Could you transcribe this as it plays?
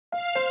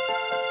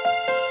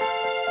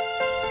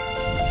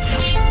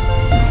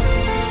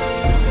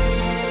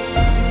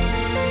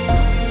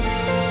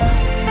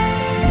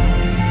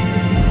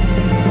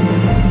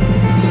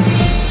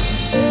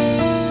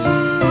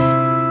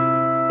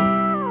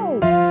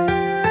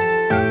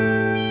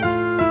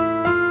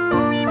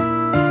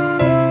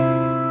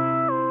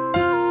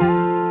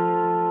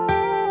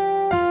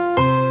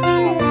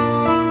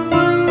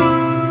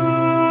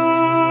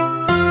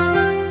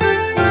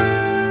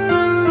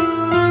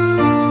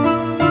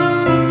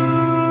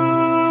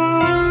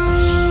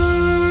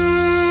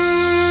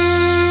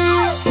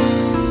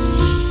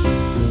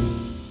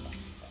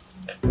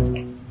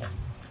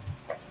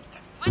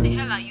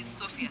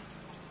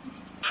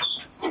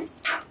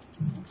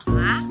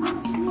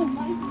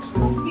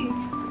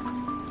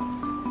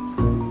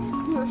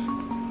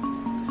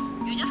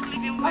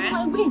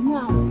wait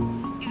now.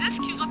 Is this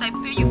excuse what I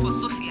pay you for,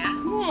 Sophia?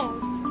 Yes.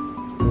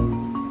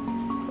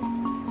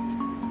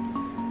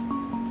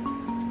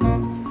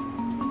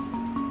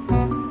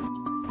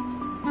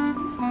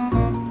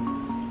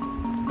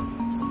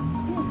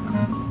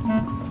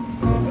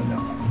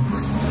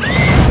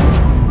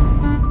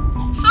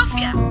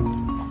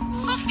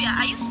 Sophia,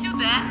 are you still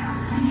there?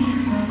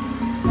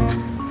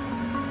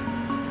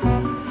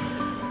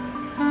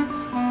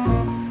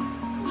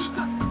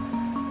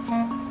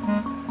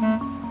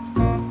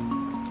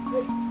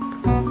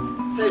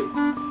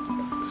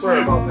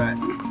 Sorry about that.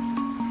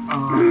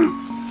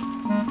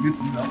 Good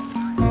to know.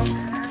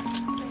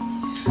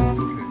 It's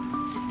okay.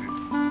 It's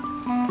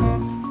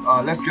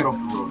okay. Let's get off the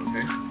road,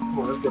 okay? Come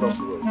on, let's get off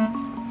the road.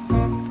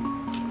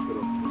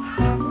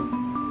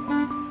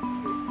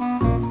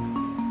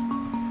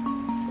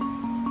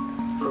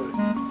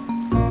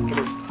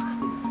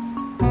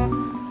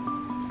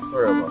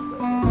 Sorry about that.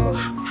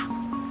 Sorry.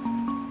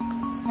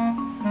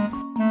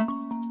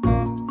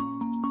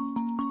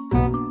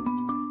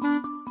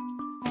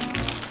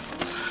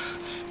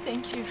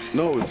 Thank you.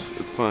 No,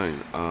 it's fine.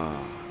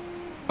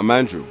 I'm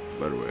Andrew,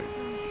 by the way.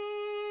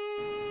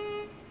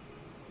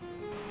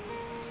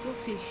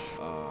 Sophie.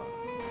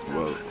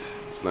 Well,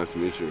 it's nice to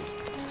meet you.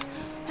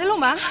 Hello,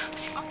 ma.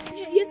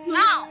 Yes,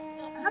 ma'am.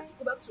 I have to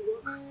go back to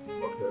work.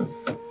 Okay.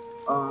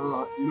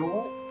 You know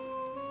what?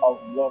 I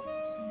would love to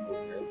see you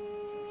again.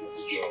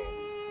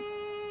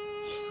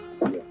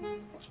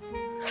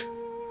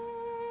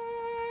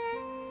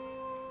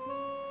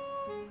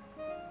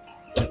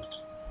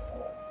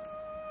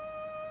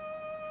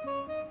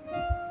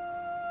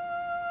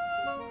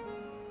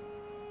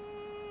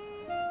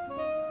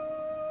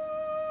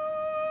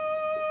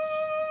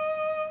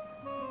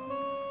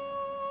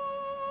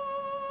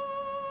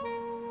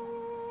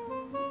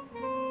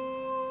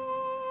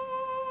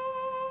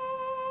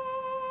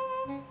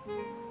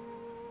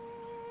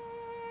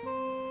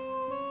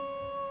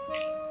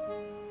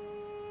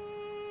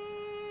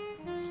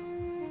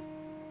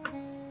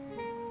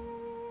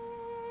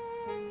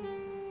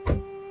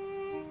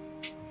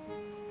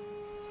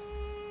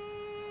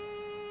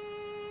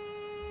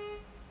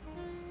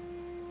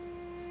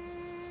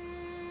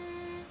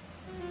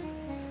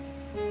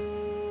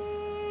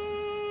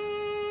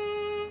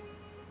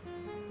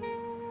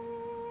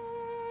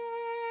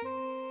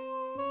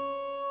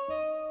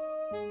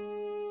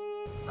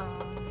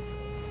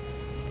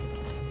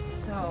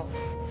 So,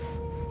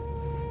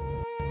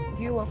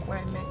 do you work where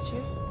I met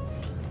you?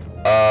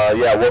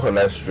 Yeah, I work on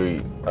that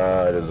street.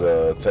 There's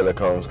a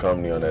telecoms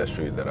company on that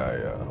street that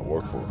I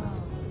work for.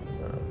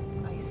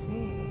 I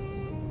see.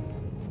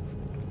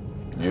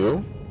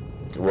 You?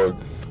 You work?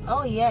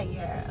 Oh, yeah.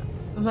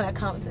 I'm an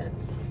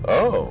accountant.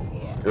 Oh,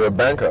 yeah. You're a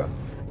banker?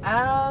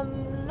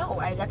 No,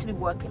 I actually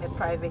work in a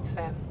private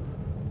firm.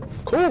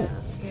 Cool.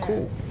 Yeah,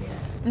 cool.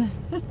 Yeah.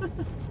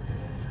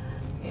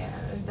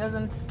 Yeah, it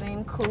doesn't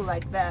seem cool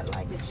like that.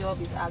 Like the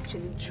job is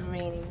actually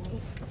draining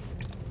me.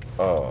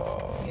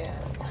 Oh. Yeah,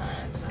 I'm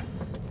tired, man.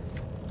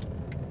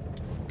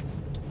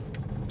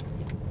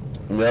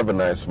 You have a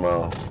nice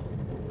smile.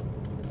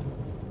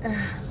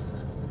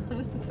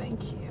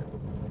 Thank you.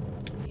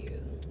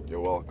 You're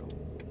welcome.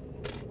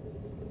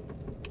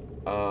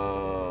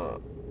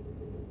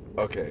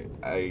 Okay,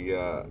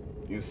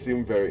 you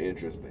seem very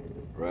interesting,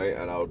 right?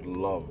 And I would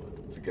love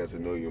to get to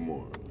know you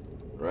more,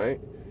 right?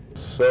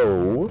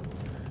 So,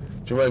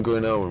 do you mind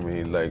going out with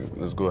me? Like,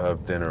 let's go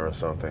have dinner or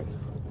something.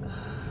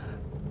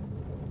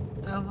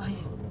 Oh my.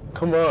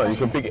 Come on, you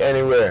can pick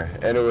anywhere,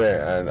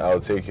 and I'll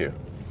take you.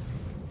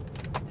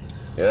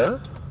 Yeah?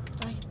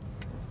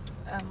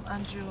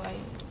 Andrew,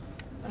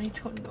 I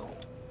don't know.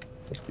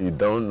 You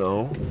don't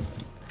know?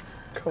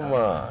 Come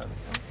on.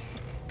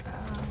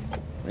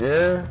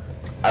 Yeah?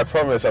 I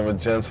promise I'm a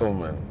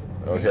gentleman.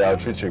 Okay, I'll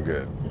treat you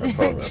good. I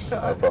promise. Sure.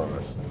 I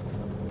promise.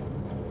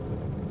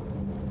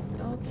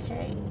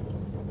 Okay.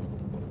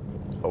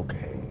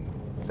 Okay.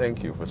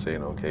 Thank you for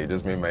saying okay. You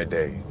just made my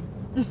day.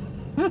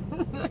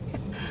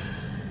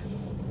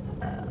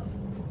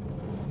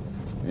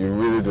 You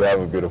really do have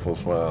a beautiful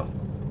smile.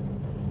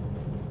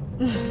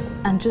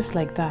 And just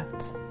like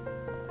that,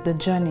 the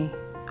journey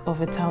of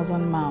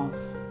 1,000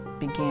 miles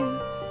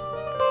begins.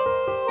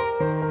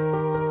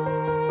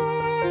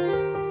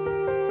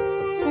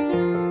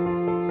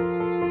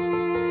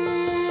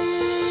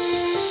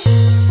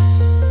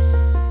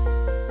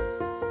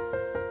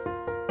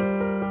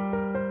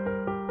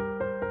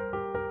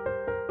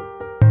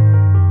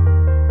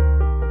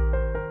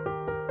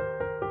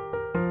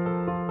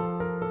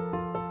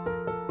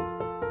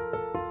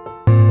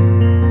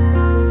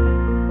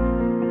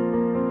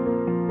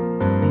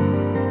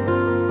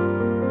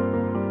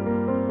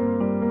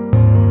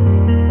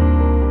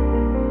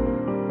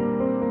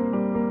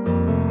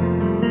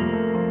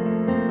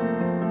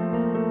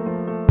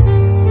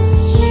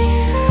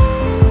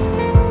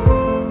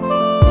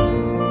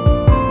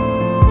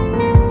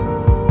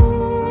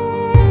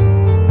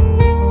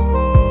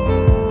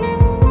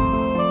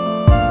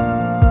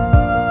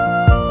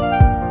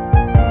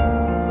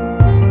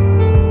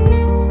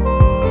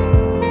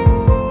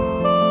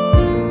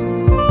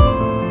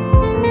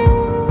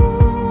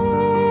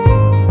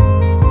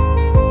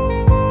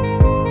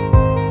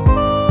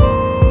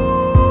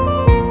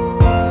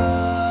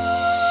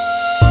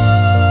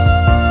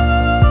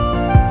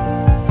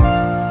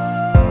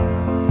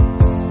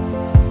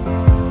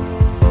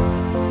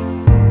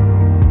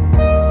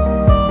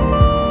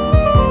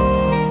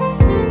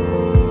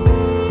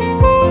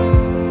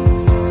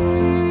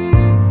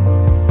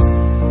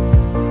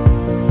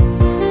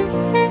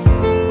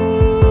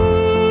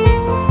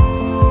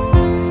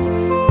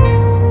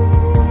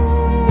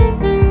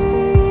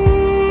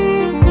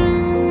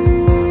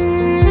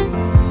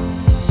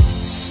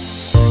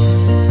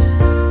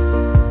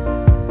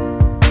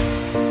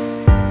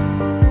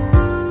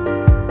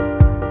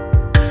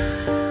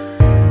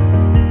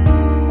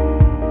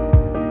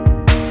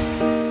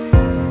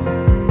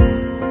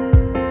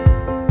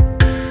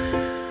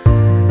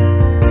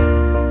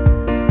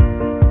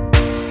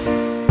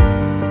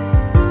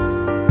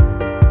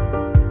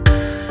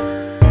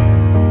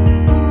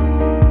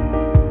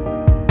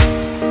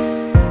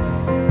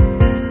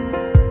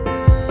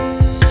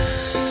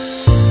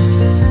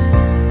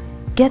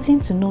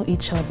 Getting to know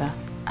each other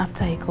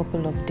after a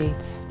couple of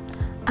dates,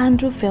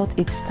 Andrew felt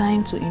it's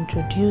time to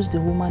introduce the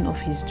woman of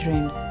his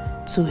dreams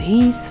to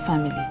his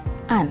family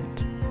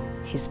and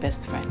his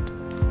best friend.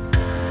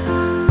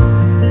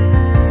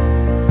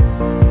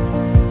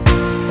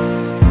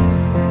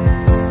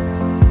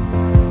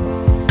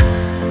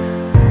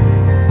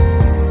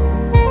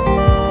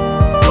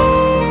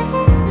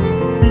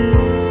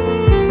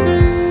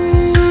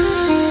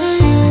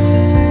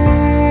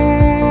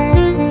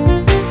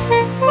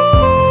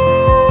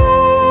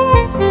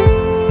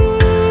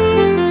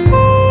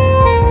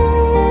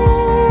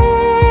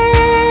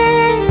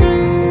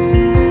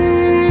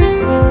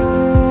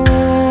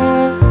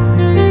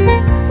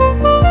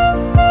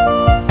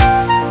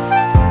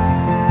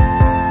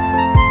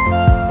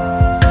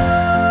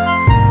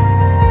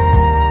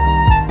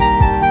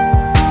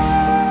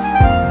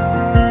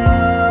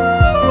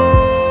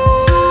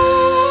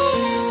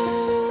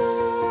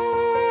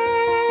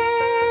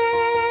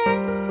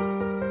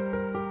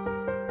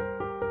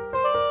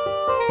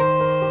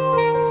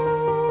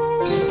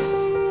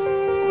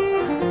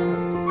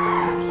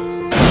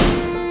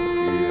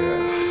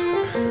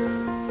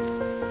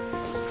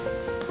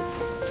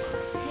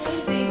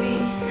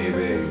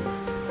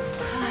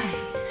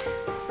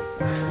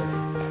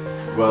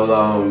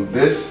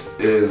 This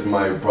is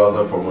my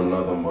brother from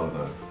another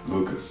mother,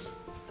 Lucas.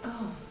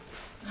 Oh,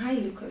 hi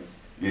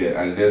Lucas.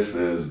 Yeah, and this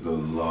is the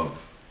love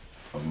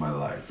of my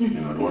life. You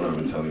know, the one I've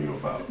been telling you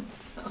about.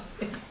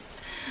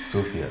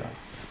 Sophia.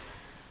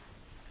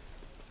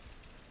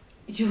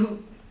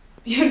 You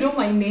know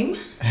my name?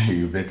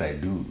 You bet I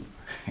do.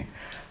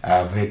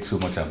 I've heard so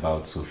much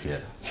about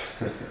Sophia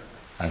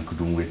and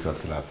couldn't wait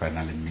until I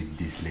finally meet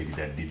this lady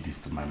that did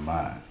this to my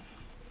man.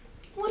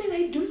 What did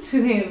I do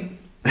to him?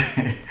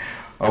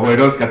 Oh boy,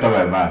 don't scatter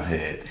my man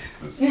head.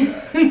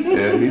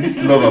 This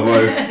lover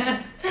boy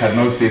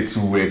cannot say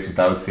 2 words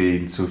without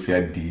saying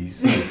Sophia this,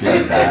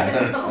 Sophia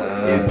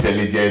that,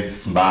 intelligent,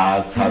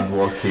 smart,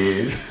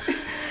 hardworking.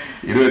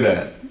 You know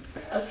that?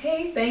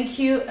 Okay, thank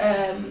you.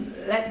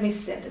 Let me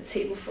set the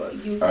table for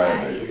you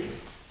guys.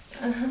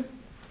 Oh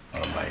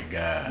my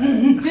God.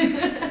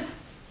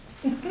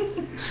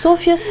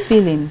 Sophia's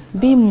feeling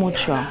being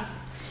mutual,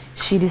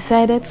 she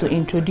decided to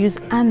introduce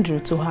Andrew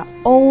to her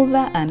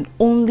older and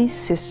only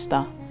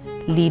sister,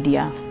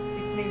 Lydia. It's a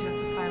pleasure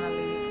to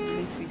finally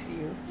meet with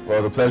you.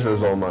 Well, the pleasure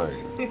is all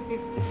mine.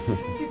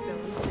 Sit down,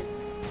 sit.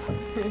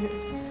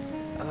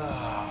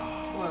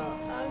 Well,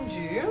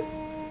 Andrew,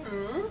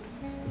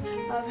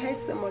 I've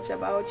heard so much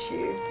about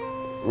you.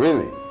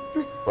 Really?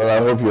 Well, I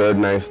hope you heard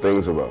nice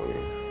things about me.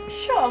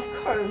 Sure, of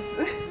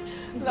course.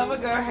 Lover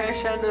girl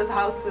Hersha knows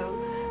how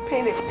to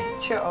paint a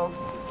picture of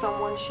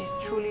someone she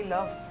truly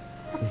loves.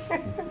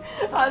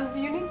 And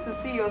you need to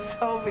see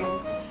yourself in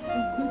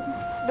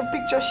the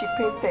picture she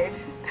painted.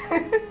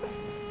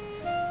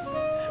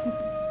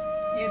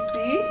 You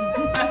see?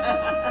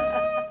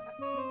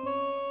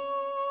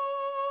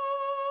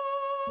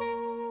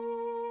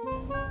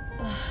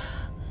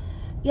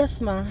 Yes,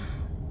 ma.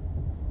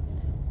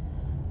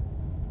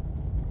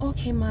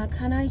 Okay, ma.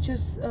 Can I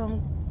just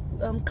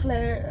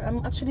Claire?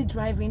 I'm actually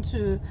driving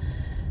to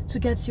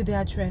get you the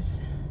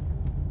address.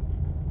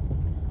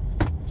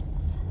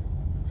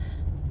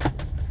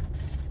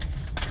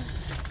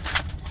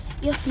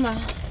 Yes, ma.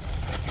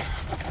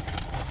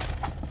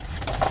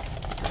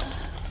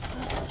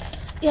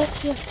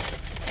 Yes.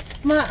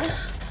 Ma,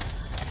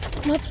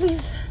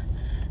 please.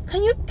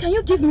 Can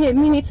you give me a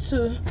minute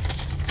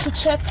to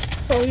check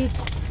for it?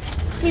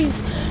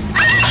 Please.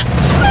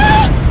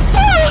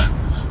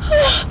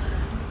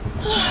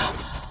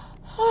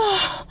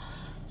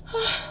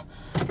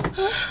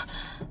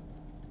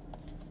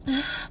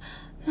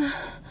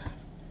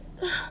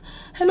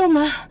 Hello,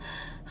 ma.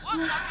 What's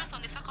the address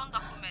on the second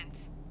document?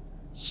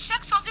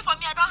 Check something for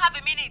me, I don't have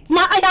a minute.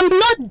 Ma, I am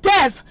not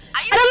deaf.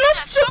 And I'm not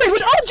stupid.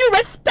 With all due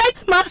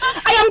respect, ma,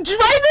 I am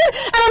driving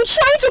and I'm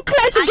trying to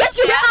clear to get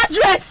you the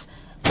address.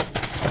 Does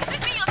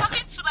it mean you're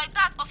talking to like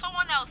that or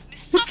someone else?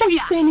 Miss Before Sophia? you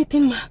say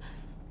anything, ma,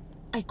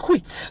 I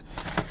quit.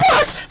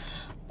 What?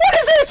 What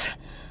is it?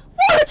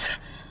 What?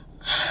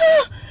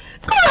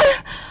 God!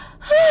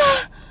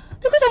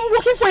 Because I'm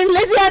working for a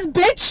lazy ass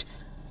bitch?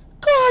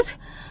 God!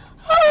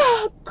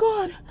 Oh,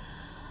 God!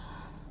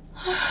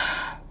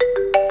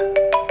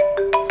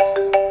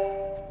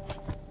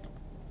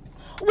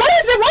 What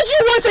is it? What do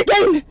you want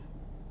again?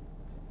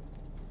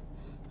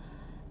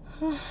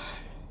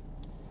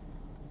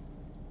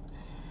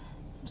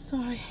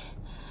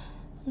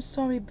 I'm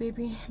sorry,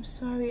 baby. I'm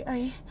sorry.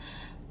 I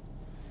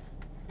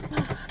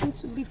need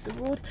to leave the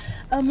road.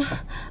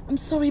 I'm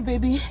sorry,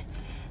 baby.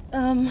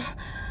 I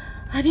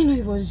didn't know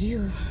it was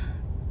you.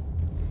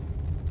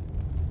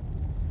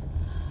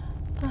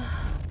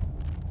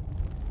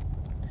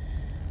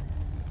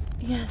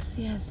 Yes.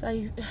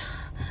 I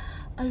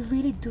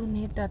really do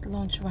need that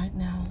lunch right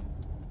now.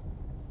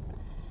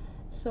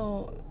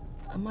 So,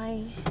 am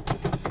I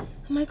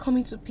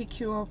coming to pick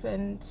you up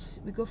and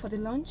we go for the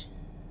lunch?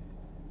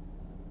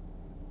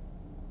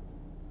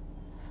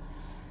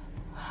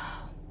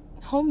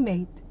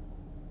 Homemade?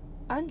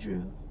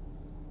 Andrew?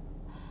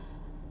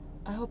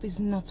 I hope it's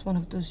not one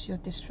of those your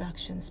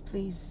distractions,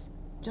 please.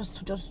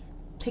 Just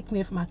take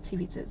me from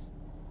activities.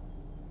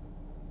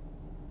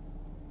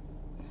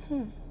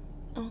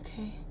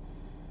 Okay.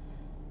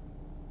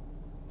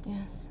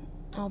 Yes,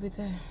 I'll be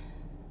there.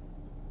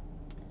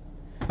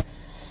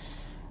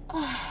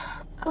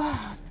 Oh,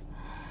 God.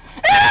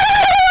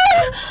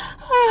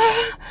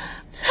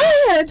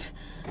 Tired.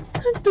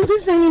 Can't do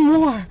this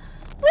anymore.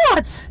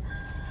 What?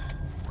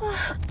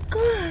 Oh,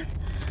 God.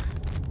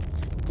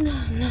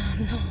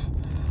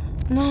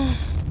 No.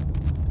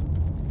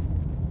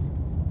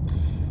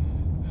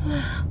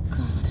 Oh,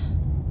 God.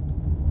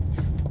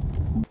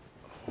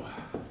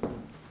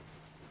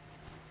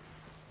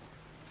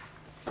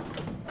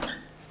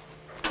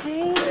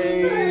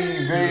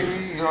 Hey,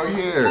 baby, you're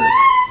here.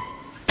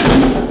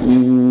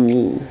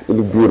 You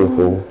look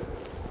beautiful.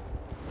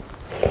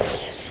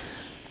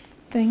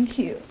 Thank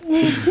you.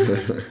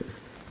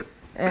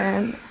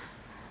 And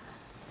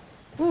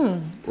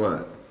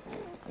What?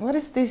 what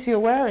is this you're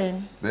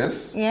wearing?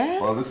 This?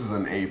 Yes. Well, this is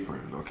an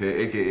apron,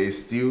 okay? AKA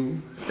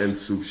stew and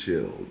soup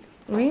shield.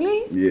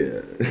 Really?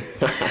 Yeah.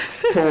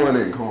 Come on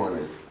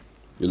in.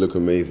 You look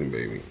amazing,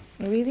 baby.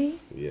 Really?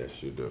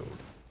 Yes, you do.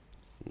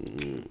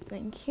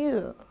 Thank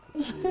you.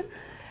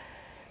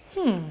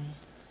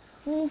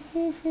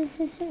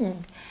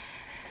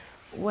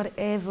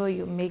 Whatever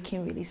you're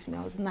making really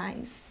smells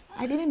nice.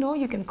 I didn't know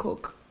you can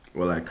cook.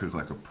 Well, I cook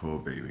like a pro,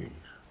 baby.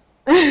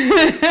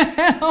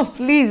 Oh,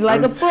 please,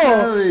 like a pro. I'm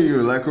telling you,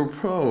 like a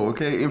pro,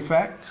 okay? In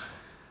fact,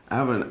 I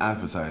have an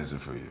appetizer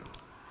for you,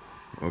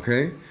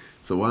 okay?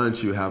 So why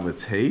don't you have a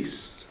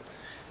taste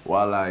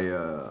while I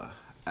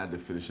add the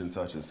finishing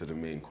touches to the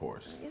main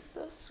course? You're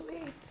so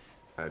sweet.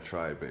 I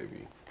try,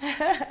 baby.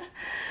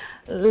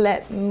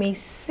 Let me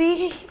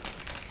see,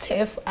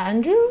 Chef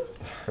Andrew.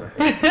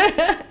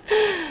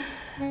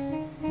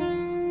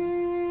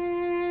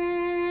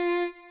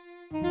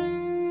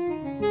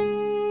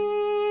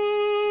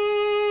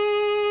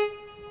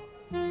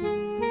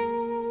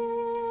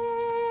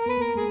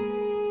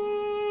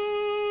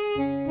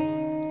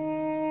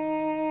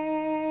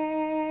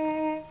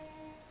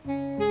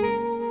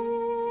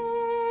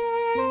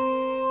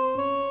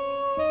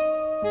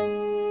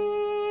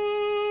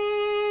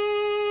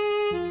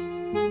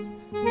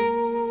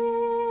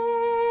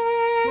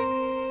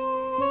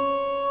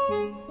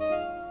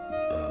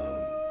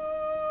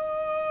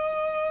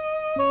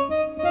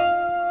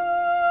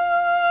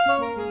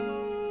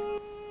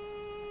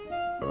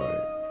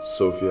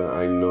 Sophia,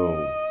 I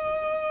know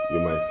you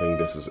might think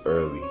this is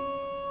early,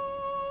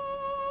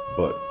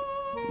 but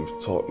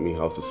you've taught me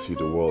how to see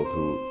the world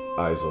through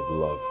eyes of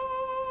love.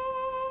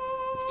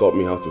 You've taught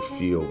me how to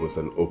feel with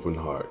an open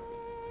heart.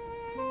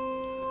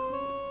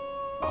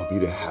 I'll be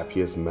the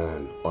happiest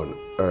man on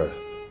earth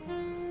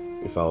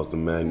if I was the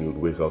man you'd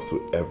wake up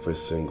to every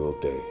single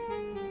day.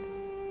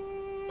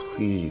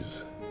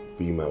 Please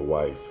be my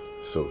wife,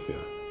 Sophia,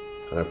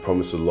 and I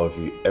promise to love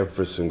you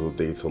every single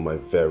day till my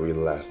very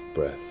last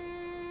breath.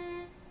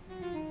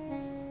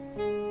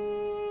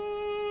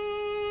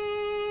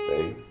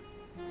 Babe,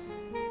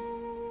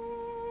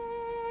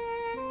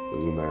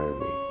 will you marry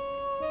me?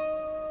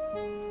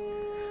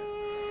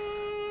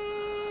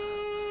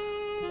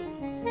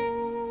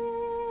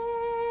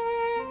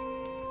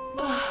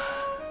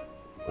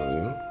 Will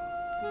you?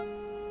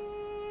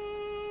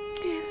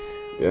 Yes.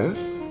 Yes?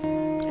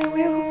 I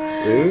will.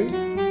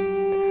 Really?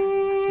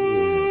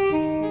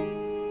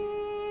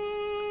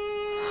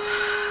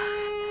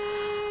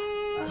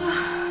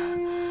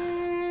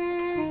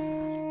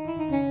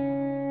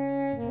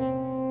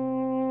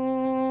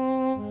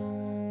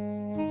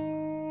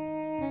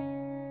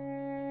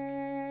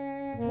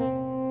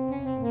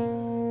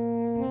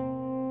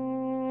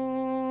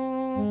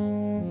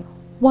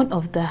 One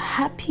of the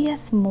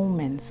happiest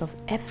moments of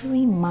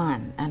every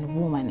man and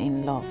woman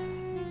in love.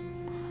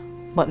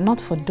 But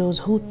not for those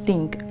who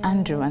think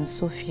Andrew and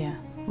Sophia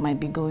might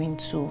be going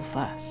too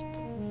fast.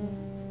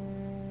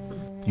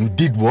 You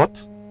did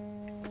what?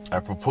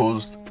 I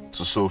proposed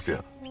to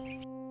Sophia.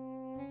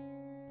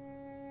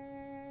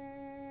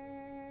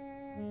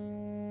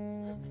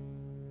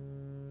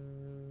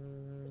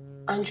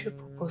 Andrew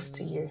proposed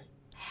to you.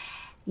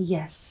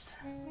 Yes.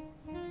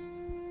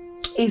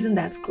 Isn't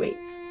that great?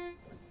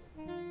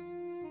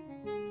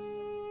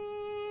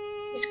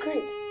 It's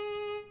great.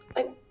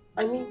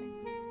 I mean,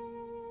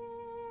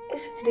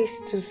 isn't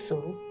this too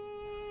soon?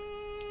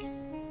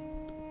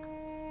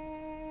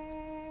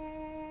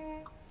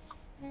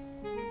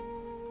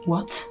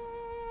 What?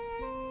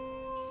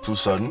 Too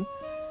sudden?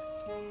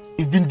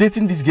 You've been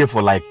dating this girl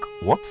for like,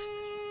 what?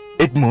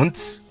 8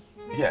 months?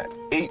 Yeah,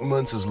 8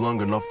 months is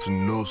long enough to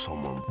know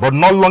someone. But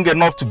not long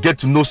enough to get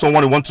to know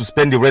someone you want to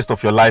spend the rest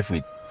of your life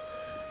with.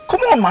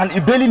 Come on, man,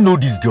 you barely know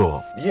this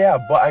girl. Yeah,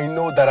 but I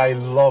know that I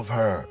love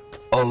her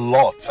a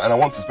lot, and I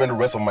want to spend the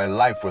rest of my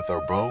life with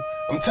her, bro.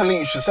 I'm telling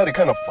you, she set a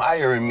kind of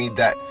fire in me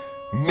that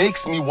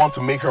makes me want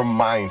to make her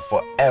mine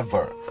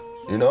forever,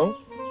 you know?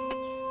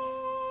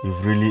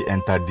 You've really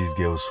entered this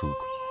girl's hook.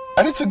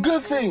 And it's a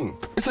good thing.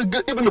 It's a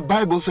good, even the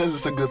Bible says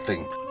it's a good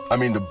thing. I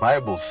mean, the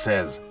Bible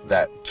says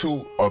that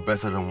two are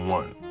better than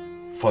one,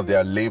 for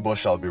their labor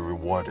shall be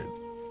rewarded.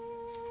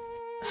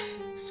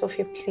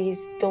 Sophia,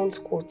 please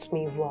don't quote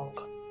me wrong.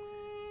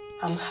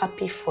 I'm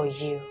happy for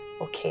you,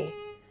 okay?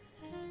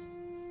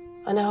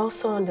 And I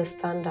also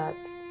understand that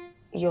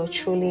you're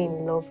truly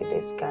in love with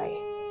this guy.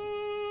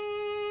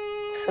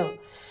 So,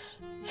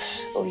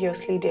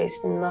 obviously,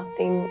 there's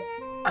nothing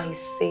I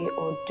say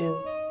or do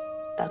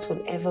that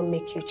would ever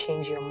make you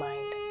change your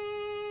mind.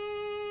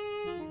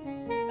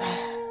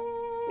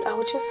 I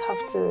would just have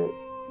to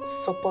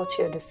support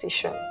your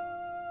decision.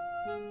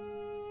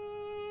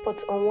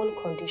 But on one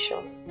condition.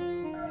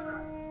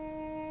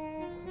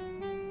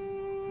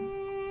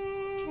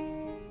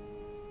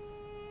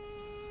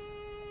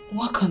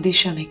 What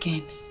condition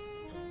again?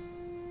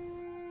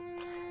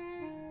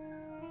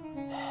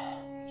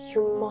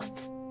 You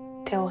must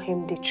tell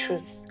him the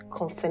truth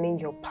concerning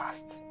your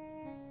past.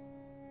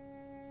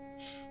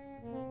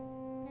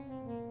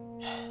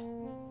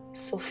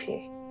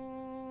 Sophie,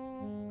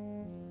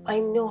 I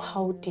know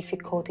how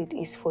difficult it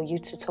is for you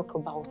to talk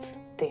about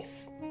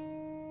this.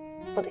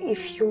 But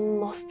if you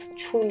must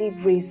truly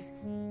raise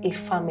a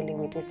family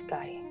with this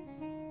guy,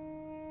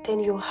 then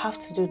you have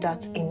to do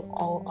that in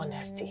all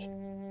honesty.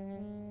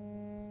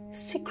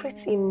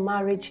 Secrets in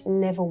marriage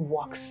never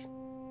works.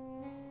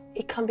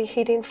 It can be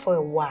hidden for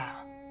a while.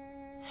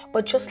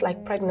 But just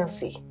like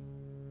pregnancy,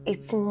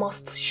 it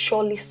must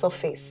surely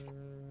surface.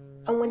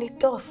 And when it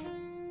does,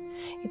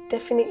 it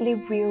definitely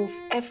ruins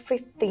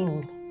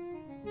everything.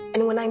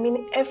 And when I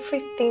mean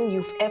everything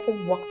you've ever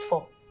worked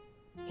for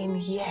in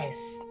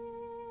years.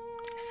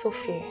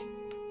 Sophia,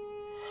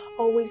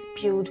 always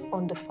build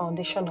on the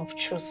foundation of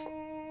truth,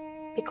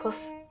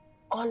 because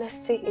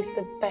honesty is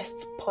the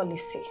best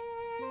policy.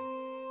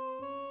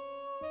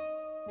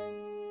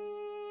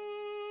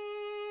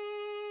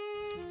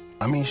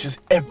 I mean, she's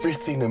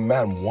everything a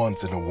man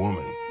wants in a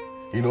woman.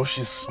 You know,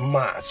 she's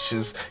smart,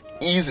 she's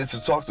easy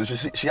to talk to,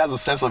 she has a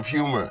sense of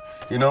humor,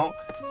 you know?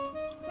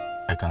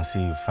 I can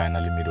see you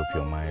finally made up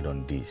your mind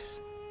on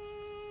this.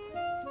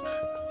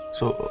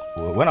 So,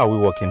 when are we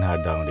walking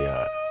her down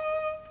there?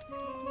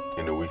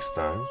 In a week's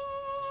time.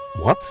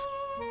 What?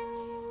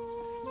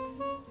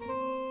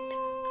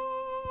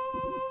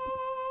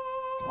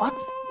 What?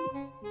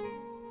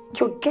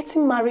 You're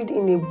getting married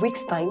in a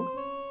week's time?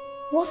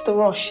 What's the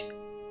rush?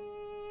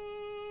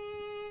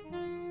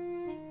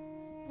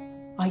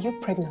 Are you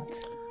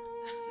pregnant?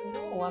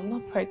 No, I'm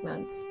not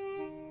pregnant.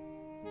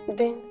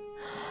 Then?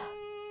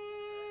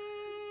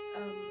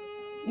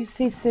 You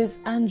see, sis,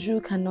 Andrew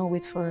cannot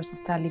wait for us to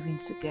start living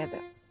together.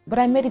 But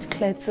I made it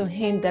clear to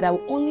him that I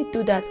will only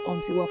do that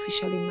until we're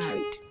officially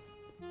married.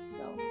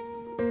 So...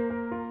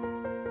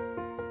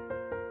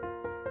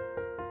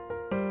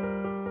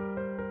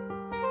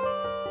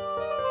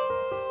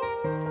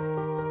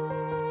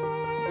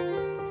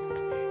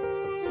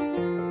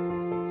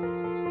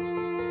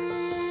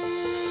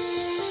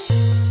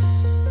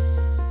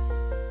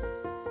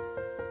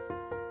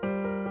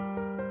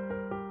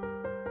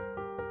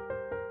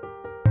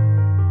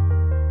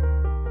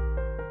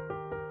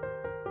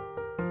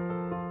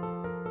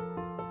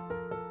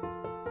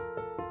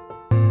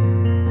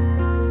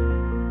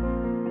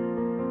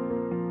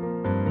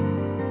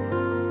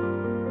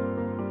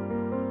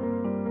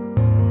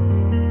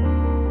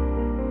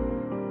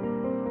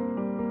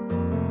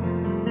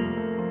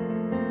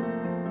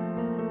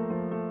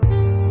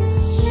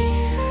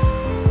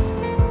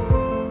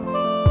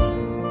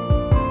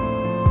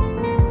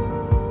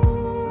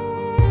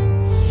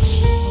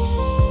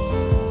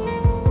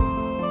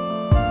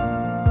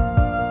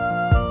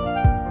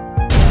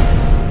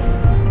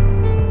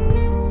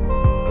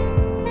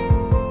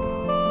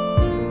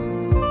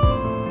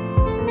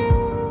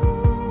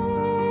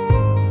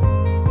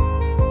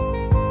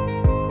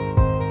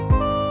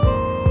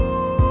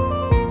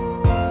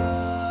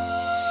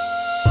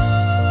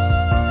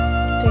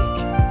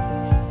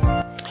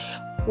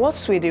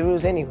 What's with the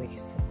rules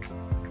anyways?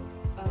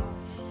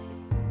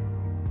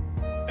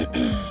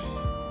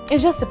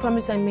 It's just a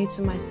promise I made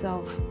to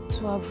myself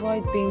to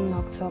avoid being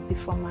knocked up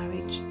before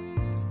marriage.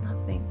 It's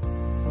nothing.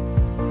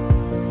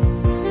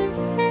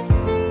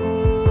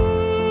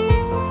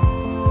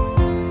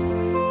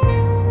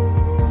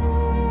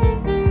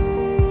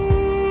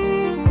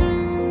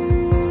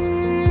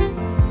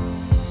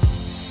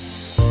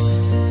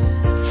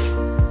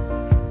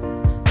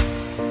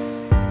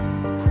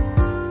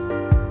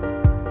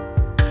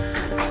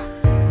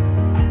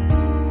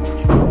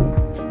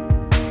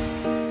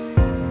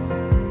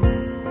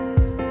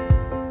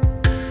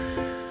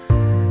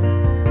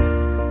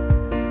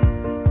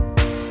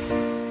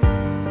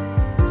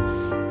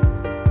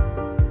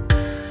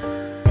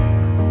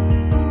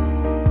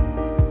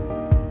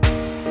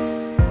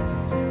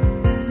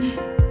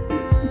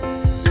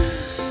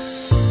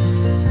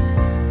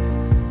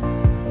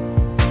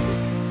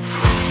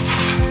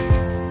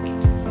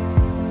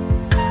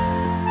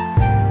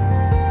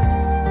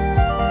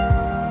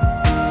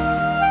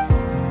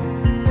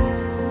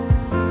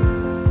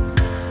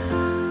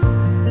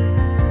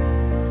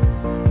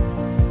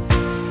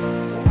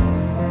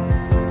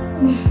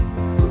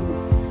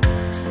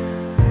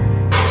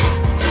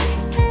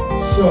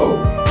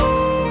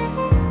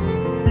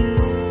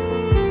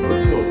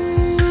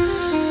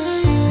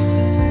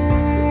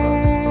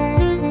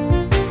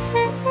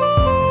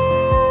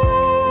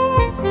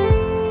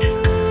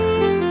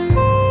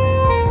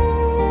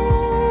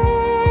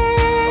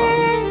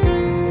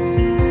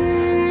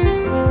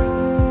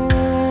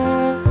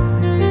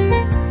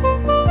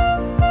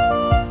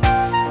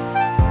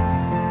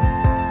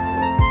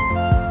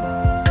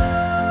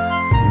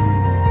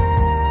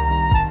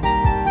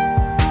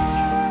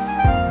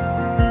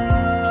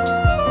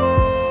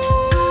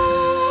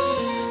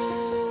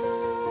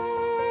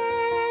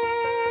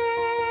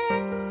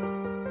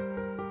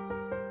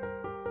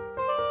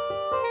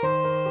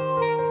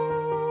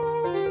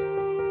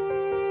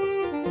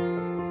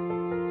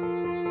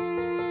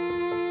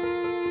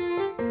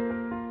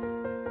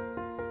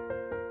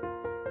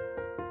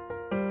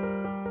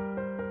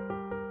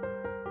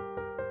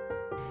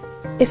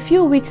 A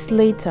few weeks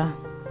later,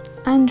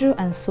 Andrew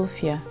and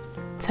Sophia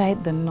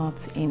tied the knot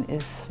in a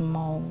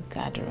small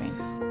gathering.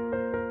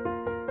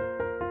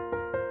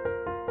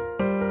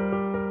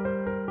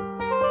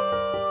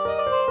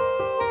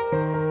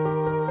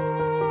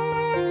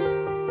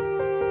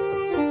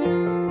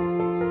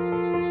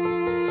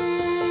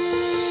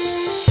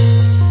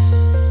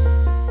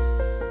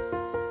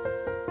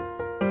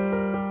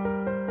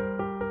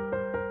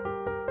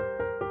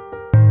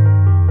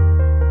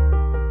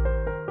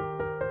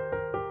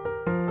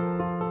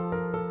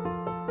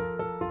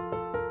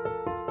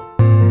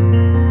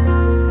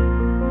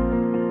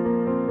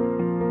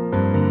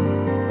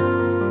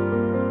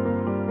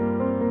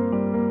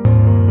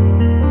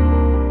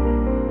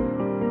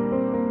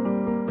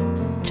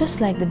 Just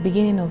like the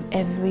beginning of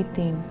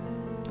everything,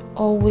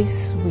 always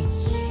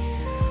sweet.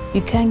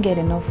 You can't get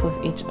enough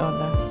of each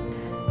other,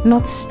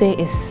 not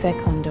stay a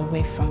second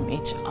away from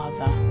each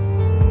other.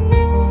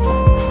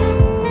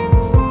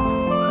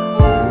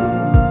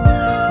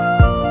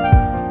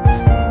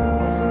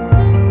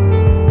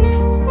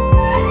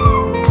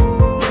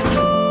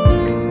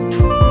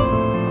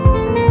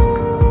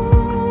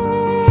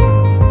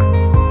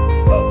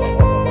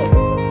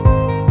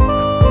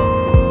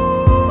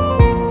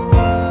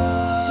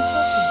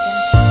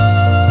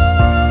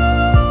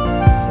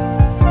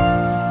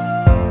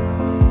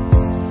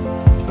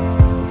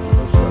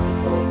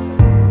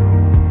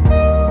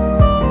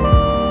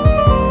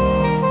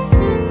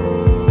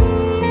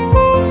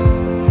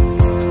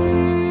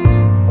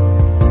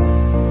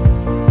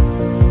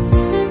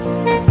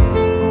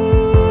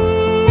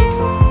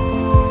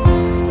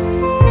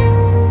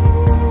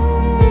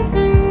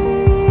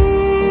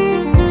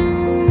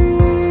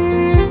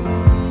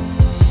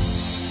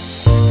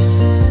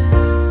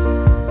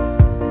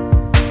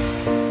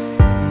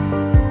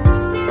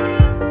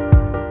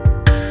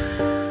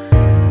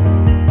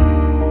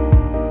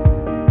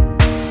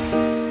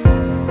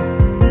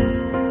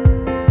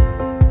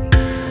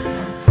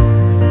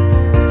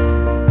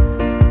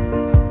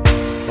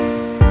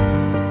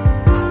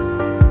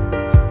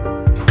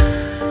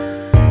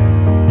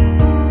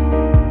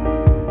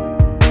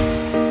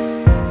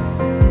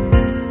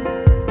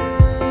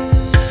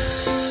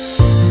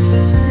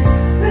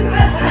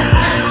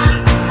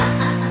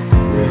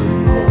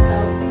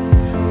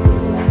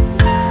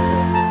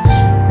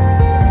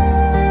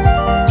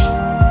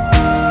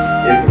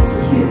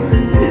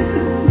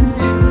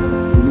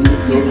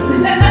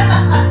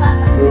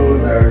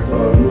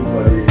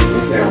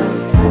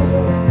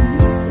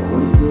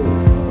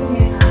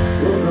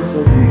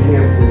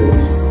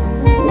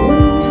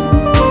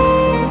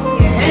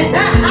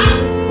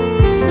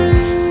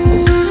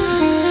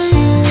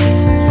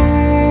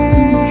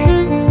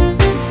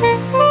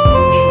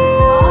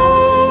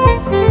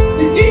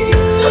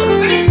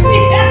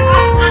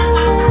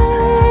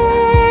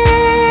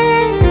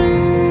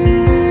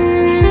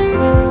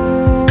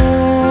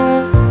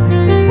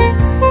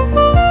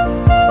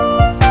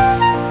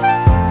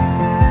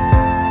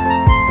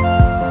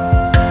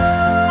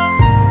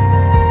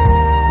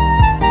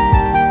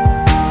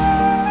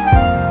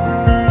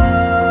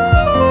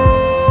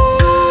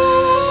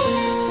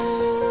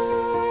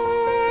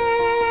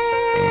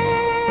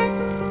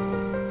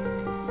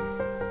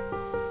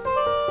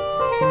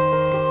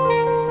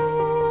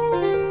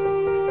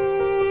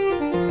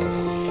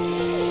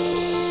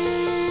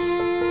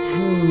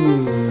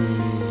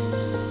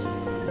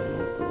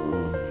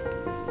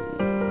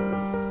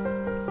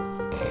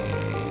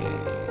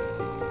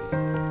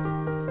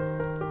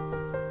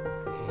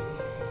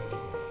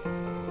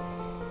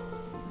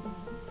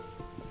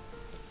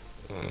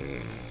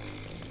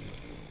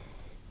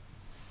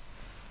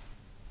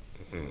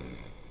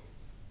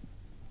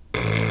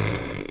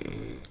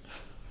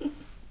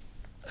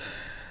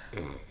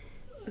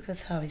 Look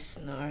at how he's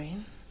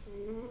snoring.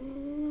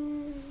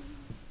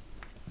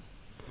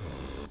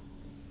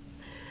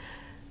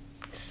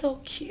 So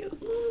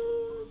cute.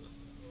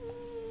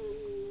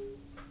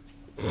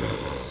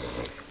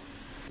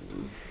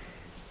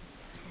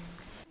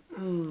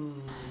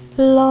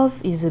 Love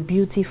is a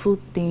beautiful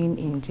thing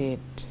indeed.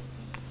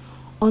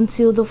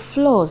 Until the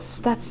flaws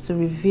starts to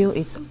reveal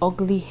its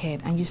ugly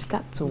head and you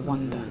start to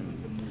wonder,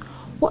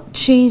 what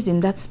changed in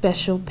that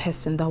special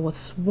person that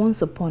was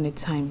once upon a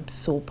time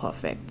so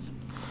perfect?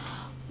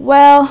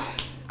 Well,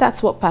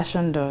 that's what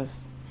passion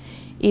does.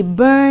 It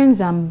burns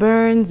and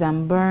burns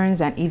and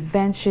burns and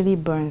eventually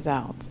burns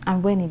out.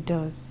 And when it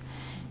does,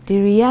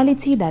 the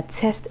reality that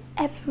tests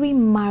every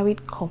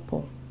married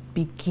couple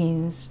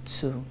begins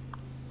to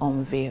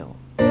unveil.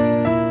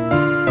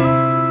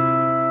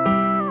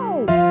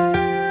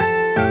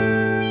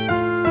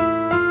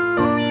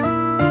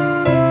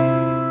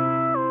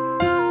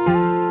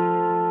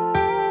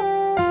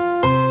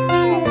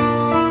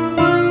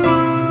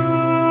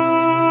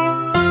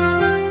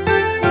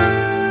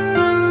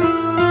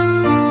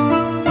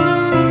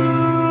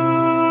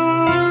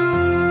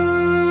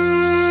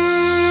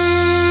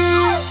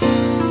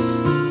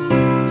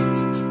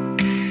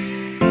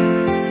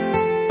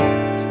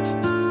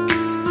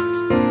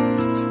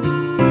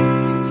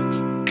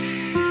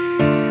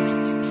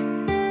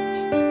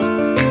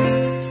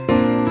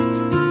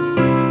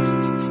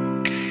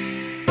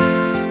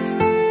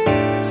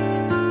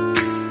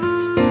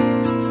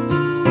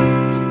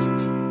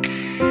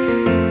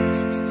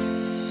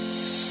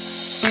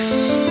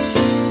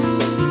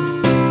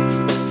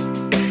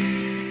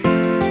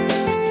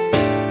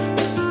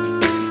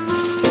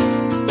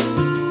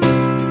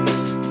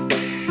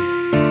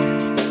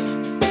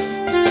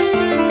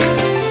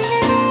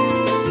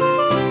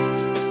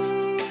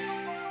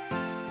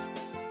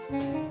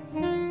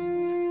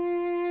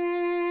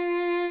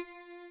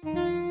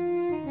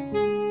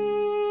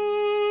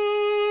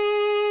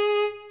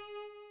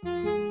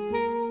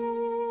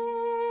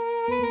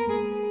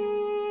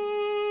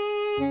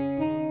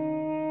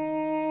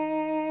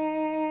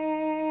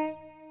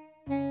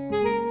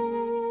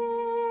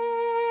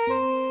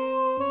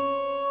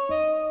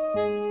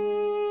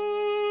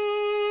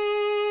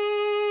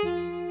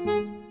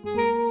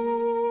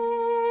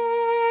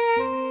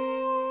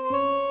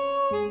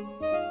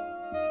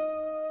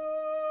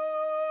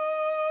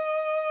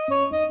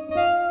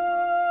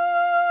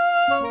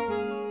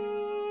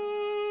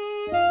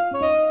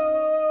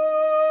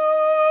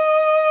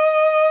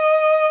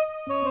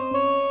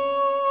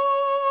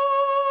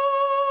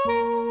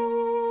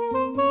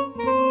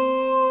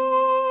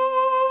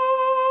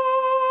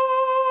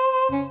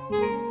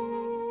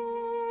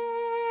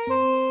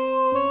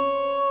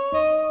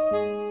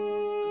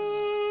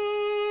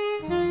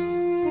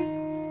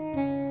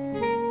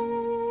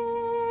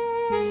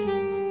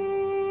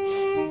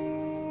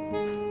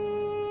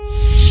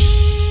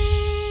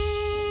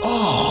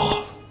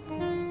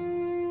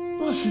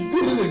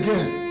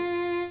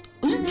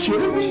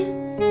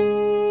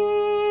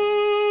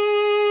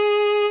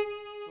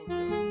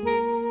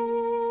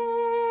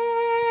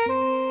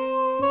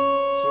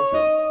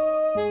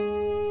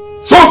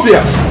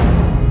 Sophia!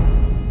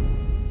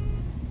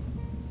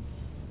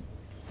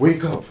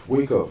 Wake up,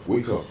 wake up,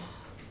 wake up.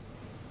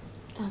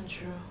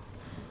 Andrew,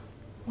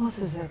 what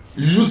is it?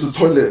 You used the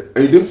toilet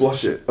and you didn't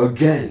flush it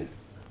again.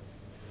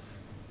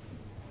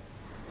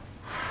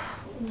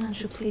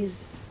 Andrew,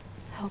 please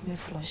help me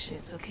flush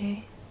it,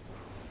 okay?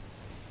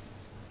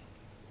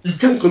 You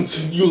can't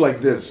continue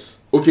like this,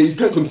 okay? You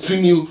can't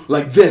continue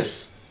like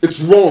this. It's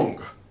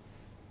wrong.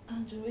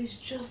 Andrew, it's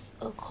just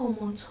a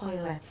common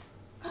toilet.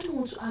 I don't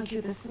want to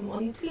argue this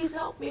morning. Please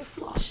help me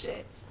flush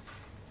it.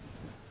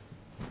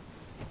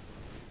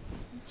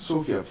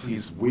 Sophia,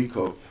 please wake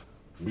up.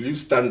 Will you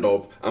stand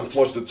up and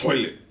flush the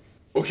toilet?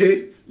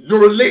 Okay?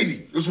 You're a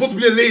lady. You're supposed to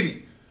be a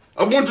lady.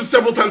 I've warned you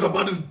several times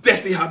about this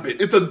dirty habit.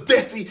 It's a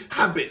dirty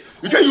habit.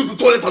 You can't use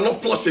the toilet and not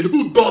flush it.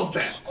 Who does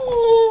that?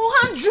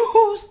 Oh,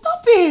 Andrew,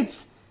 stop it.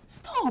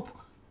 Stop.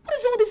 What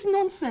is all this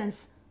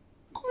nonsense?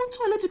 Common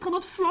toilet you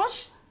cannot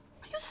flush?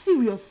 Are you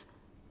serious?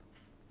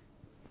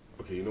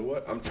 Okay, you know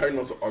what? I'm trying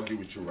not to argue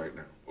with you right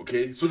now,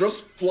 okay? So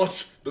just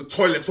flush the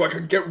toilet so I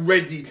can get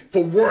ready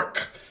for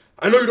work.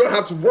 I know you don't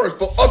have to work,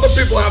 but other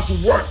people have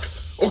to work,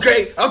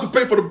 okay? I have to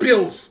pay for the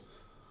bills.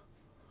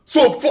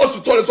 So flush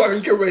the toilet so I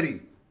can get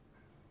ready.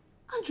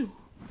 Andrew,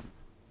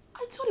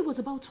 I told you it was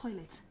about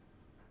toilet.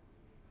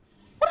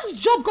 What has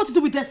job got to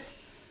do with this?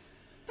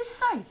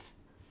 Besides,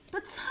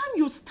 the time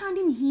you're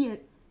standing here,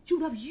 you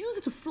would have used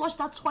it to flush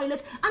that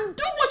toilet and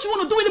do what you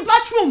want to do in the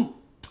bathroom.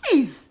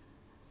 Please.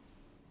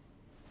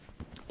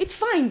 It's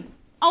fine.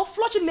 I'll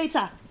flush it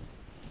later.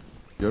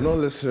 You're not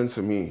listening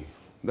to me.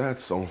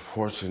 That's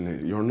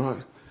unfortunate. You're not.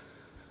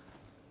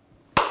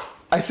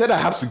 I said I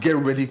have to get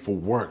ready for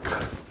work.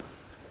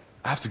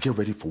 I have to get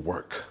ready for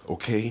work,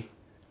 okay?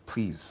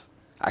 Please.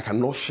 I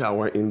cannot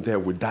shower in there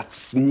with that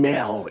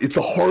smell. It's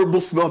a horrible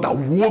smell that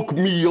woke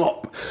me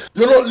up.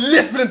 You're not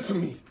listening to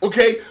me,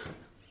 okay?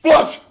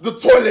 Flush the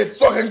toilet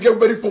so I can get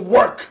ready for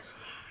work.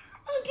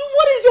 Andrew,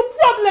 what is your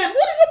problem?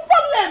 What is your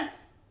problem?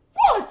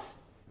 What?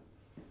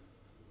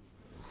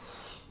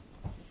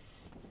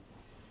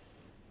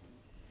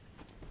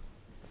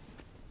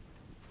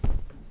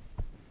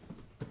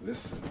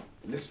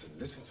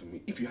 Listen to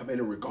me. If you have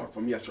any regard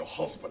for me as your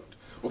husband,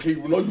 okay, you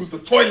will not use the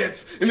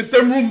toilet in the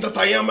same room that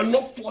I am and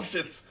not flush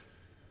it.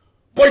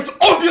 But it's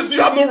obvious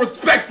you have no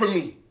respect for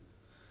me.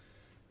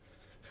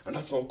 And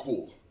that's not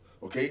cool,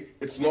 okay?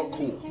 It's not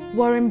cool.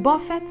 Warren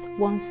Buffett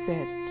once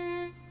said,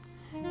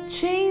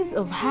 "Chains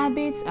of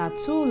habits are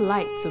too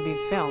light to be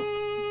felt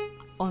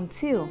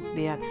until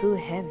they are too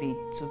heavy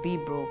to be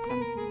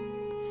broken."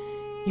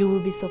 You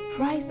will be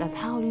surprised at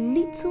how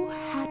little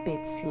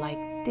habits like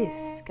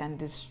this can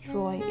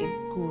destroy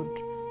a good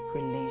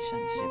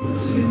relationship.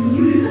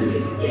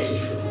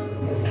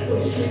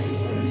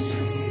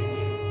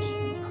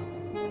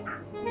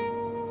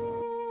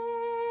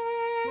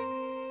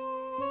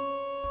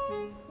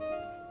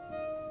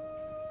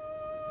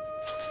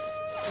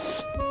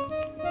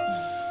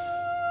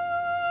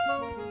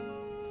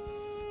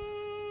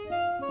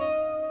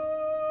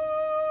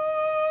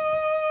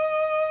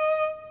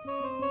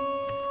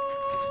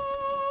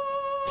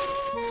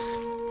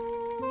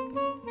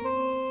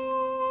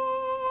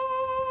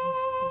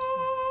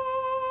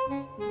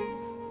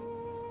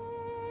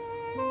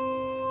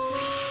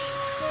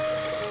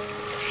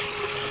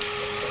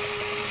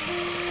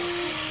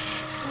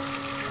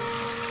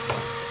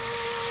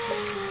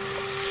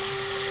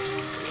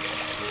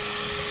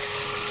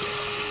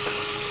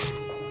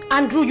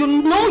 Andrew, you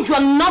know you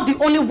are not the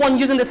only one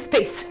using the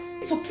space.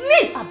 So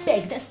please, I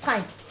beg, next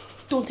time,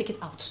 don't take it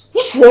out.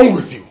 What's wrong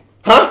with you?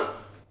 Huh?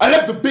 I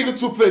left the bigger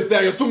toothpaste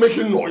there, you're still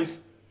making noise.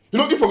 You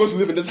know, if we're going to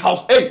live in this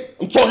house, hey,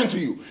 I'm talking to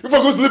you. If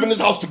we're going to live in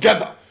this house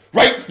together,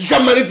 right? You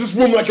can't manage this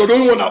room like you're the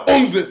only one that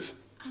owns it.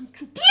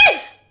 Andrew,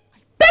 please! I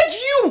beg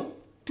you!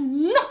 Do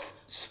not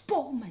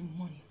spoil my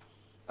money.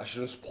 I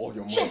shouldn't spoil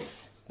your money?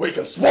 Yes. Wait, you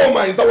can spoil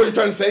mine? Is that what you're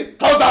trying to say?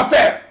 How's that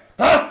fair?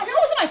 Huh? And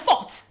how is it my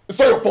fault? It's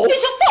not your fault?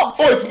 It's your fault!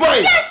 Oh, it's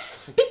mine! Yes!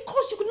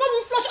 Because you could not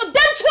even flush a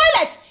damn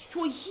toilet!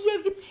 You are here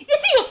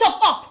eating yourself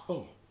up!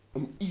 Oh,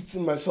 I'm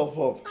eating myself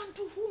up.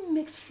 Andrew, who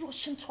makes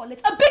flushing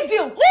toilets a big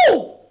deal?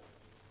 Who?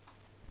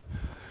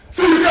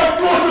 See, you can't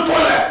flush the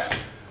toilet!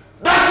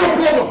 That's your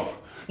problem!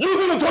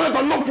 Using the toilet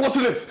and not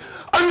flushing it!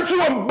 Aren't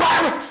you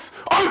embarrassed?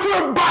 Aren't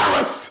you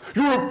embarrassed?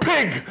 You're a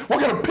pig! What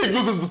kind of pig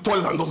uses the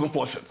toilet and doesn't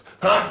flush it?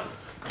 Huh?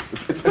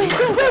 It's my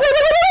fault.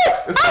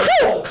 It's my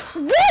fault.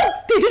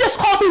 What did you just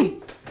call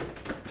me?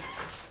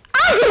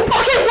 Andrew!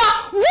 Okay,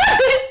 now, what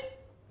did you...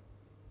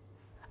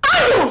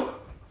 Andrew!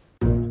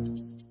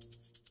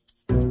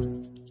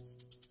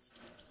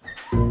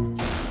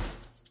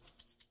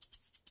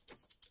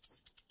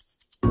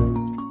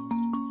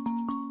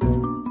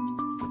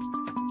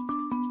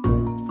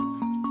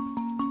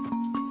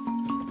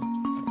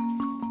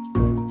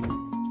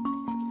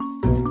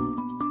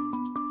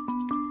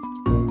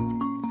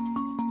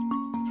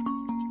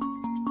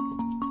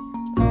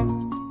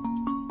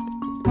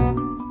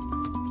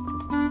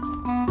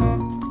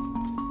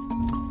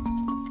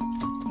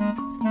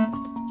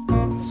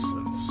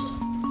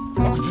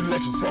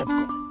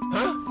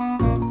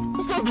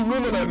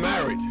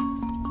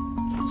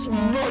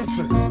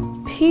 nonsense.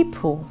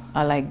 People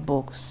are like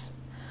books.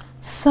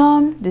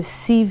 Some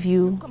deceive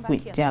you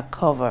with their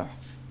cover,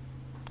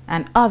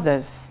 and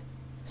others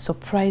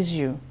surprise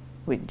you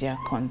with their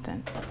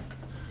content.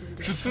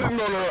 She's sitting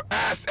on her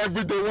ass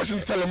every day watching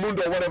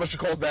Telemundo or whatever she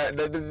calls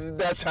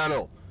that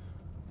channel.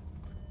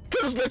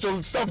 Can't just let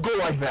yourself go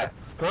like that,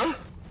 huh?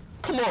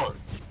 Come on.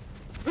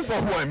 This is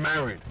not who I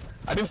married.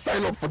 I didn't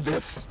sign up for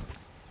this.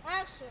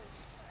 Action.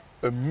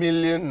 ₦1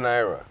 million.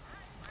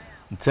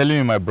 I'm telling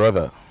you, my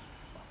brother.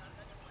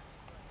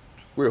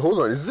 Wait, hold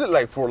on. Is it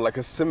like for like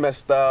a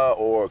semester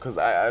or... Because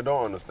I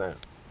don't understand.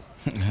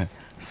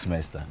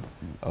 Semester.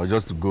 Or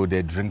just to go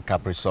there, drink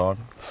Capri Sun,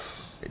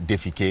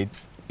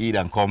 defecate, eat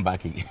and come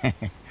back again.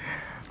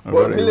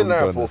 But ₦1 million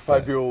for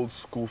 5-year-old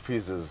school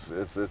fees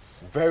it's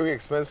very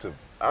expensive.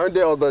 Aren't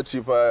there other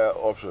cheaper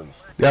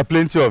options? There are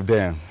plenty of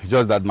them.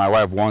 Just that my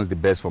wife wants the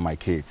best for my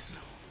kids.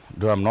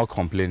 Though I'm not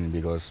complaining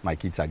because my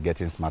kids are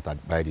getting smarter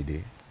by the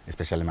day,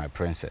 especially my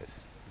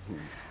princess.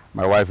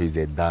 My wife is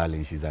a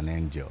darling, she's an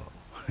angel.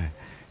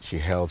 She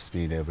helps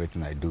me in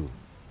everything I do.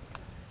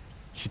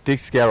 She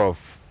takes care of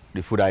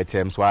the food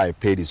items while I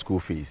pay the school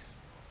fees.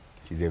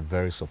 She's a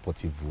very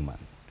supportive woman,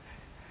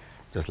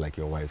 just like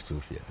your wife,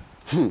 Sophia.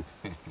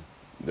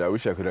 Yeah, I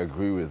wish I could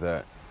agree with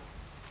that.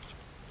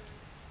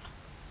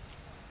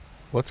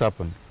 What's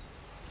happened?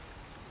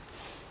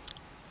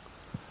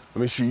 I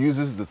mean, she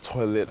uses the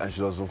toilet and she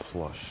doesn't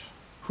flush.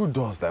 Who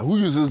does that? Who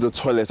uses the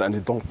toilets and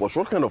they don't flush?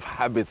 What kind of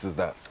habit is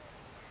that?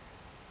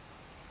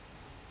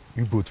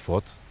 You both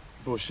fought?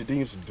 Bro, she didn't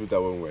used to do that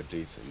when we were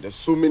dating. There's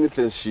so many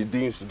things she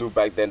didn't used to do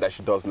back then that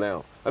she does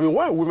now. I mean,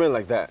 why are women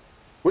like that?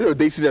 When you're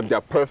dating them,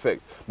 they're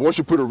perfect. But once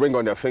you put a ring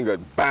on their finger,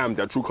 bam,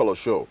 their true colors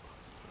show.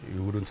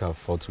 You wouldn't have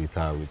fought with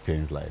her with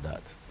things like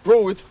that.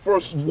 Bro, it's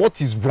frustrating. What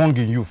is wrong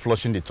in you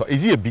flushing the toilet?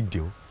 Is it a big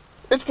deal?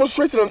 It's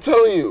frustrating, I'm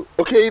telling you.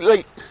 Okay,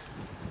 like,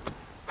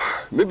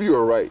 maybe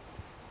you're right.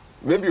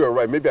 Maybe you're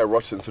right. Maybe I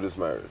rushed into this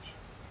marriage.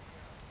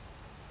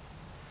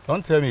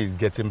 Don't tell me it's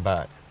getting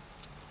bad.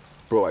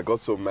 Bro, I got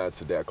so mad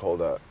today, I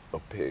called her a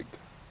pig.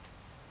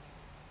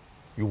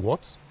 You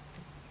what?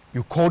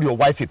 You called your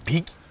wife a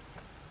pig?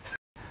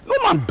 No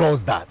man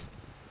does that.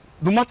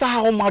 No matter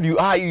how mad you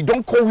are, you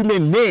don't call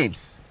women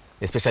names.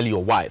 Especially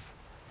your wife.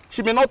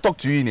 She may not talk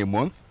to you in a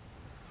month.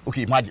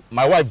 Okay, imagine,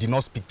 my wife did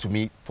not speak to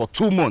me for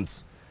 2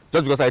 months.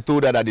 Just because I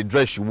told her that the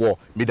dress she wore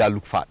made her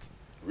look fat.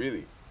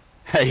 Really?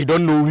 You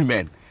don't know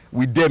women.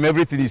 With them,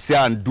 everything you say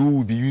and do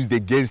will be used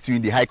against you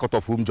in the High Court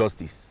of Home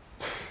Justice.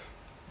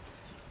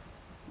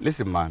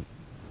 Listen, man.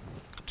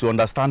 To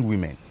understand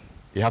women,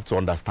 you have to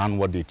understand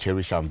what they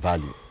cherish and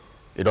value.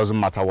 It doesn't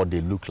matter what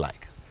they look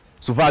like.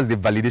 So far as the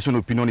validation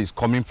opinion is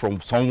coming from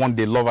someone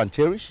they love and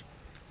cherish,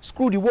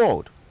 screw the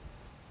world.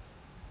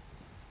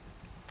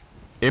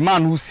 A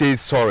man who says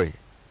sorry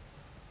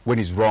when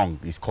he's wrong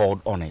is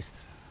called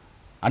honest.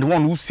 And the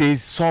one who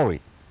says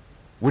sorry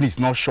when he's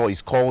not sure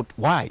is called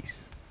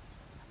wise.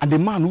 And the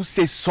man who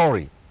says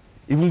sorry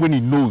even when he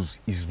knows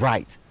he's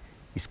right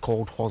is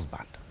called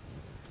husband.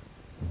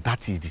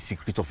 That is the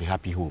secret of a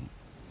happy home.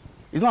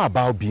 It's not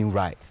about being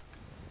right.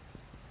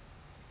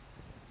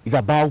 It's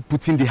about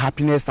putting the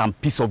happiness and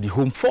peace of the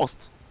home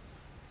first.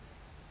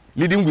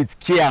 Leading with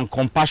care and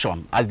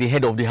compassion as the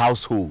head of the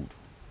household.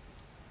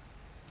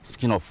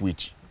 Speaking of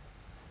which,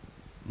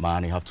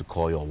 man, you have to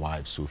call your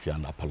wife, Sophia,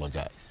 and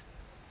apologize.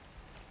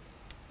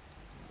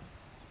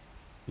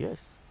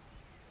 Yes.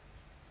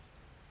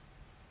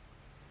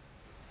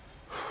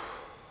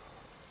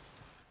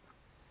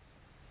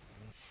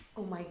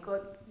 Oh my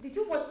God, did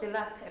you watch the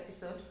last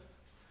episode?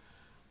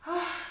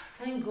 Oh,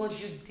 thank God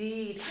you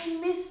did. I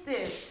missed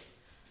it.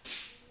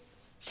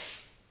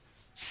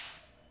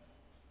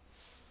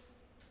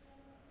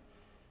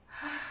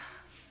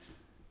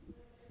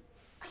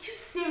 Are you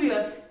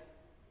serious?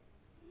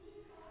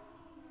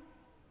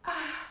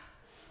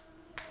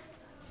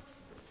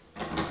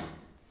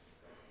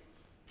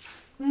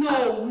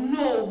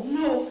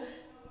 No.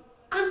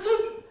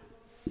 Anton.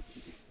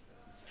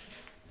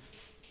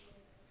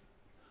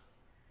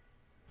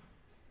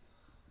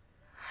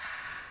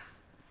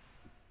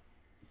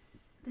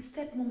 The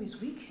stepmom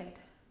is wicked.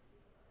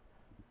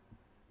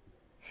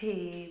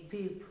 Hey,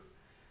 babe.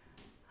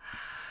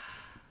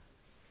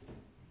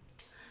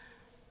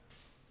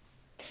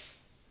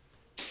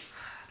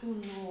 I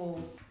don't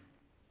know.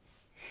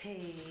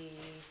 Hey.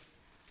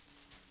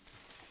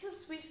 I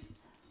just wish...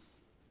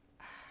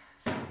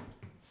 I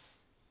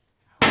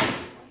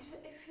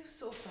feel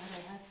so bad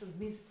I had to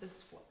miss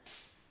this one.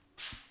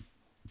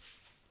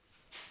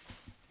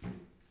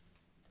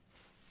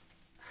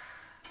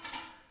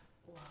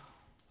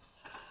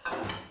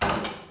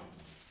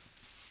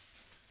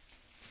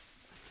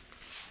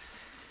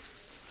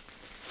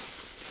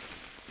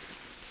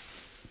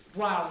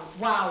 Wow.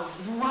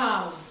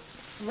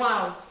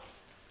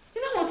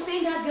 You know I was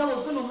saying that girl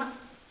was going to...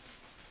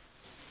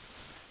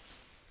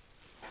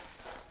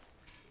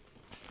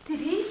 Did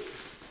he?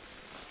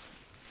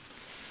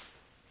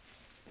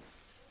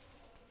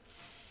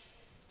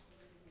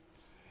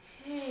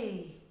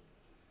 Hey.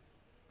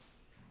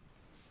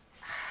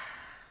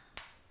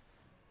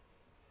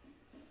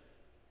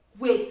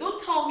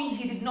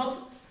 did not...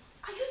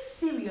 Are you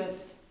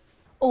serious?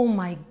 Oh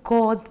my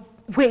God.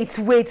 Wait.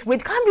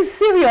 Can't be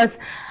serious.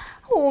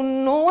 Oh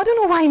no, I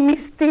don't know why I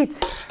missed it.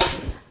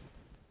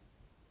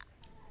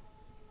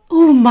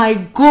 Oh my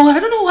God,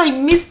 I don't know why I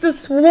missed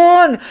this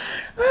one.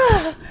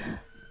 Huh?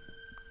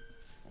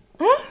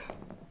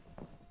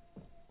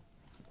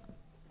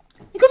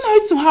 You got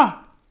married to her?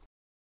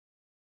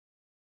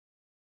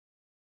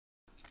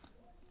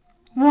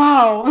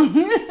 Wow.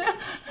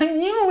 I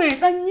knew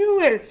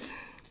it.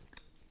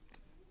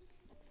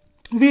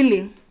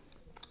 Really?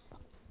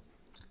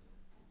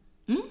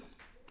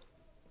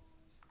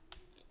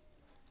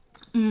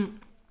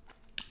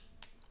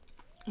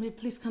 Wait,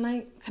 please, can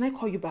I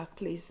call you back,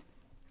 please?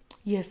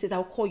 Yes,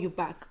 I'll call you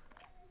back.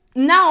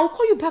 Now, I'll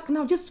call you back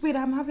now. Just wait,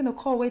 I'm having a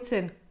call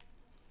waiting.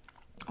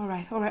 All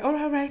right.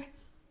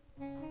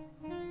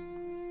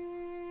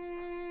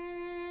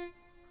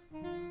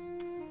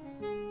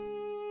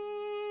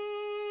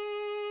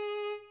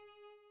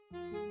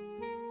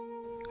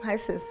 Hi,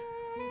 sis.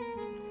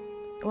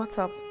 What's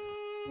up?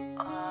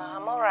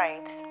 I'm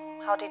alright.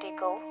 How did it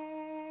go?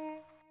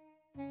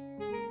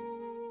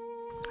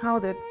 How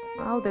did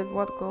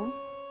what go?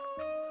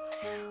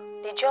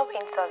 The job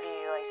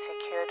interview I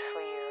secured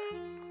for you.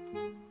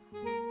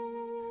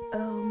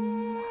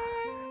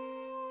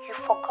 You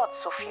forgot,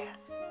 Sophia.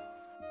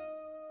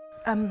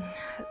 I'm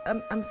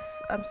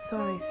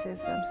sorry,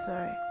 sis. I'm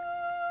sorry.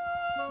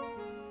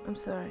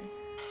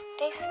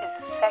 This is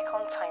the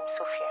second time,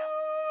 Sophia.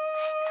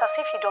 It's as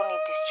if you don't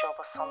need this job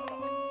or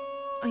something.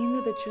 I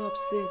need the job,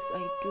 sis.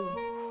 I do.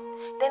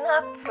 Then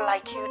act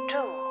like you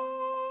do.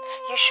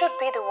 You should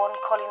be the one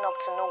calling up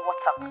to know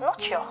what's up,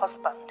 not your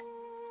husband.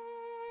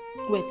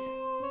 Wait,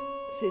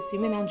 sis, you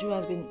mean Andrew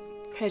has been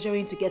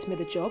pressuring to get me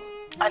the job?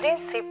 I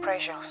didn't say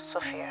pressure,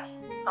 Sophia.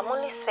 I'm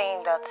only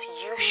saying that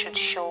you should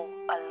show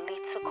a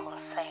little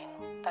concern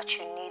that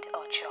you need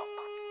a job.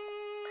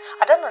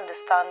 I don't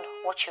understand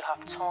what you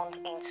have turned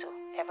into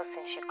ever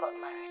since you got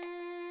married.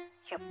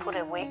 You put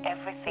away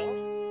everything,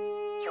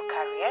 your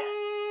career,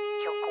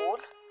 your goal,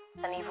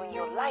 and even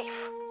your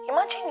life.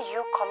 Imagine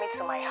you coming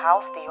to my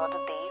house the other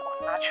day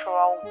on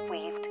natural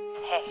waved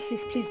hair.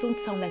 Sis, please don't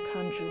sound like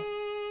Andrew.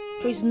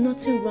 There is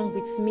nothing wrong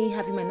with me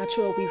having my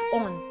natural wave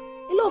on.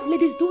 A lot of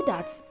ladies do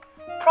that.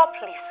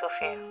 Properly,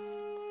 Sophia.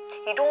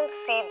 You don't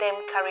see them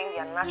carrying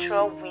their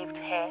natural waved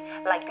hair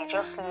like they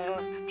just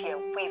lost their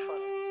wave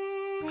on.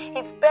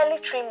 It's barely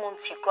 3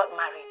 months you got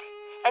married.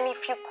 And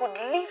if you could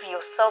live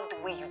yourself the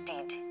way you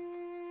did,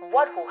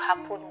 what will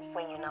happen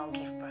when you now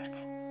give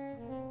birth?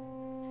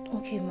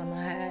 Okay,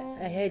 Mama,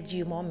 I heard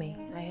you, Mommy.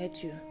 I heard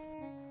you.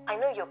 I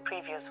know your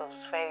previous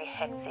was very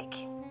hectic.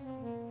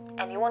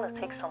 And you want to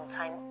take some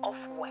time off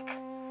work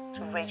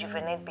to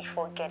rejuvenate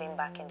before getting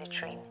back in the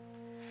train.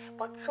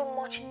 But too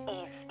much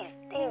ease is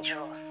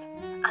dangerous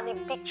and a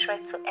big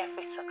threat to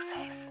every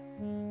success.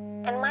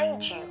 And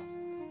mind you,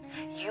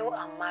 you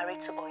are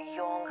married to a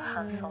young,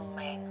 handsome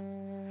man.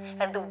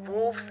 And the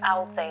wolves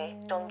out there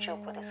don't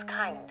joke with his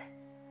kind.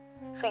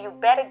 So you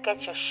better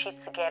get your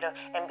shit together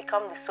and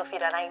become the Sophie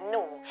that I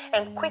know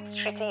and quit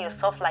treating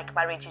yourself like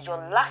marriage is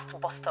your last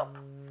bus stop.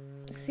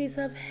 Sis,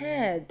 I've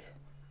heard.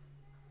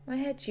 I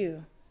heard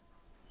you.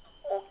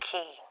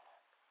 Okay.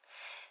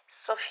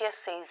 Sophia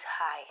says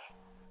hi.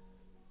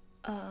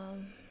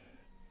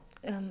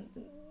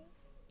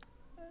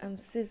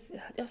 Sis,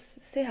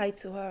 just say hi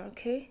to her,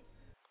 okay?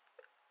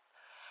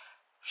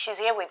 She's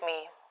here with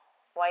me.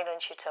 Why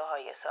don't you tell her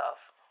yourself?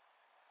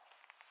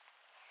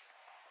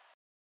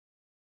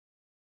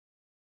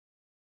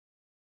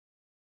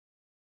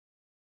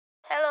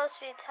 Hello,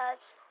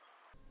 sweetheart.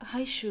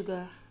 Hi,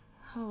 sugar.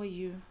 How are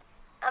you?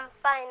 I'm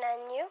fine,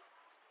 and you?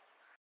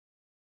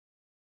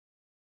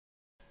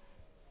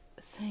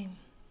 Same.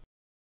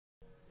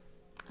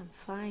 I'm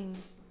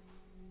fine.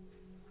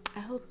 I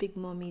hope Big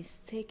Mommy is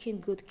taking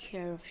good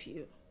care of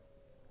you.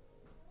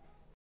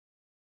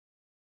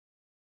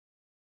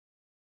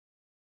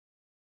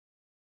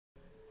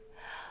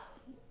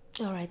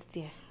 All right,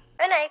 dear.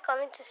 When are you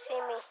coming to see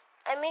me?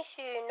 I miss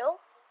you, you know?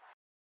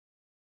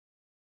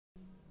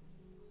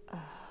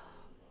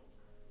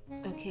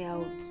 Okay,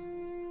 I'll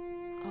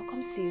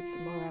come see you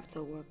tomorrow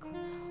after work.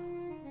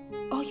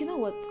 Oh, you know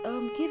what?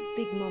 Give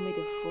Big Mommy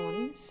the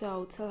phone, so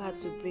I'll tell her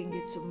to bring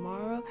you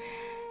tomorrow,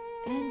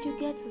 and you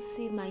get to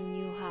see my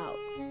new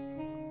house.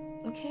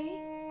 Okay?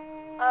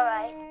 All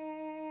right.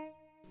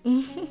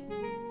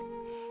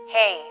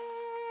 Hey,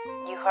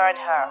 you heard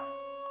her.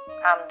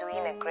 I'm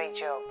doing a great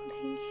job.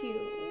 Thank you.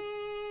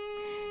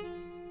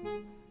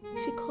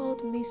 She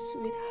called me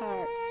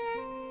sweetheart.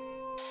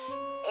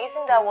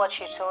 Isn't that what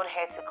you told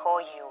her to call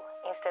you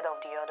instead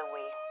of the other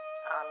way?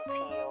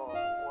 Auntie or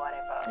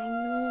whatever. I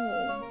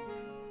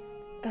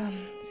know.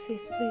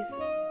 Sis, please,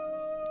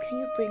 can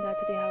you bring her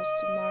to the house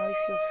tomorrow if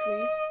you're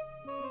free?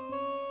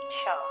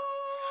 Sure,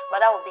 but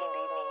that will be in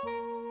the evening.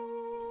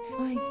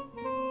 Fine.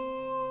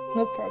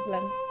 No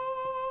problem.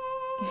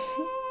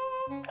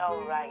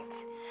 Alright.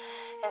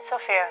 And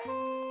Sophia,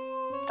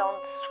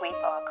 don't sweep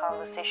our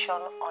conversation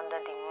under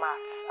the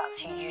mats as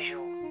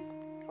usual.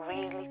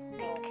 Really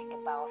think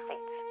about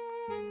it.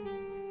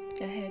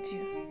 I heard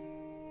you.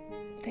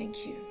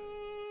 Thank you.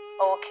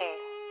 Okay.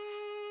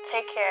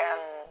 Take care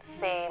and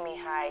say me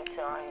hi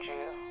to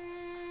Andrew.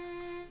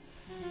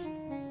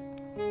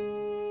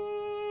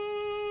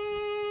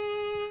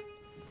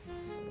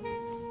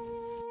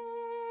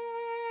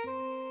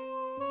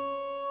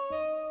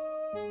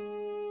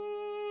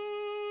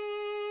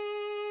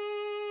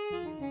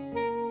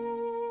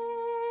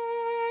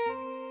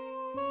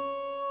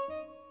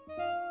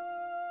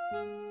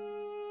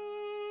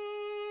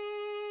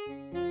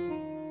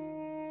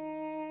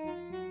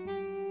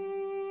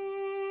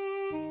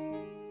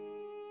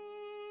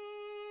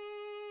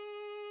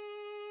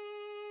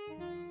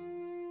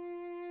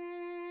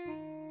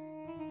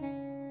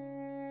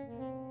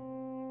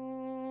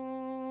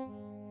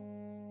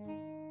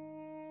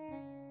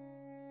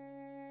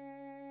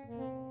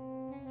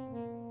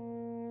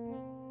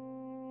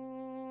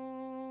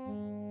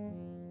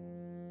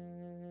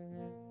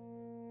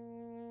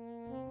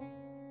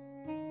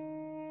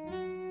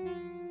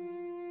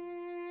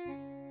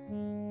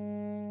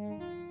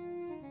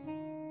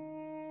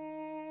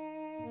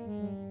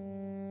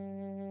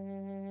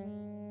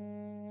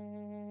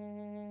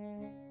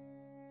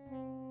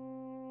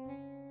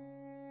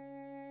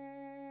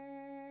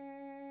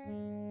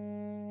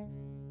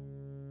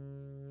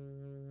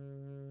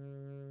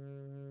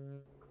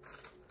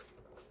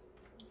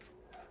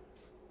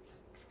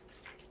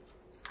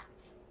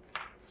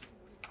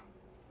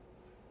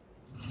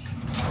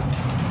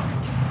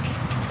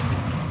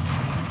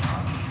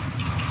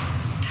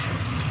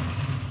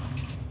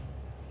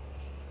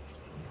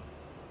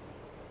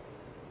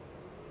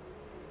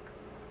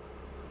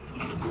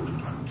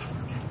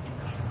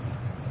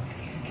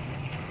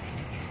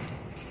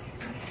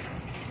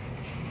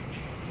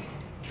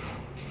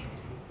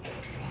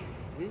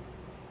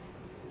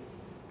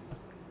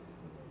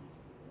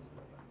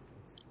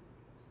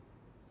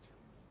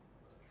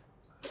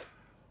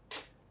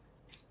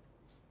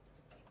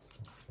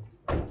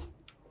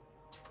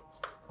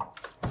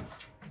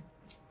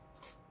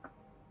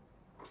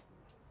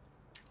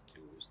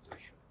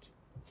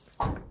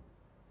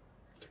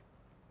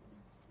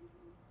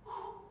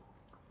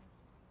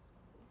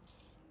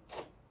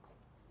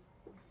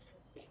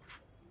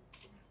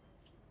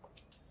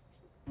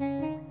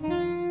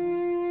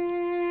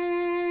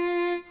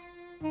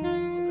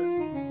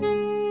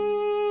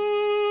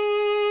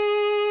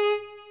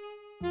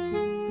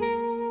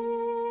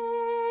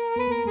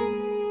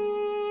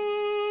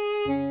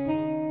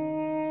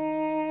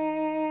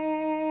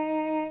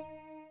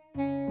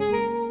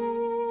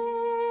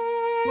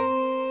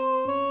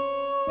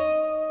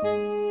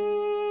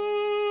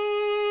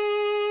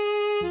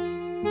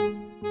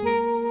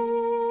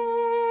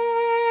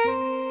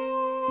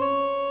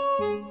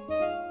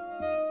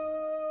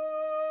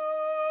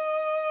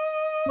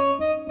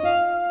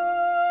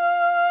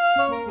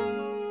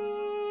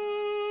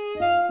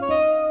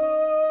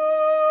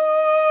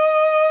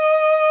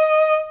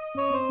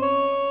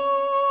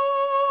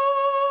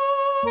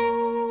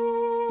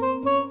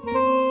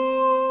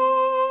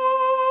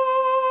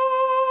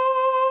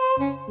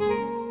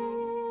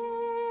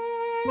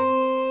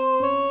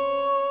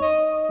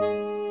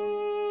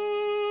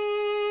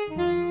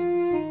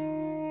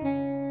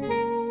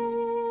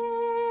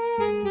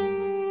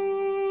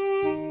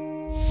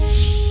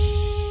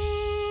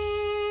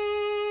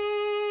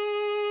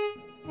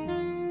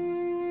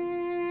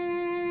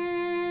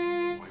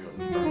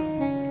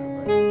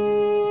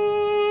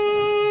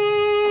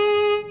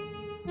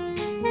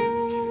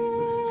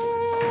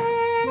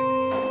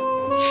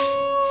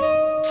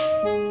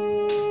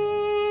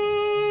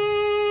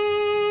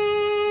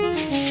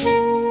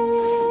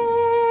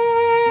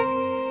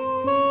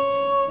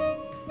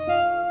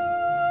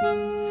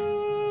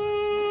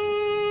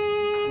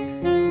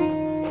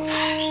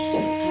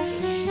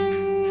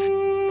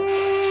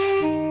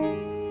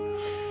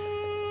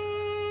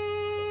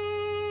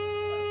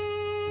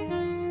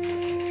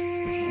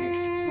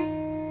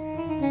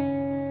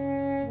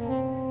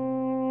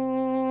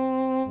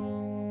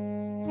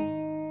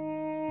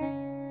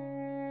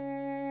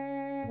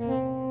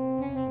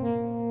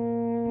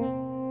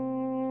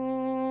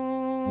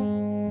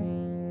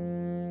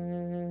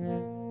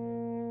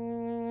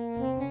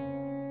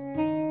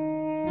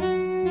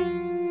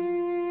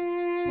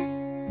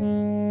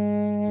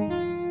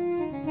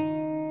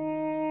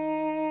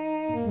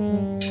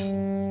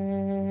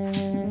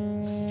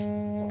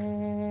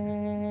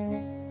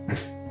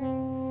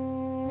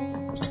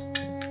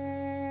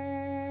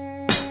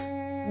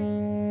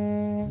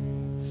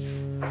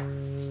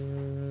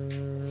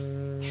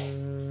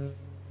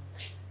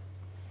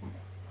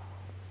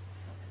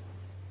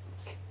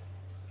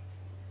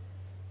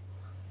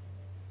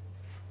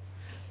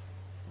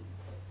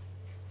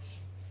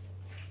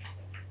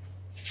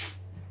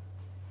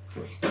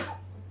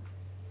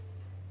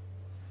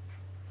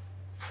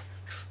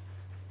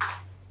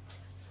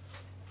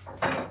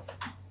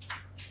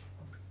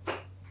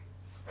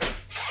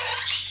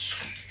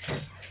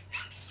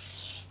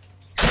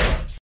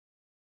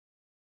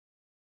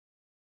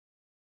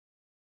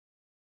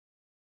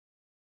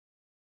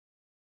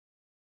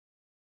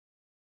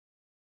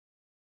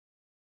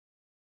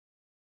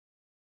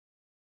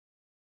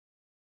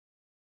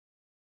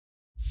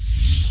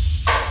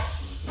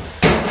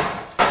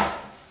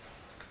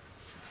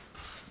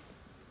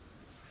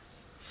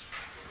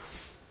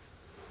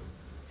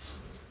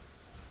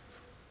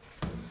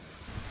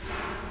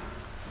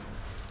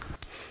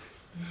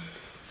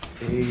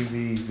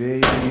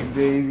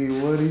 Baby,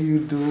 what are you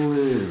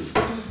doing?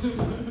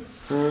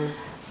 Huh? I'm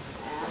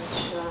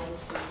trying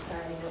to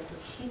tidy up the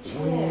kitchen.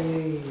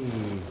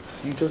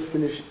 Wait, you just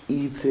finished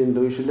eating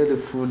though. You should let the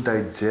food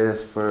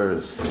digest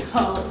first.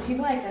 Stop. You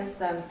know I can't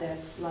stand that.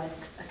 Like,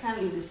 I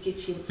can't leave this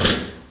kitchen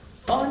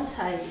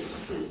untidy,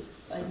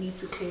 please. I need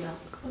to clean up,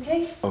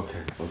 okay?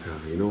 Okay.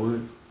 You know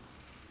what?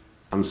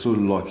 I'm so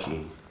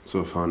lucky to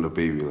have found a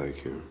baby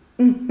like you.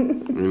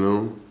 You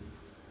know?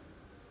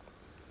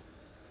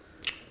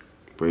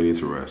 But you need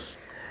to rest.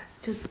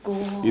 Just go.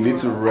 You need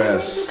to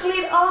rest. I need to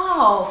clean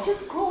up.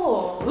 Just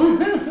go.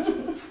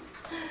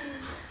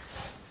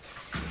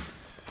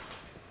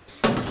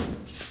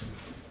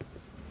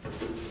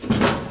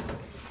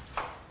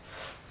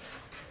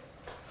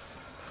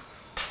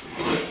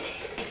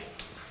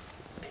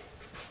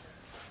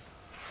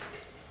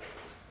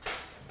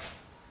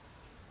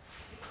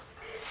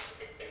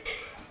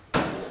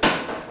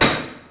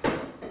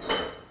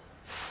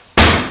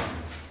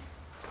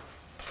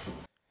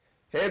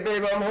 Hey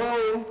babe, I'm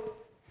home.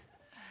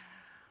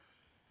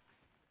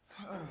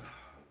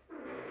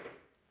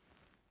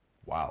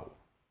 Wow.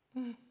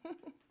 You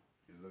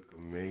look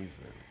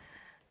amazing.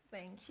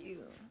 Thank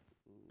you.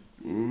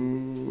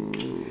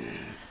 Mm.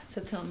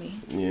 So tell me.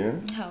 Yeah?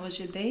 How was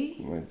your day?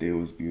 My day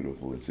was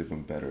beautiful. It's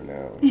even better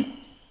now.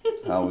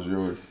 How was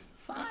yours?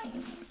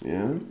 Fine.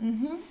 Yeah?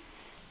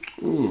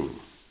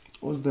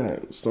 What's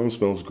that? Song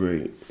smells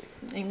great.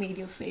 I made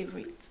your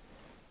favorite.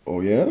 Oh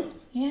yeah?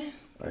 Yeah.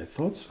 I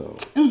thought so.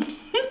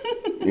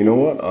 You know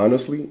what?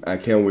 Honestly, I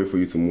can't wait for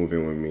you to move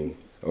in with me.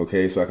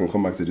 Okay? So I can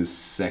come back to this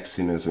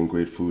sexiness and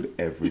great food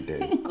every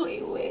day. Go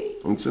away.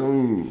 I'm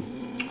telling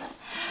you.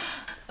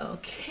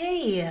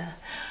 Okay.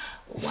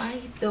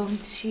 Why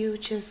don't you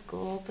just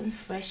go up and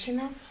freshen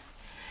up?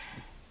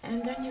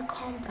 And then you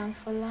come down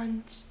for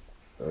lunch.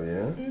 Oh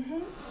yeah?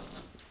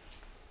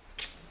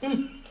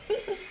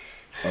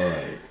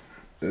 Alright.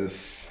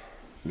 This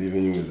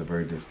leaving you is a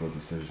very difficult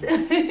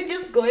decision.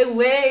 Just go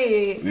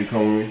away. You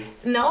come with me?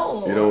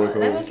 No. You don't want to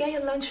come? Let me get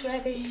your lunch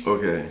ready.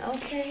 Okay.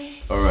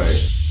 Okay. Alright.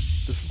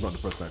 This is not the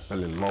person I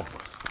fell in love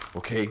with,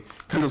 okay?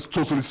 Can't just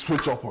totally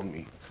switch up on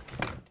me.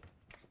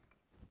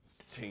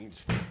 It's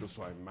changed just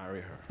so I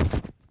marry her.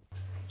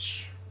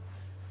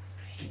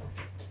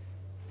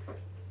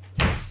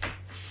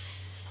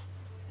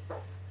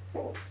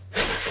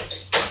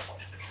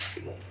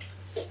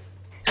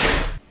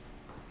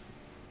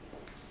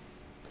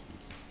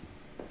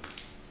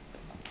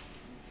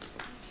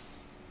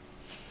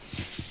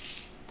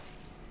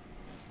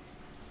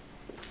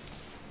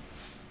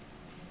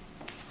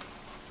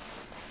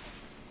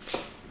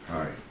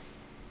 Hi.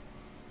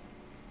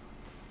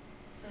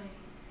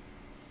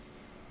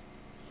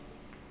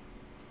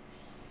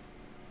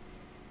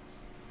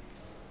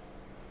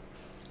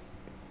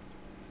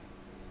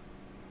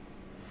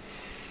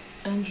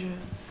 Andrew,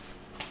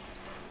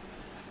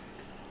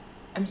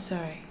 I'm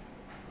sorry.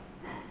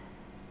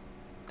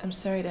 I'm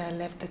sorry that I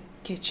left the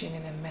kitchen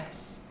in a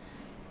mess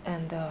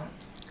and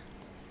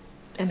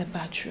the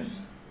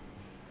bathroom.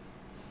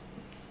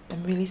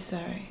 I'm really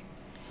sorry.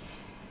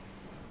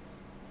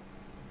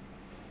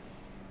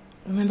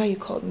 Remember you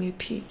called me a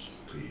pig?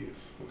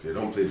 Please. Okay,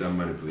 don't play that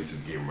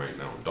manipulative game right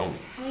now. Don't.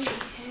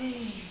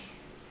 Hey.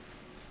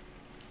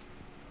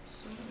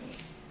 Sorry.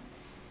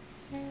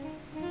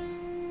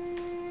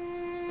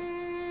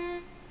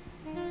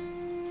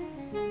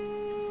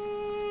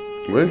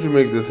 When did you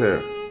make this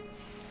hair?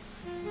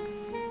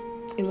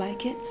 You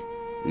like it?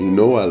 You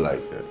know I like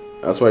it.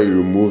 That's why you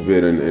remove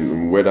it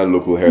and wear that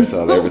local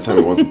hairstyle every time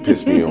you want to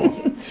piss me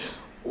off.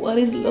 What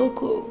is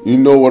local? You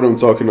know what I'm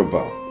talking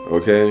about,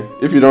 okay?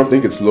 If you don't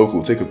think it's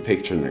local, take a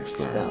picture next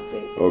time. Stop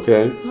it.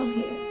 Okay? Come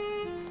here.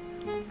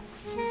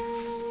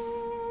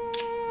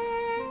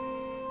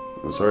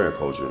 I'm sorry I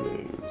called your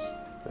names.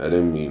 I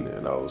didn't mean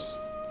it. I was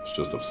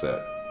just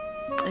upset.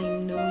 I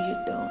know you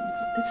don't.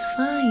 It's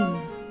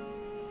fine.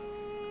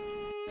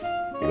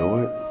 You know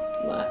what?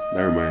 What?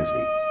 That reminds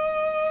me.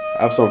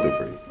 I have something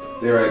for you.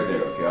 Stay right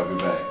there, okay? I'll be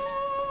back.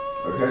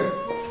 Okay?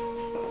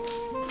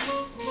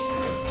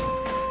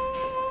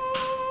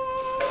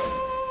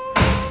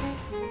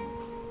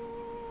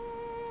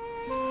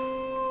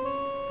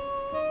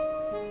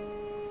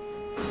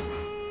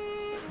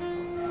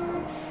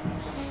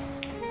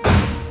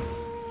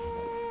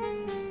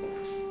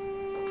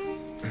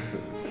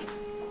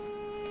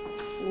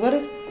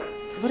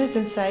 What is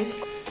inside?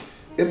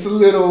 It's a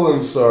little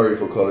I'm sorry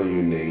for calling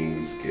you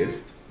names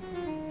gift.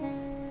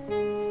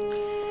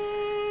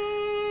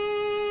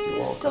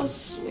 You're So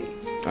sweet.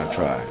 I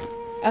tried.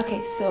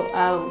 Okay, so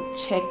I'll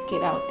check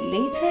it out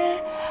later.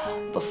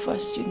 But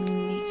first you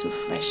need to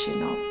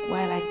freshen up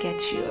while I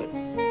get your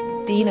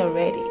dinner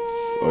ready.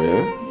 Oh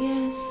yeah?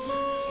 Yes.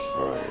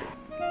 Alright.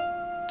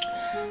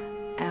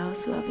 I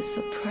also have a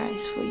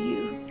surprise for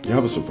you. You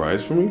have a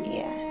surprise for me?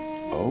 Yes.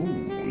 Oh,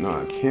 no,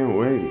 I can't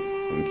wait.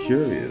 I'm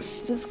curious.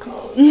 Just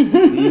call.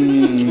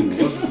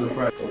 What's the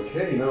surprise?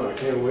 Okay, no, I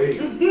can't wait.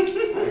 I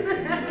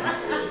cannot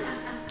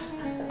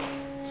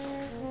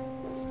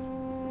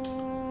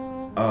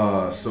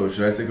wait. So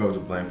should I take off the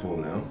blindfold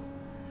now?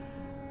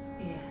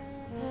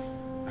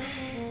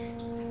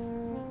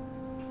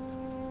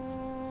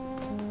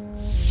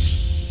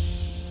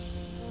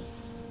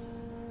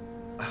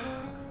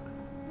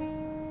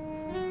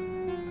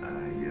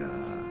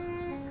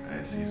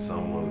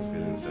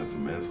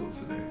 sentimental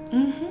today.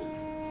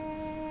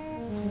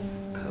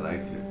 I like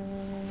it.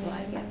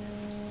 Like it?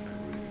 I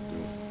really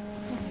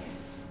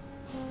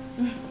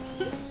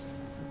do.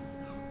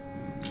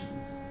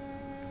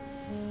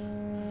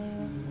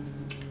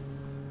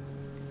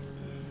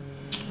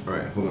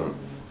 Alright, hold on.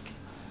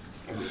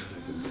 Give me a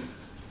second.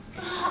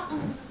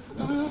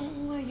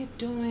 What are you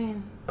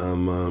doing?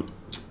 I'm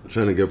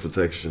trying to get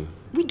protection.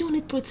 We don't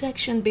need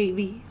protection,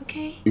 baby,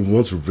 okay? You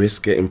want to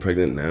risk getting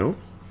pregnant now?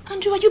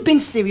 Andrew, are you being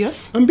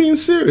serious? I'm being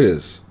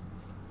serious.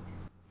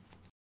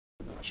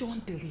 You're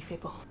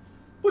unbelievable.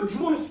 But do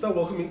you want to start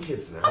welcoming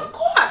kids now? Of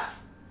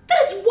course!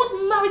 That is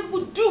what married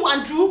would do,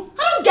 Andrew.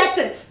 I don't get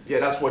it. Yeah,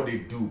 that's what they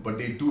do, but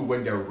they do it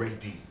when they're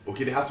ready.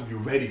 Okay, they have to be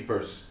ready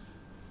first.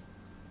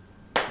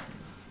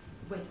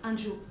 Wait,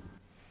 Andrew.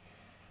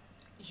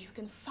 You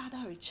can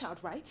father a child,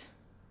 right?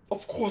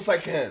 Of course I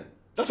can.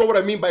 That's not what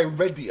I mean by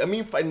ready. I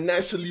mean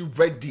financially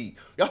ready.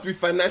 You have to be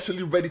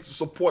financially ready to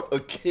support a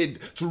kid,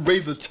 to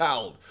raise a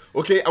child.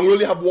 Okay? And we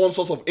only have one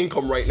source of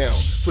income right now.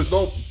 So it's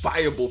not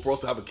viable for us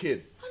to have a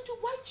kid. Andrew,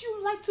 why do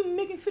you like to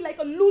make me feel like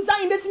a loser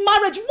in this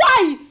marriage?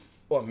 Why?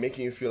 Oh, I'm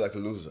making you feel like a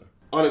loser.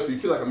 Honestly, you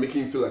feel like I'm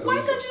making you feel like a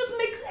loser. Why can't you just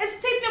make a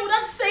statement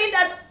without saying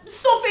that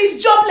Sophie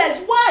is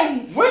jobless?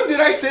 Why? When did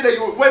I say that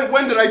you were,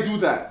 when did I do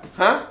that?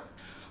 Huh?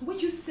 When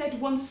you said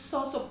one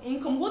source of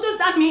income, what does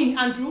that mean,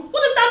 Andrew?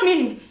 What does that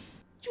mean?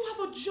 You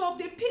have a job,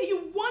 they pay you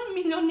 1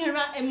 million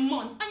naira a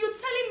month, and you're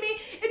telling me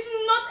it's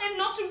not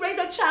enough to raise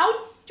a child?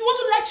 Do you want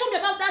to lecture me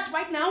about that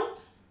right now?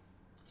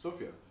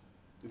 Sophia,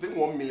 you think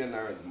 1 million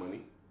naira is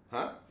money?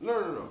 Huh?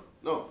 No.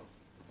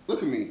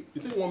 Look at me.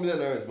 You think 1 million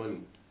naira is money?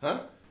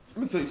 Huh?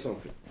 Let me tell you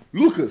something.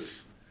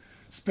 Lucas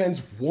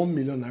spends 1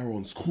 million naira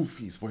on school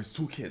fees for his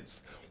 2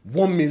 kids.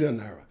 1 million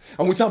naira.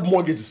 And we still have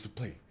mortgages to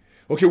pay.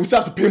 Okay, we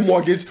still have to pay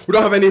mortgage. We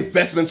don't have any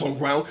investments on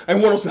ground. And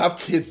you want us to have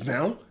kids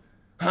now?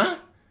 Huh?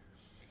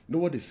 You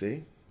know what they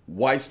say?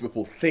 Wise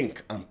people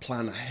think and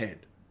plan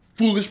ahead.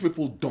 Foolish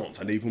people don't,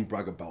 and they even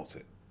brag about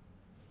it.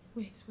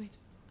 Wait.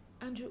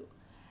 Andrew,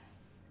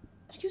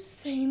 are you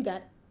saying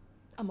that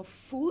I'm a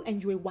fool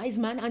and you're a wise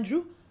man,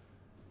 Andrew?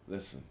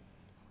 Listen,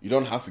 you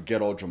don't have to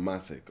get all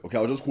dramatic. Okay,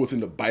 I'll just quote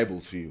in the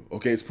Bible to you.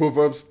 Okay, it's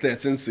Proverbs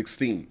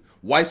 13:16.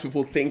 Wise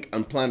people think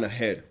and plan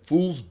ahead.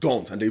 Fools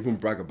don't, and they even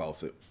brag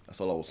about it.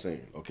 That's all I was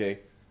saying,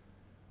 okay?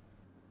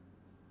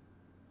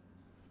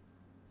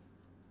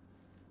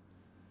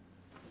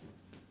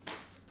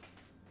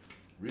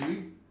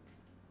 Really?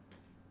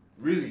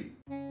 Really?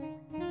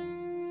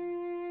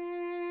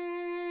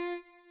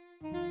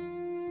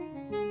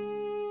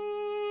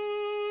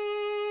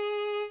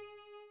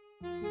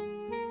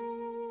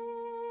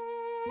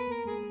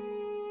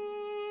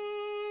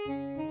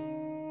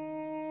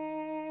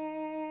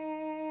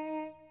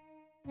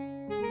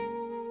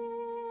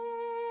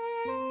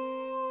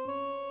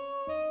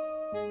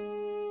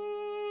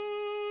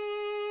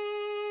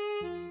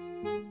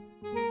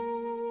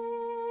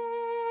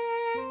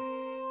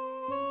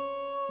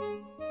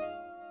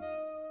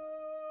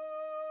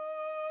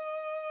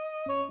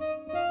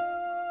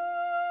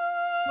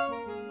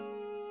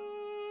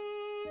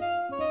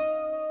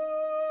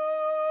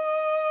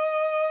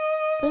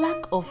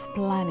 Lack of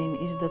planning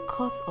is the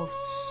cause of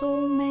so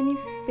many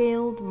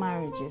failed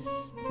marriages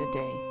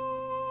today.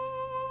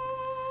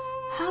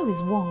 How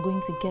is one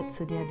going to get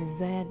to their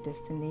desired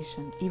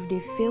destination if they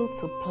fail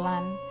to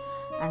plan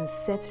and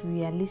set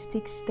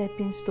realistic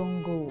stepping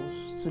stone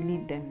goals to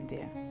lead them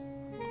there?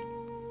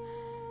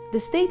 The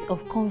state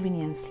of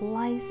convenience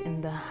lies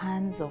in the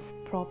hands of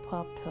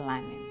proper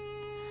planning.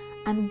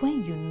 And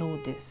when you know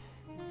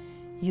this,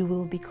 you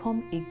will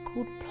become a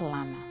good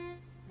planner.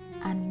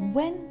 And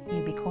when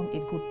you become a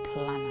good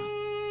planner,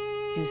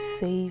 you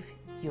save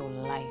your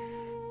life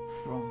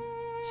from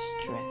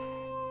stress.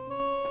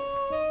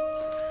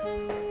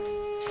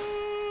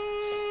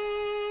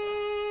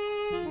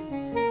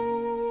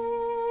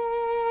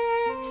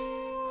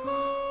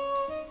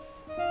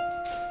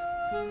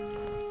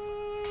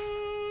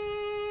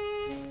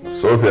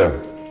 Sophia.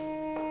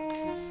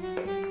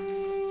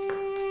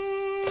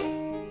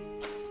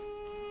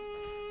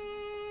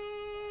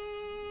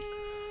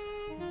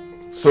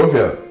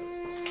 Sophia.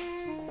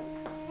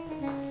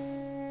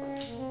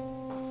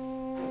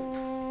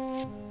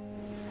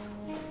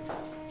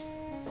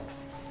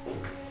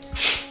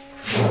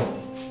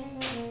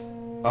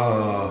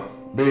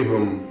 Babe,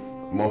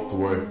 I'm off to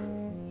work.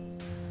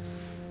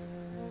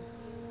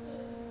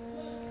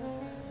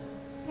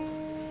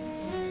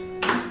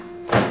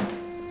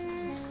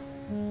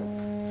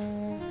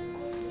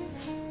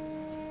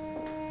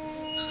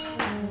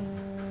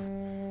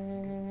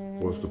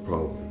 What's the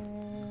problem?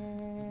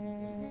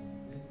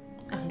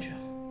 Andrew.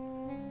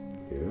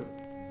 Yeah?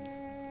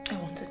 I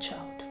want a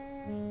child.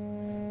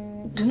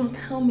 Do not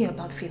tell me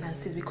about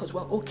finances because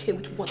we're okay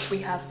with what we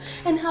have.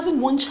 And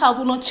having one child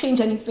will not change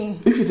anything.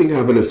 If you think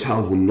having a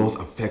child will not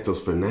affect us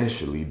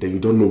financially, then you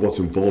don't know what's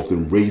involved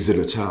in raising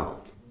a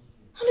child.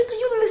 Andrew, can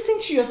you listen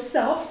to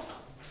yourself?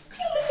 Can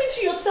you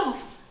listen to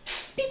yourself?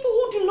 People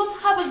who do not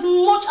have as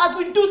much as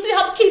we do still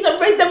have kids and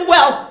raise them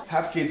well.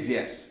 Have kids,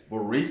 yes. But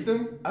raise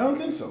them? I don't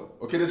think so.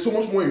 Okay, there's so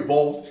much more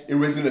involved in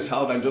raising a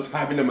child than just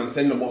having them and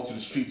sending them off to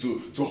the street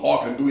to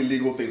hawk and do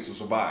illegal things to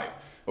survive.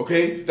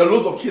 Okay? There are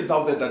loads of kids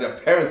out there that their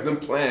parents didn't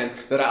plan,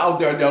 that are out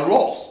there and they're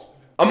lost.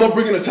 I'm not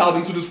bringing a child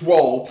into this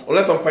world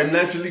unless I'm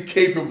financially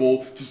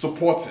capable to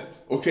support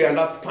it. Okay? And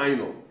that's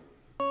final.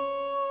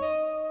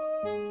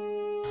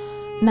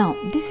 Now,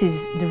 this is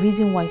the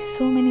reason why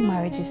so many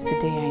marriages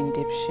today are in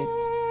deep shit.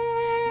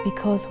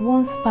 Because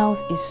one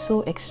spouse is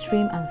so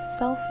extreme and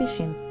selfish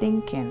in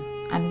thinking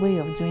and way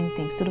of doing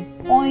things to the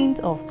point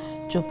of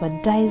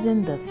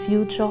jeopardizing the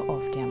future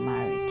of their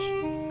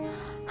marriage.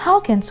 How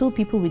can two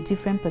people with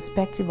different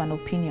perspective and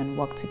opinion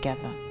work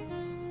together?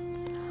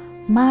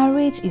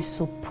 Marriage is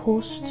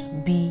supposed to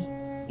be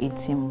a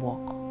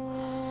teamwork,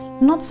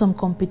 not some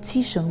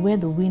competition where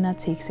the winner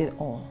takes it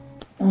all.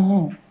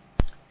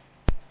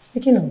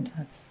 Speaking of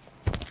that,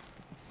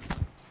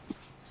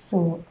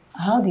 so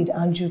how did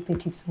Andrew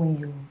take it when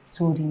you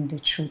told him the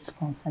truth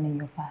concerning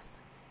your past?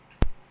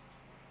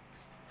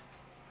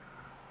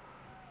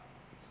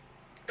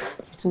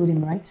 You told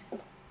him, right?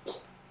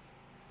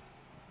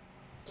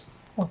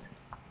 What?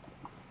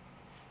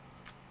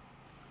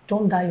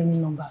 Don't dial any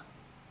number.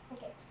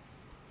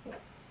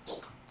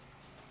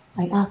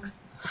 I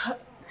asked.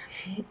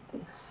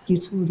 You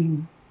told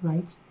him,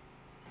 right?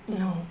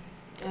 No,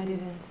 I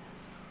didn't.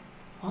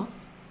 What?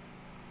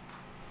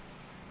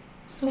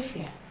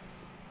 Sophia,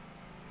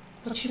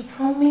 but you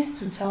promised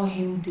to tell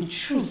him the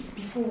truth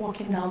before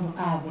walking down the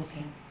aisle with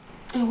him.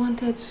 I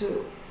wanted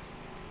to,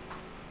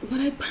 but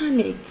I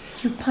panicked.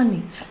 You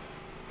panicked?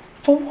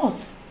 For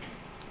what?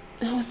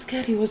 I was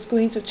scared he was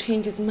going to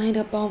change his mind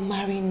about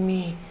marrying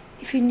me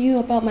if he knew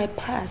about my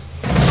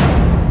past.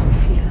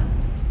 Sophia,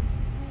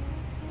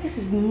 this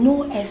is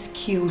no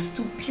excuse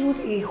to build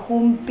a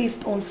home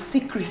based on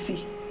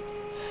secrecy.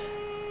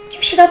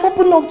 You should have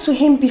opened up to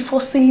him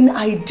before saying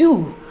I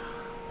do.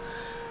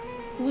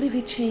 What if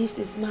he changed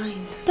his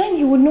mind? Then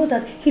you will know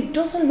that he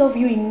doesn't love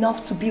you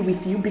enough to be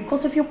with you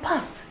because of your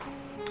past.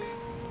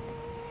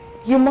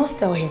 You must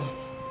tell him.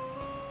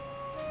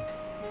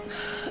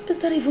 Is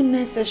that even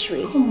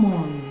necessary? Come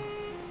on.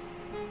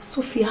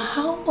 Sophia,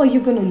 how are you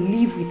going to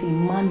live with a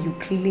man you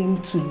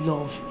claim to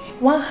love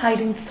while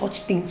hiding such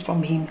things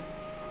from him?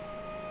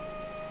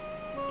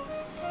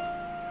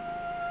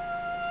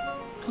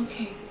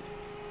 Okay.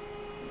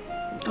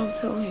 I'll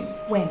tell him.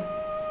 When?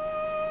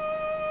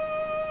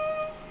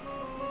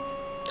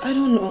 I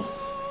don't know.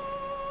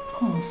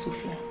 Come on,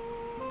 Sophia.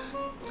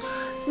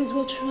 Since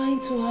we're trying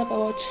to have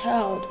our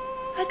child,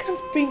 I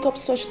can't bring up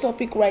such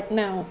topic right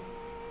now.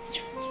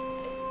 It's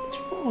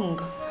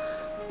wrong.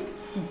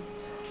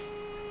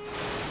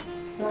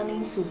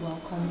 Planning to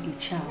welcome a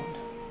child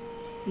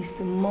is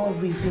the more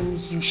reason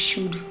you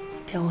should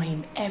tell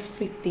him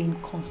everything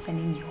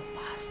concerning your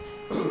past.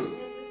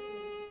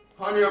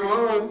 Honey, I'm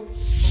on.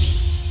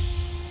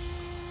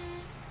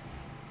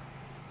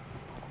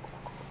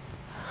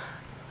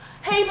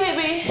 Hey,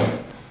 baby.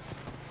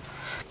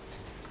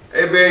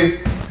 Hey,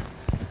 babe.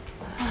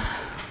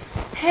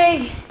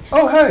 Hey.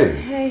 Oh, hey.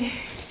 Hey.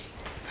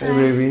 Hey,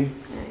 baby.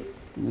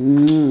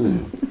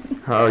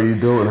 How are you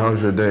doing?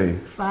 How's your day?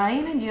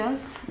 Fine, and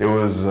yours? It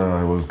was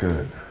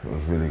good. It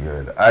was really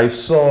good. I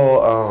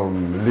saw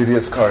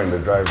Lydia's car in the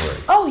driveway.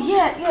 Oh,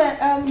 yeah.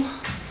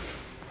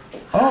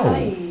 Oh.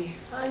 Hi,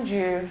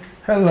 Andrew.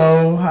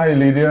 Hello. Hi,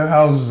 Lydia.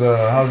 How's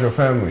your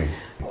family?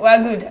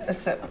 We're good.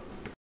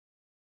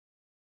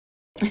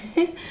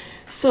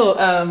 So,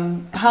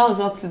 how's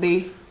up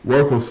today?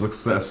 Work was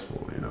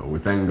successful, we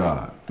thank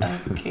God.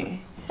 Okay.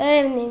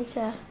 Good evening,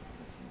 sir.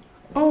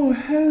 Oh,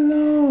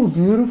 hello,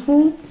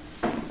 beautiful.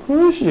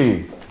 Who is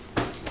she?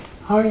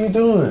 How are you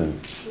doing?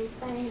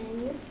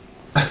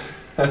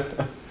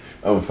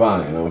 I'm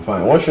fine, and you? I'm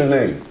fine. What's your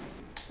name?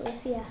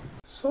 Sophia.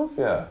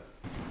 Sophia.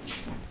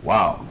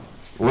 Wow.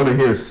 Want to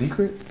hear a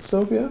secret,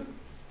 Sophia?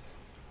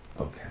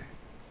 Okay.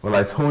 Well,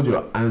 I told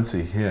your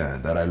auntie here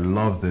that I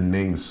love the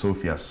name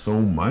Sophia so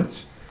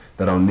much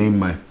that I'll name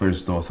my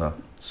first daughter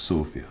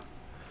Sophia.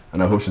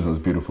 And I hope she's as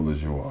beautiful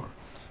as you are.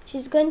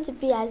 She's going to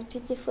be as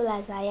beautiful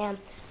as I am.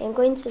 I'm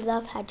going to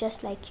love her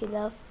just like you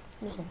love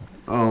me.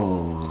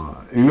 Oh,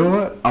 you know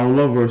what? I'll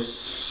love her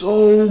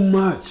so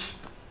much,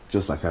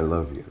 just like I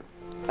love you.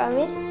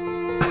 Promise?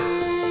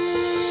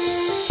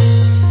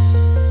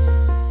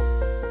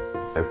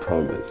 I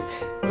promise.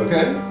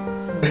 Okay?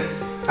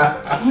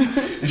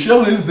 You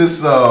sure is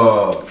this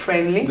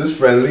Friendly? This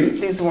friendly?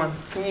 This one.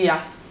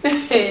 Yeah.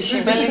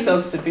 She barely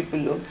talks to people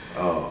though.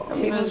 Oh.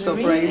 She was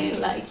surprised. Really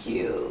like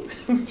you.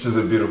 She's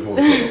a beautiful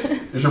soul.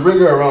 You should bring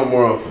her around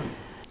more often.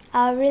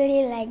 I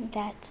really like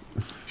that.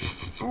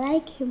 I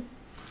like him.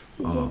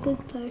 He's a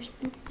good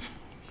person.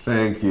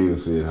 Thank you,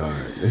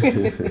 sweetheart.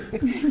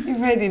 You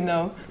already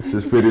know.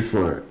 She's pretty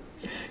smart.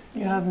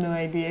 You have no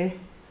idea.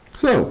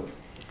 So,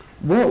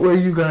 what were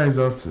you guys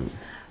up to?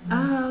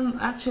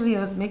 Actually, I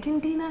was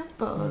making dinner,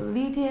 but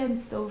Lydia and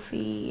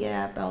Sophie,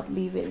 about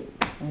leaving.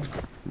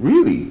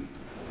 Really?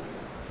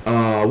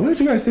 Where did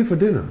you guys stay for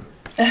dinner?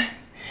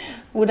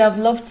 Would have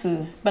loved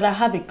to, but I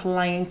have a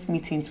client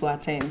meeting to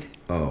attend.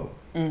 Oh,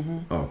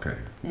 Okay.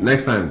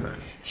 Next time then.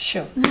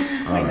 Sure.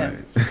 All right.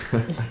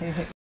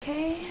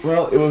 Okay.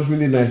 Well, it was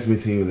really nice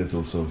meeting you,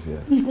 little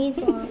Sophia. Me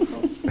too,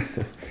 Uncle.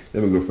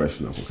 Let me go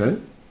freshen up, okay?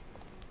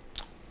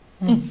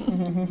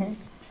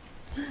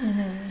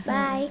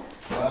 Bye.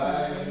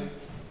 Bye.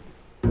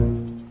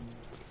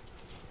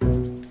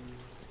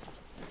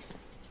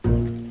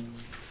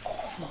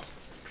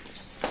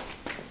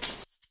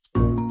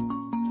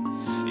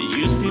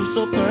 You seem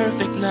so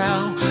perfect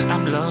now.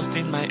 I'm lost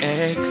in my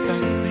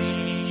ecstasy.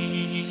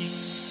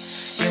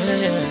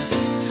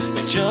 Yeah,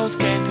 I just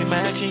can't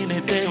imagine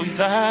a day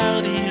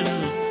without you.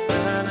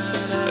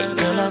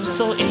 Girl, I'm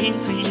so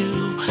into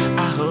you.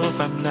 I hope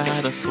I'm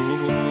not a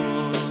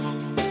fool.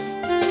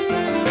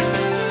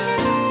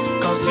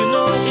 Cause you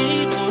know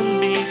it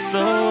wouldn't be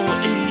so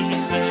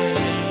easy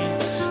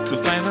to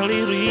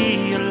finally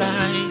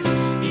realize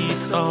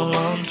it's all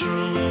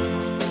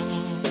untrue.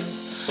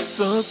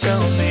 So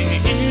tell me,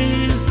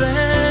 is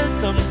there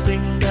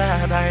something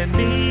that I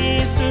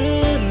need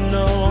to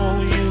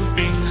know? You've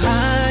been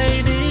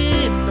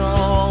hiding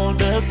all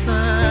the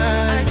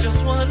time. I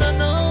just wanna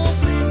know,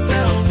 please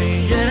tell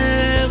me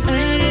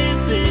every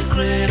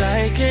secret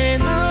I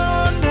can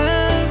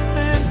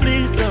understand.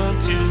 Please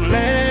don't you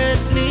let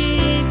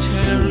me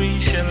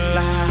cherish a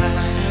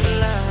lie.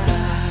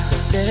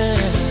 Yeah.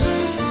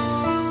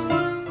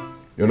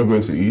 You're not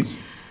going to eat?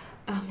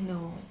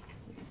 No.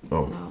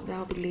 Oh. No,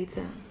 that'll be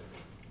later.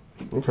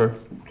 Okay.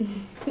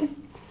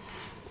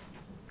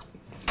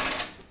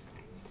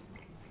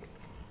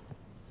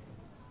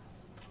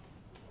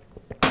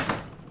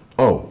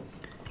 Oh,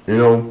 you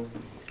know,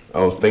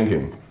 I was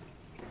thinking,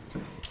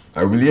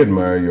 I really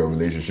admire your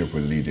relationship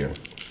with Lydia.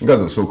 You guys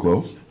are so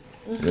close,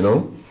 you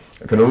know?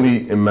 I can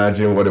only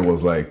imagine what it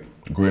was like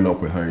growing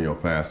up with her in your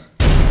class.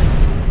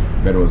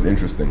 But it was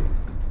interesting.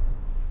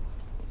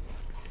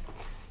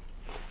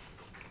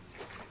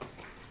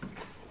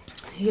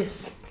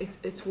 Yes,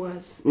 it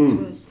was. Mm.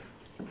 It was.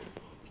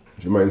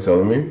 Do you mind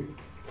telling me?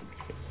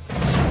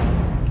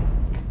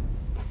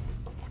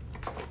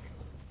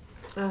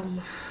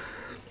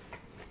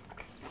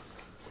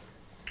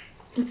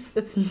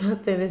 It's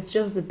nothing. It's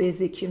just the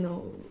basic, you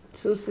know.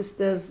 Two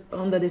sisters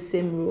under the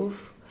same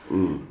roof.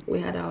 We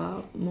had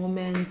our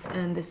moments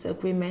and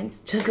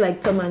disagreements, just like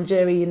Tom and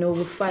Jerry. You know,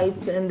 we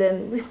fight and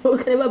then we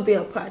can never be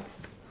apart.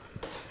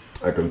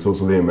 I can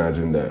totally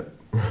imagine that.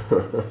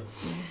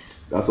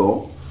 That's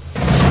all?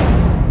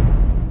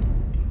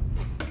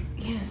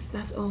 Yes,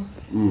 that's all.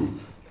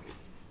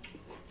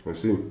 I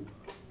see.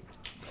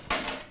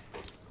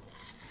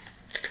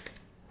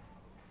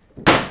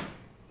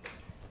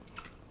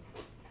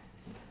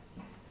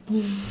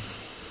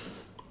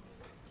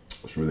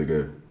 It's really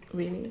good.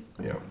 Really?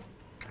 Yeah.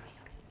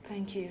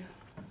 Thank you.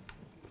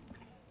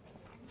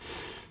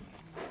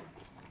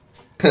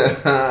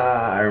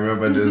 I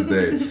remember this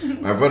day.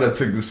 My brother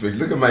took this picture.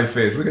 Look at my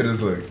face. Look at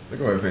this look. Look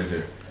at my face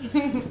here.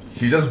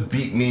 He just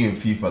beat me in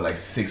FIFA like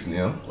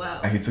 6-0. Wow.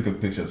 And he took a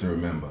picture to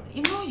remember.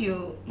 You know,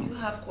 you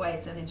have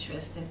quite an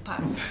interesting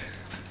past.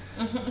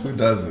 Who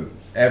doesn't?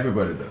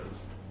 Everybody does.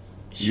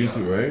 Sure. You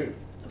too, right?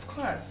 Of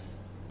course.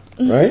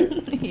 Right?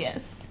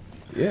 Yes.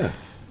 Yeah.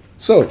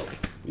 So,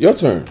 your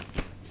turn.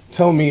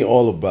 Tell me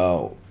all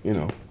about, you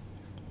know,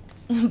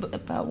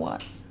 About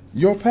what?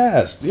 your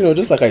past. You know,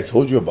 just like I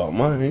told you about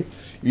mine.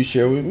 You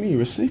share with me.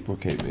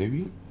 Reciprocate,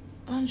 baby.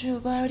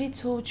 Andrew, I already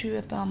told you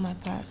about my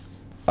past.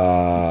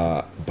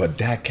 But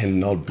that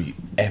cannot be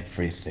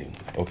everything.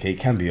 Okay, it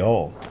can be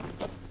all.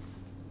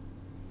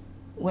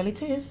 Well,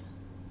 it is.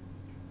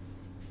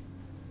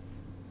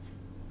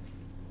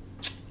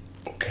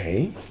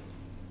 Okay.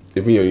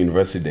 Even your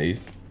university days.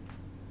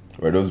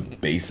 Were those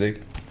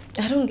basic?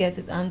 I don't get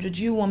it, Andrew.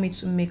 Do you want me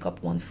to make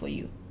up one for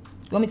you?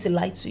 You want me to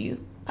lie to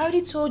you? I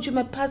already told you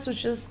my past was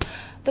just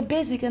the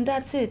basic and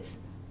that's it.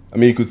 I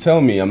mean, you could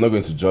tell me. I'm not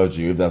going to judge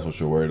you if that's what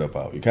you're worried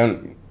about. You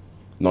can't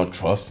not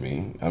trust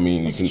me. I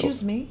mean, you can...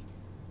 Excuse me?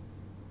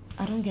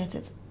 I don't get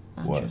it,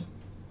 Andrew. What?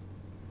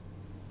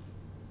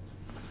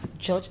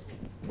 George,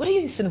 what are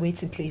you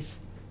insinuating, please?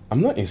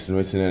 I'm not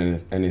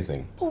insinuating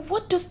anything. But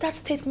what does that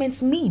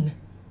statement mean?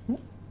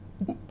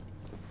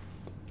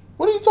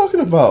 What are you talking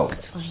about?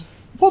 It's fine.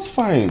 What's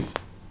fine?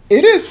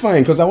 It is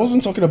fine, because I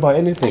wasn't talking about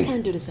anything. I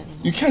can't do this anymore.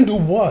 You can't do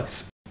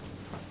what?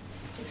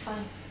 It's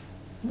fine.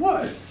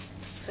 What?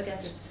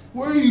 Forget it.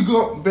 Where you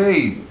go?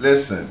 Babe,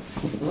 listen.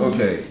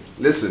 Okay,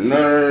 listen.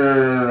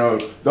 No.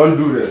 Don't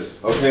do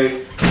this,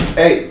 okay?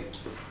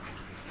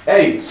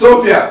 Hey,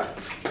 Sophia!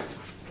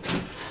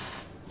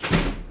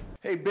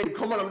 Hey, babe,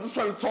 come on. I'm just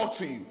trying to talk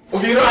to you.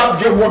 Okay, you don't have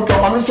to get worked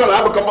up. I'm just trying to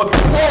have a cup of tea.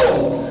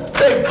 Oh!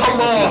 Babe,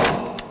 come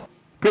on!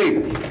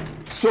 Babe,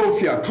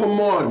 Sophia, come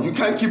on. You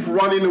can't keep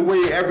running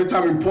away every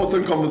time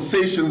important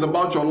conversations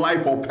about your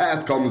life or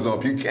past comes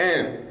up. You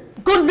can't.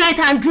 Good night,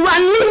 Andrew,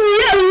 and leave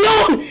me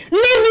alone!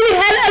 Leave me the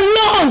hell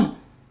alone!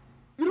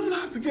 You don't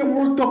have to get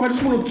worked up. I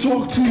just want to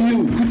talk to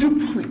you. Could you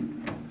please?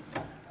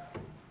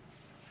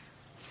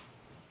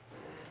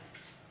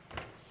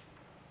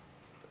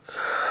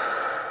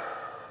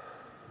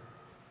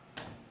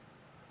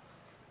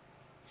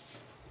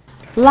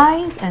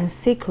 Lies and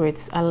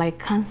secrets are like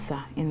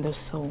cancer in the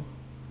soul.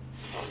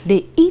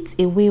 They eat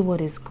away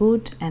what is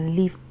good and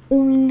leave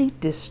only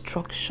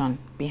destruction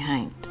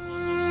behind. Yeah,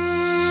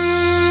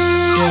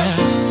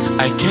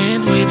 I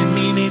can't wait a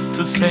minute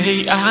to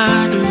say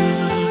I do.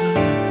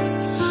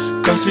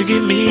 'Cause you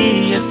give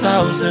me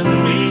 1,000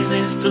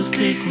 reasons to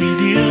stick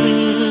with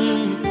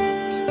you.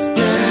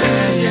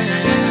 Yeah,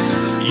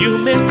 yeah. You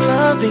make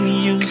loving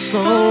you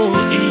so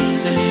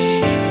easy.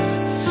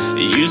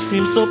 You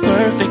seem so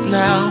perfect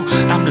now.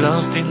 I'm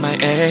lost in my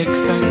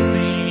ecstasy.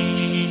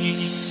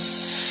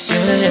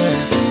 Yeah,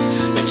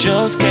 I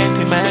just can't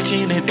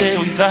imagine a day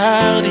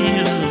without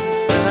you.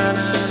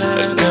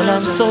 Girl,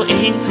 I'm so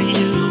into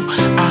you.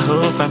 I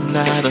hope I'm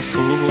not a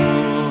fool.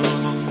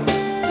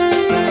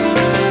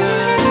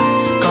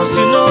 'Cause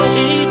you know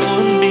it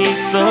wouldn't be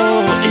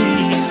so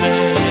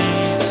easy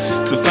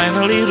to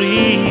finally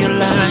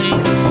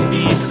realize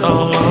it's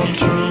all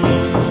untrue.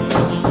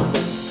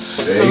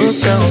 So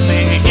tell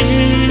me,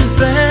 is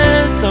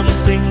there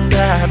something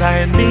that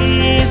I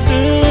need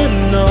to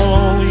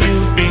know?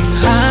 You've been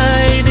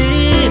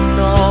hiding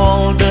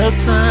all the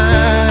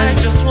time. I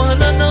just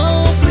wanna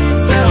know,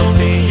 please tell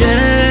me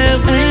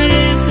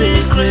every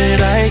secret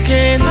I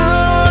can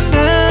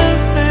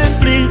understand.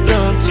 Please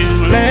don't you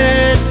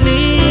let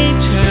me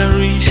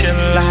cherish a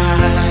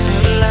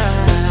lie.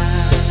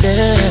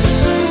 Yeah.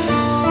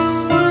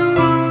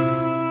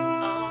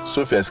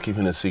 Sophia's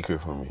keeping a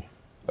secret from me.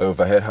 I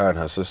overheard her and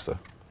her sister.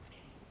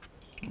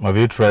 Have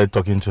you tried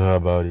talking to her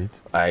about it?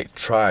 I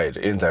tried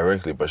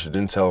indirectly, but she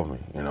didn't tell me.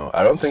 You know,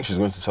 I don't think she's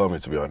going to tell me,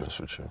 to be honest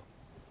with you.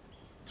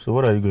 So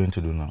what are you going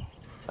to do now?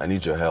 I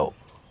need your help.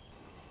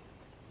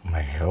 My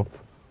help?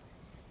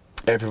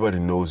 Everybody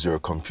knows you're a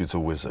computer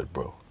wizard,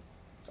 bro.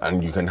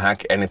 And you can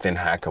hack anything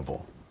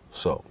hackable.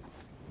 So.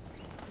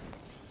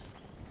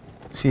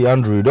 See,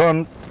 Andrew, you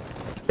don't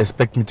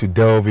expect me to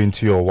delve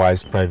into your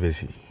wife's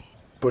privacy.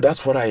 But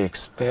that's what I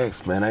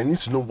expect, man. I need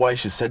to know why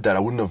she said that. I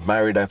wouldn't have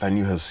married her if I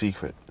knew her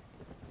secret.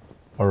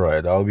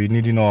 Alright, I'll be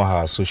needing all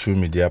her social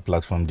media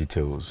platform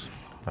details.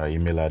 Her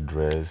email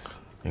address,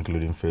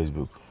 including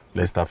Facebook.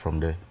 Let's start from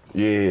there.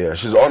 Yeah,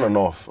 she's on and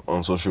off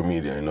on social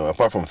media, you know,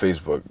 apart from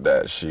Facebook,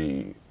 that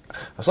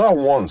I saw her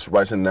once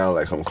writing down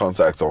like some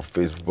contacts on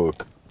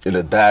Facebook in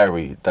a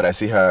diary that I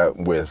see her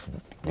with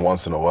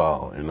once in a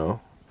while, you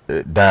know?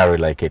 A diary,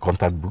 like a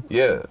contact book?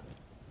 Yeah.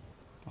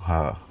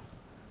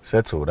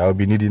 Settled. I'll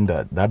be needing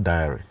that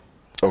diary.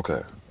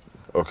 Okay.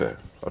 Okay.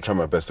 I'll try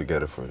my best to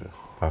get it for you.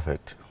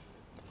 Perfect.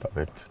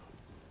 Perfect.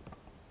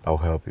 I'll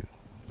help you.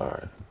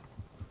 Alright.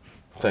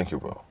 Thank you,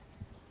 bro.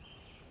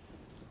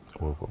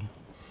 Welcome.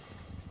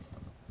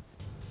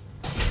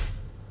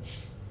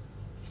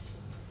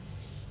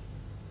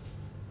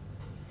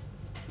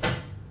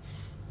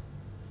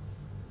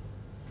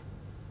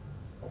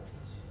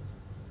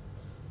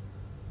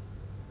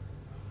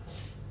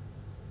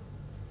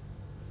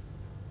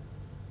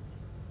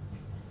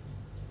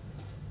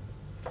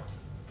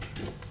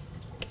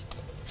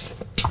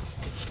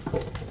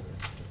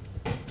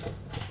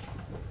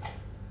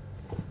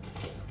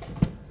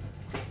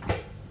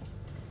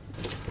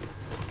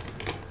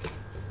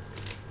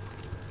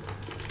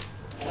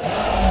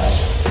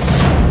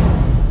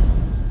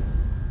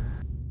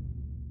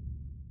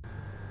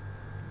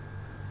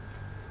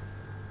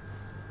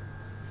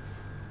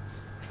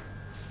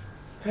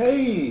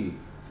 Hey,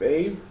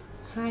 babe.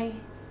 Hi.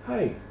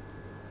 Hi.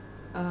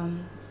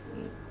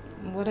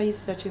 What are you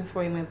searching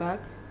for in my bag?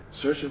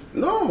 Searching?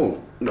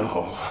 No,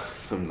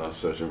 I'm not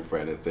searching for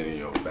anything in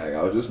your bag.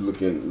 I was just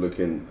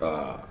looking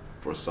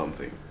for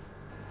something.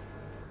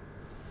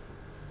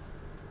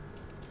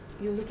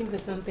 You're looking for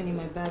something in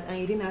my bag and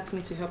you didn't ask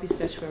me to help you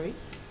search for it?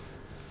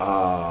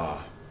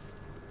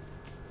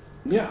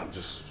 Yeah, I'm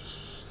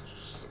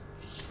just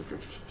looking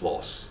for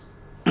floss.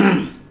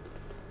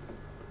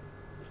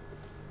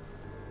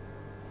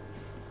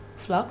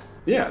 Floss?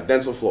 Yeah,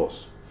 dental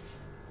floss.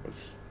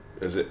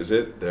 Is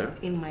it there?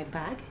 In my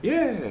bag?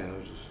 Yeah.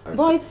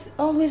 But it's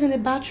always in the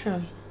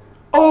bathroom.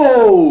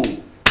 Oh!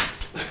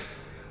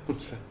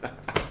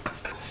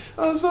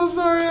 I'm so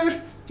sorry.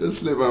 Just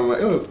slipped my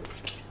mind. Oh,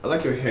 I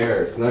like your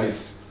hair. It's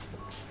nice.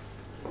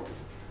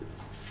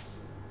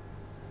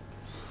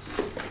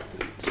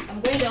 I'm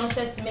going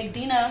downstairs to make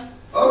dinner.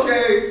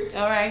 Okay.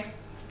 All right.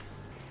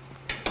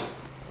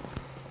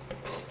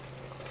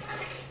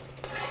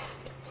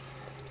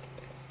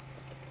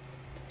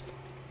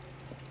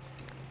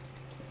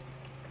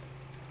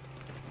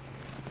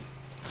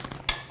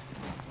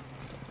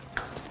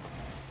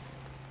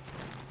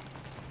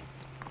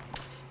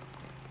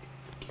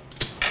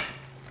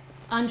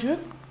 Andrew?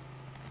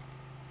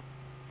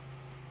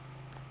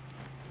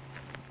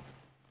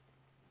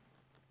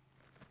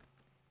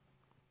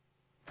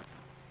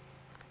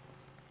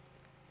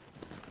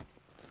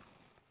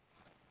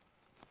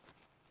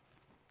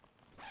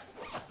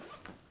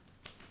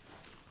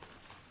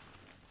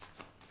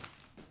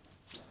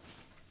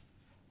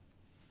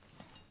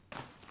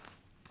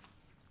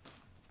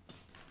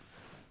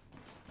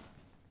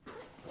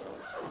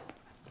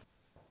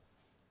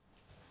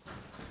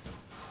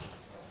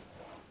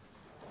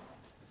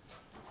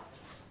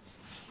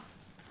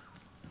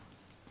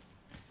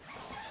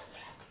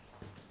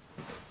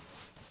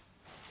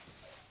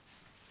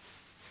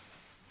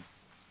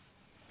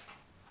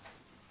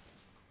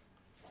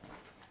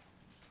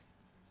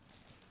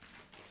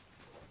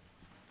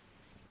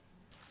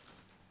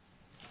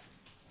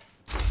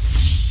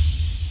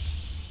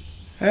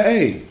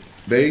 Hey,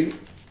 babe.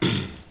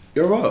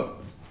 You're up.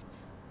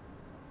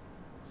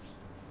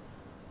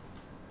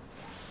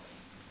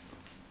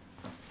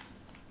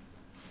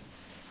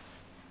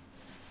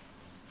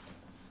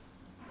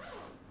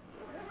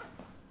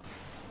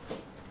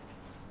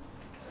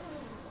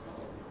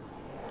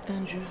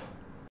 Andrew,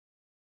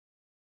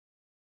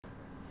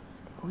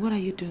 what are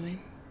you doing?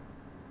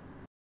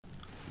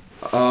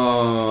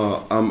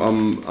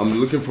 I'm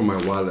looking for my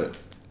wallet.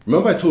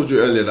 Remember I told you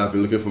earlier that I've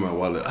been looking for my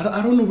wallet.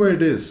 I don't know where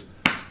it is.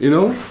 You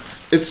know?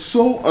 It's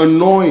so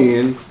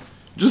annoying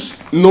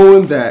just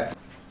knowing that.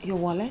 Your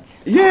wallet?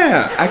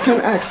 Yeah, I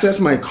can't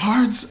access my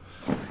cards.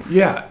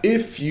 Yeah,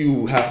 if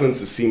you happen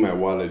to see my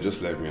wallet,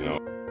 just let me know.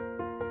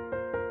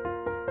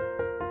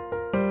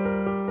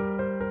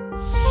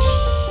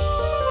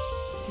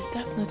 Is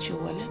that not your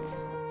wallet?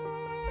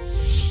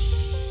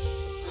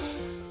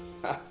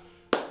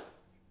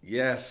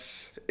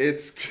 Yes,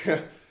 it's...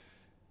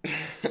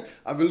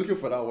 I've been looking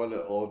for that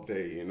wallet all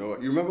day, you know.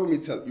 You remember me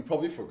you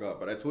probably forgot,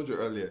 but I told you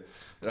earlier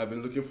that I've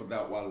been looking for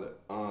that wallet.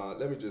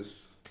 Let me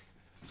just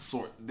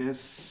sort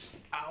this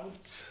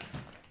out.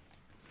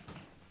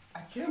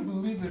 I can't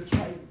believe it's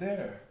right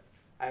there.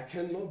 I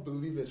cannot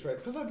believe it's right.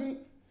 Because you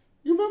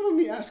remember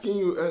me asking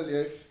you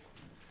earlier if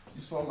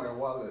you saw my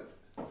wallet.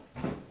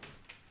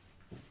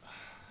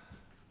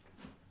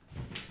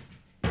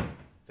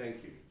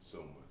 Thank you so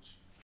much.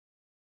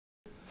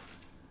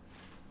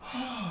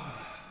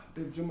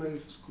 Babe, do you mind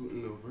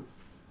scooting over?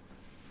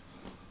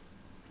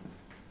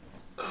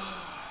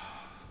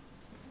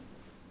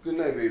 Good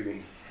night,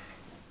 baby.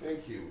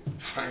 Thank you.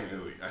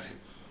 Finally.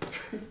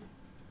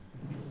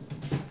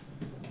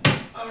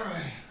 All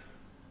right.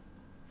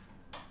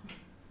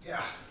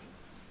 Yeah.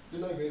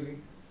 Good night, baby.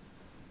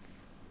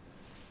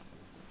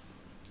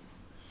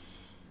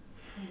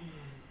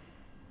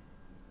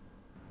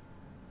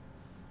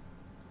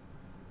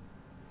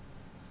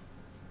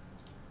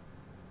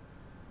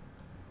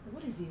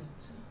 What is he up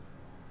to?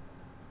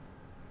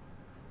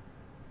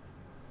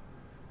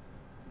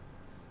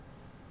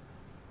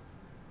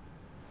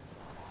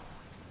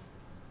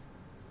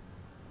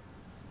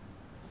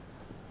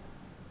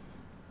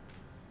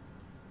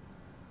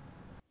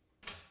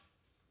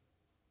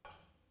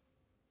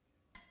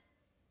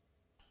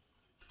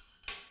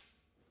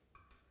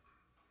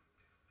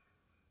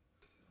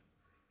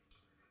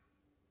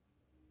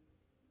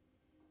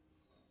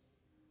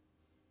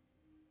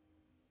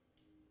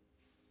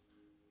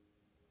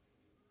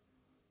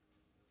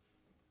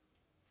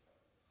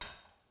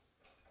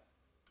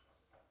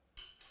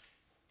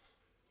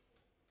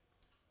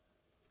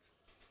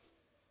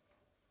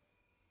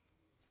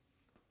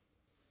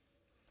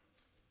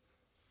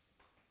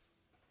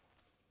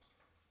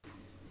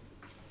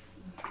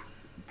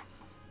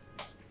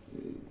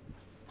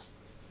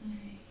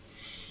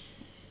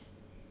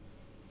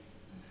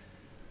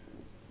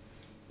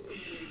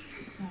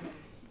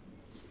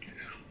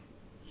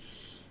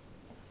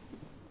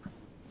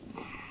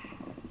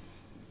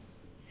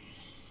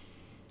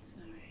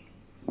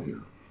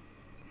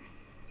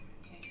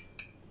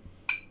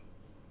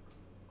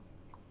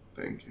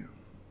 Thank you.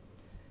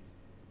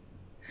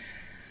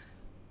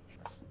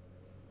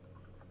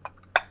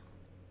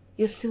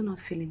 You're still not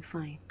feeling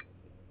fine?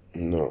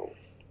 No.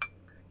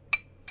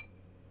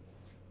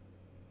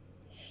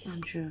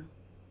 Andrew,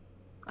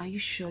 are you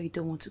sure you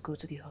don't want to go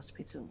to the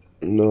hospital?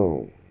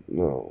 No.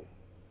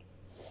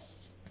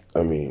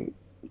 I mean,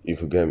 you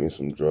could get me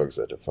some drugs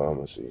at the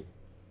pharmacy.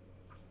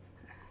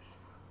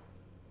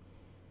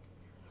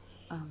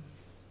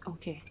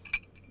 Okay.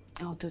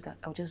 I'll do that.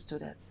 I'll just do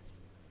that.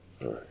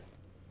 All right.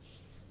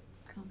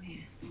 Come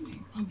here.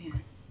 Come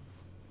here.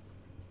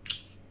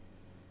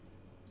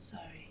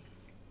 Sorry.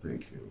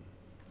 Thank you.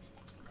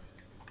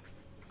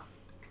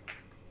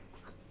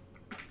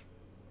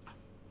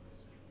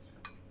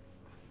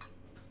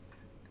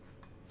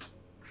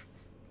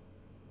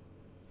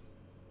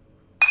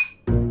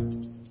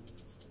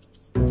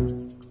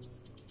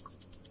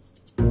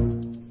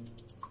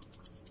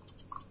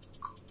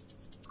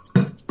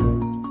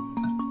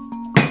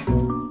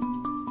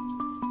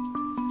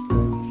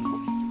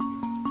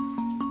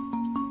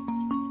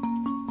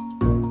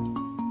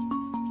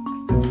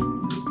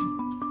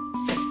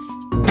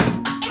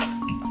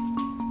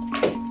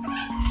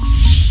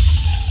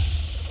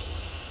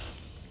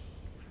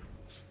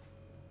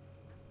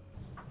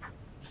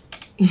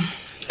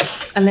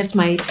 I left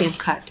my ATM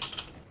card.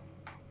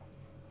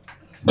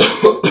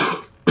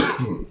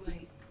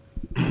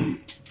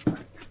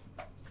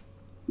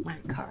 My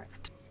card.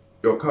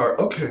 Your card?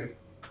 Okay.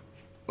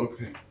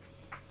 Okay.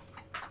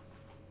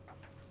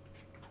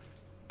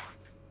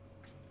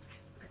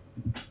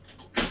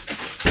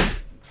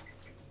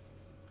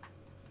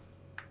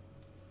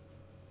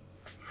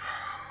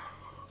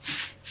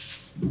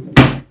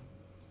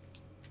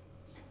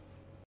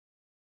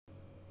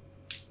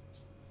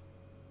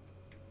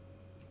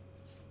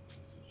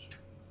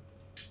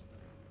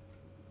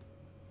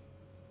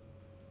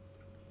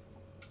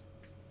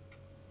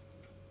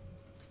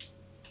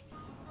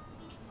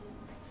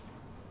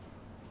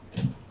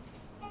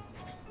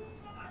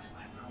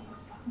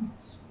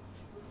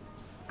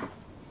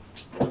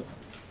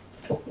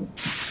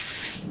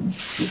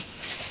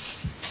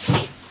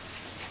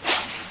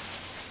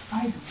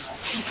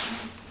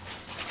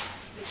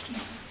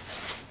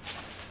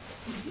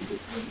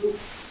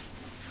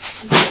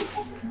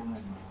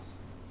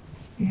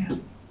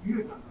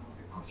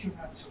 course, you're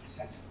not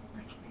successful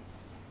like me.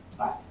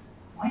 But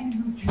when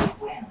you do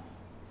well,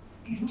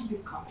 you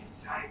become a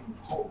sign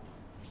of hope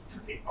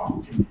to the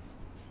optimist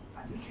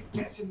and to the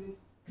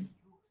pessimist.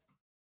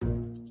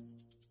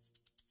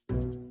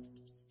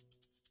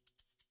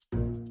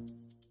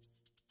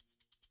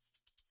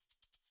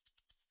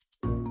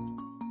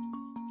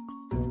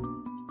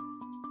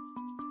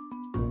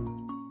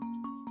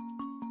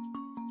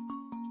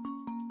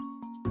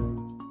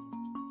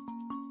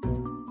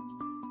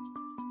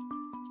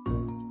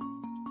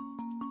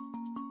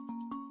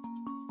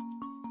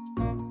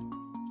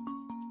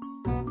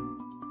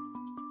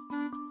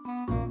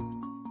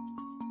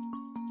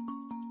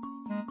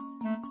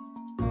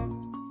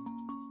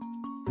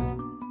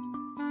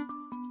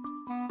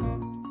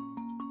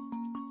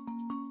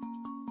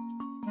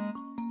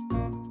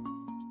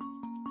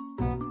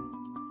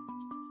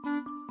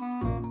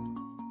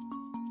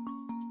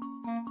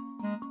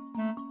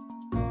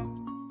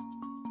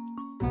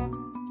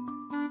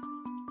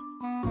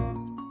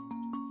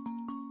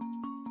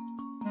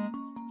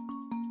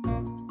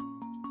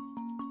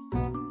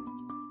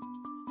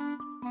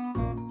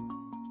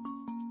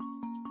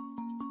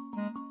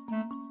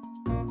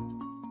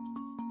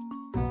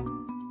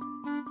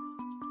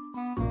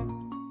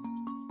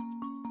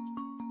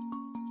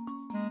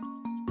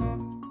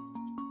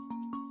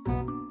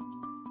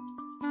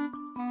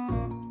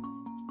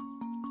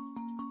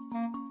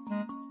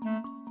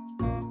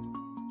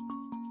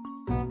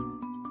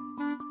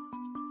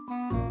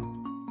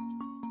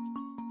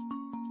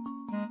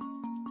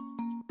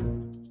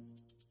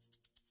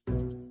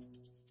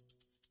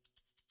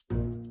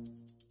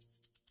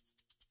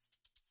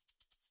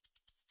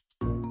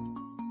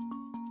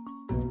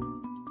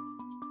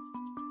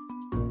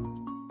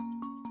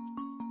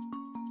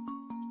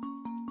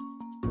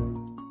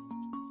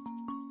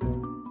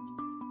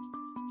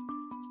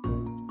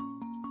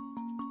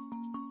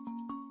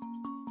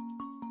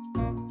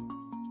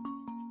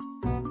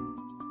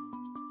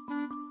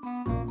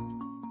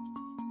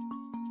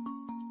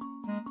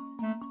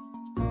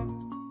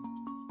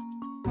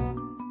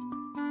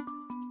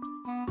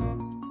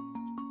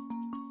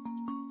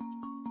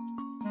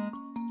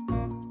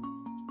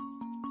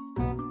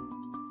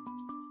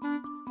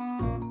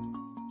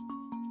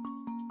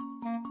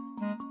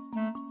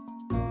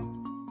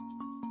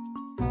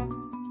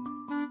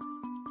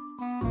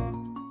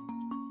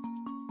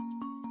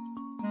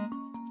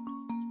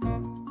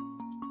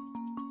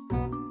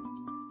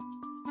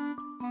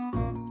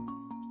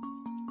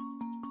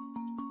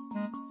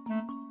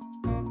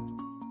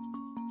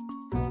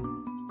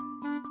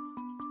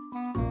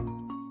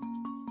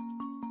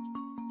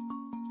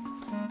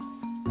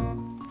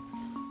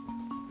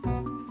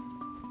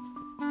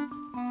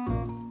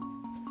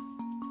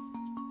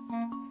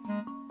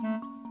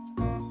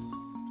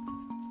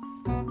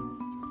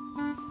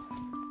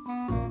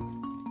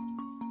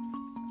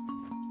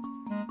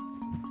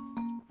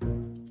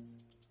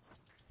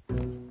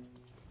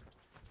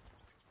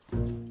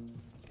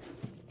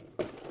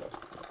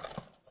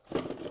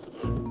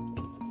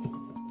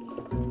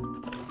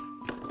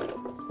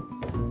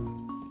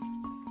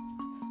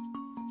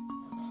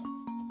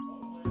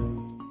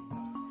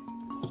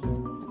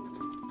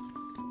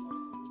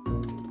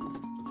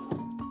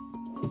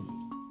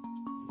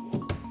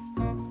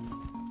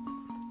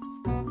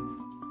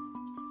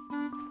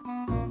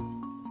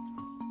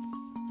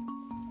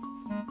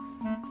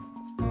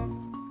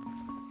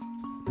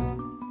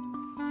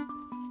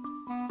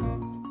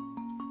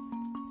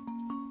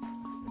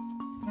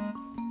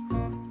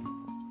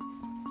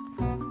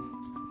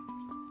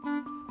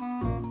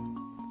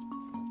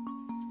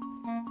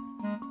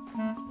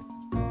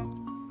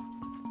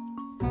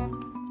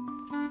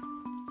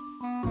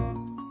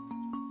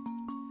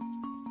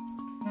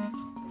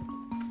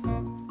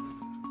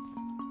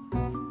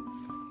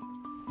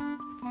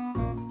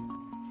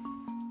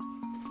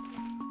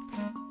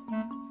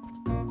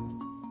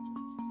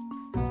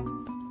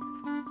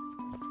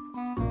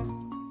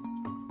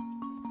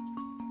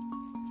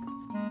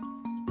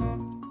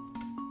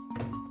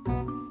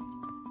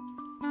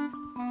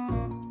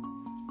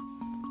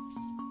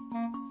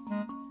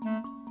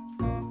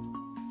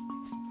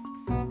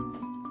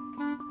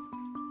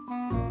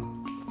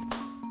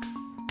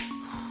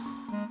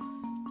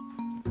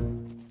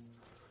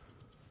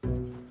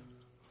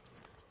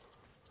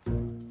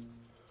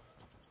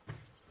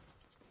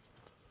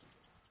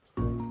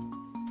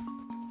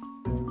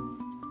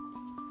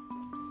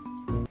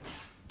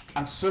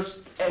 I've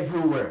searched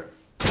everywhere.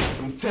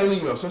 I'm telling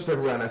you, I've searched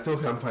everywhere and I still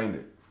can't find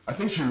it. I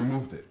think she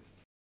removed it.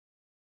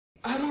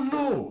 I don't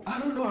know.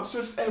 I've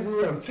searched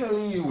everywhere. I'm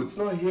telling you, it's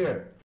not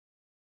here.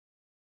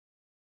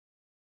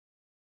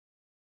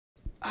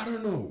 I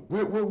don't know.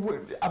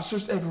 I've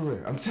searched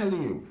everywhere. I'm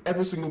telling you,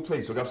 every single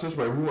place. Like I've searched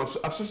my room.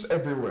 I've searched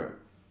everywhere.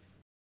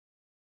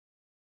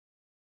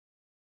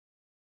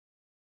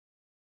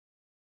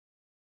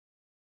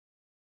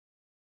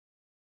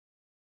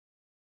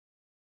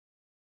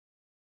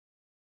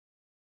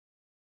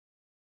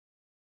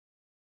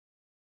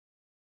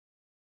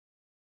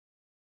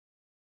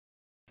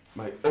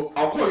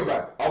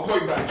 I'll call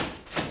you back.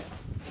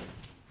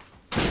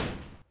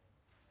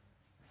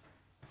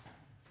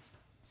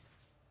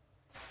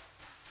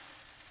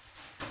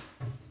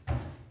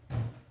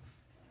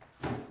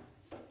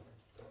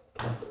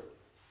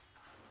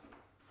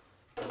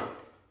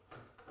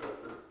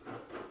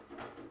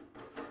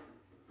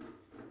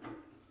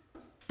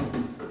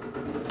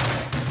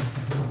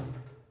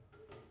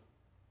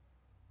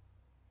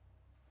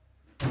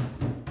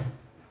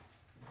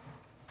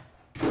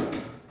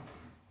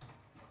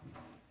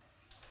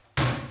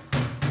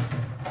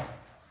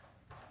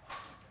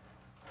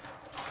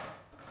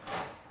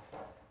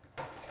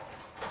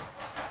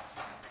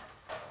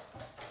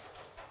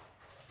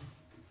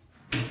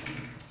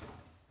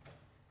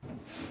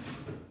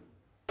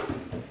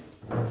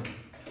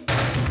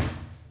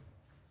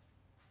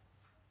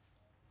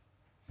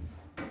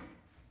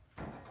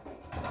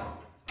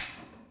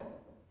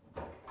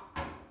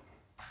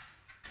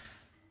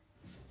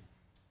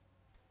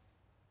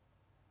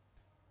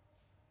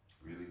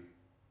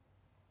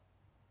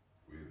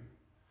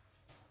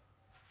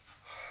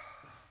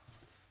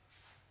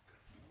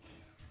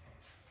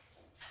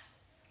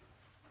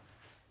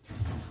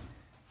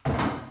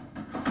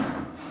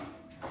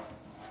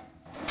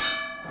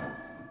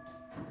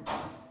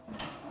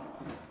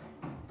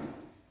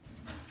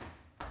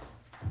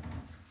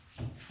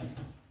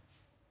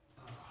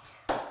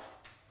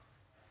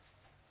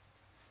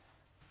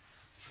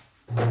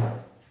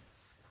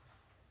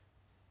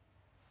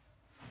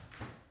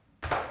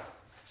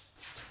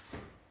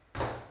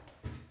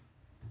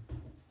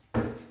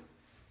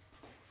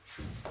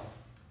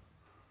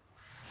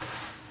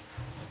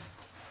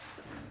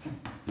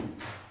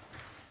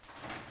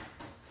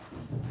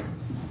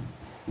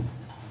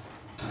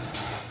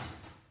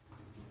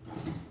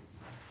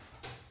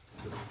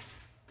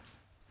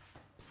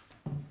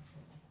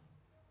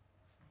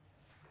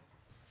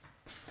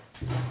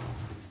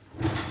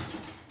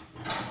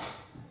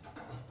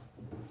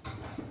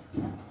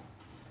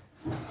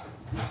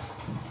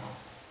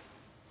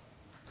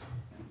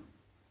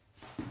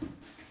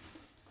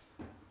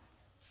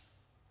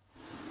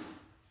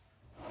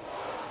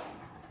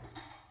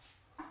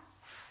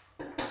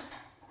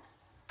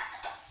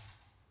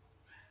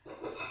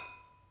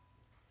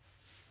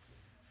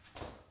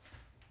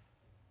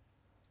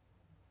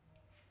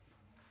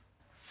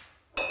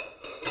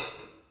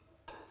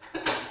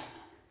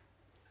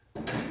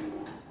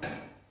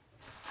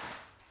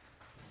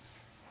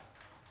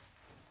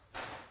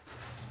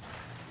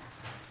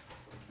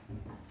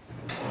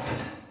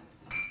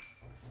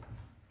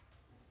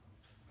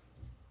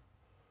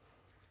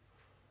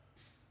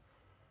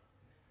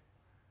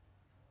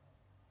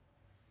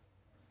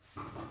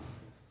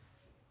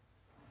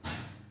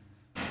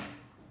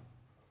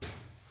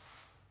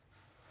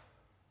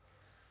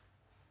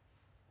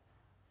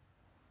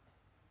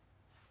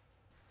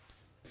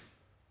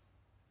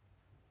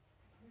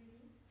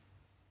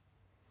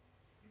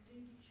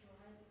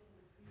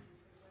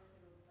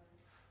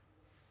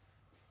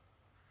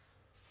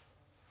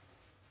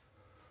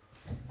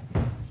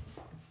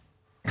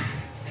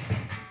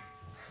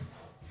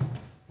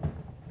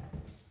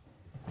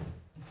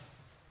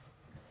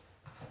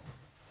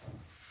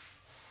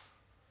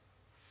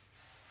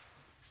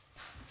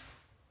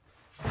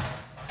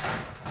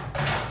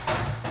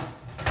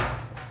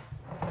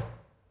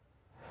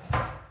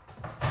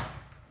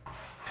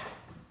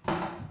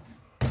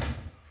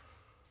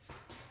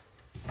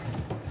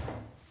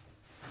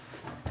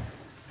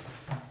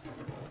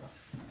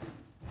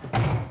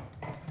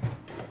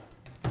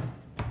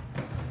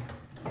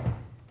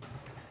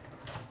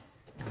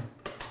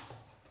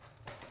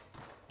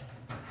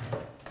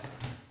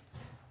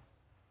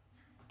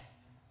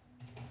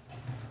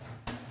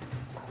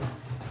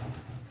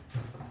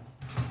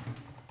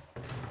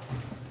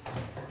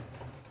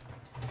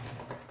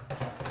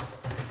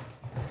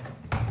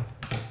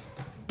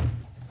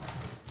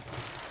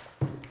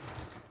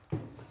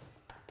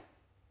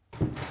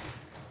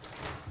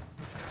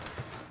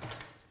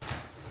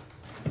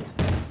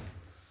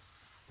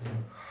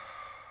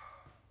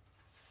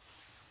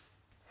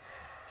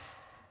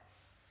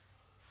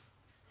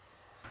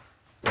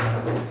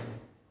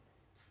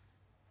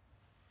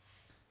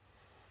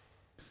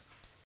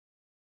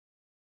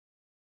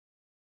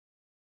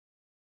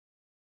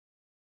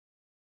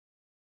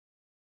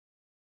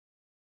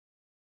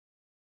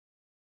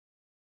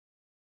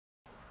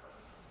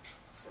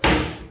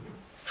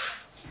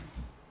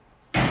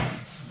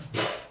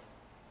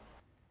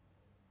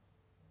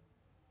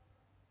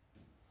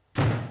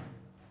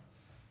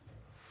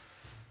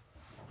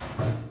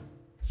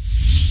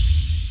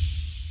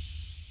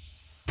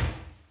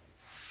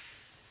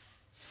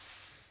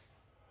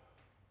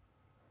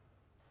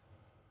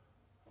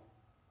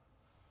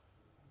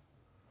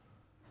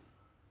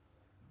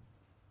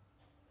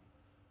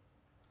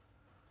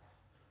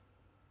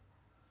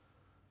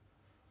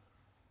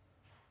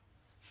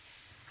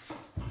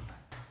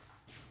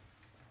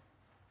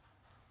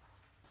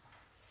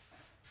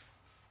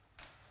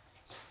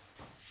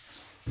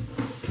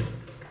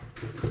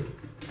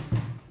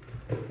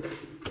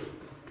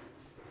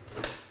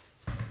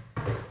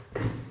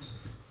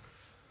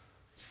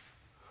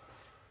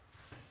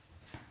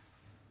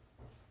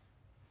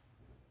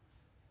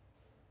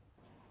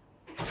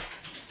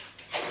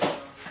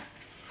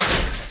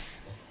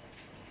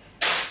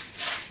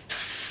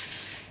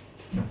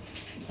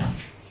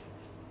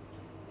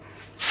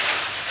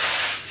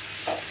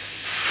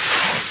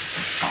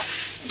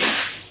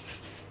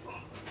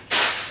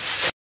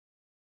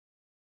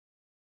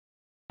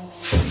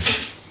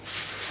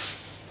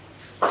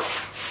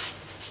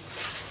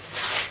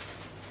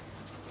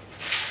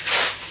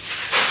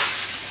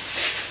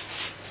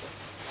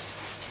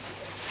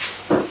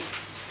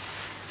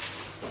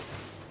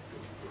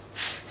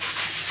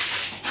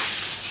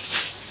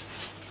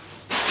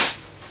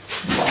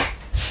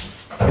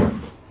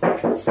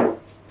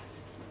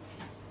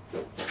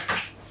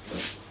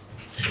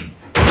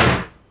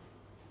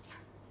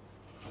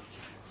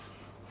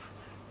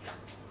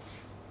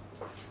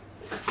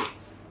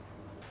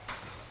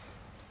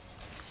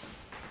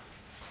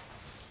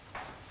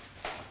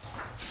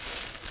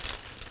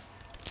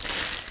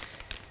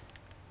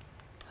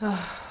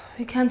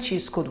 We can't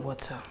use cold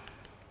water.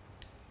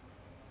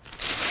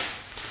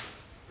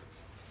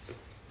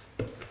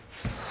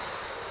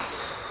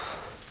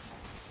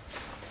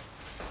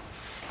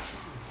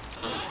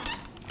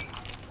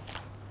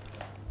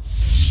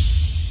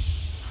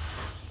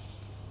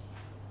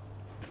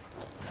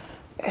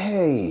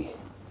 Hey.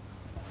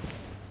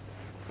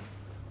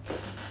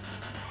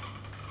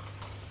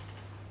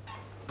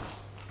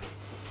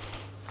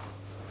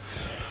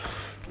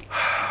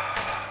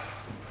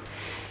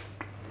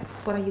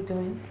 What are you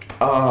doing?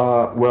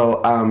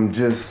 Well, I'm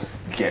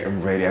just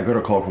getting ready. I got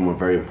a call from a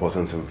very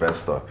important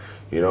investor,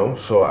 you know,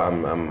 so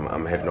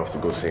I'm heading off to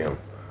go see him.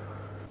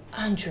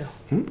 Andrew,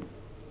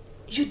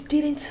 you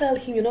didn't tell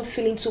him you're not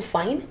feeling too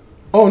fine?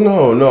 Oh,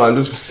 no, I'm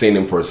just seeing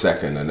him for a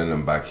second and then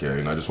I'm back here,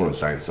 you know, I just want to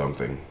sign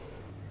something.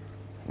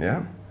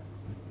 Yeah?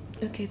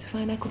 Okay, it's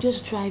fine. I could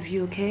just drive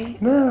you, okay?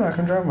 No, I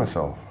can drive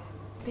myself.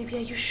 Baby, are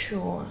you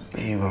sure?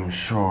 Babe, I'm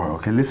sure.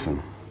 Okay,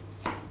 listen.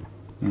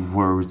 You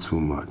worry too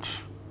much,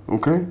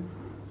 okay?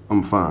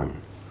 I'm fine.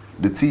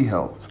 The tea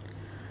helped.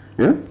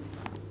 Yeah?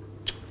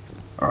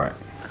 All right.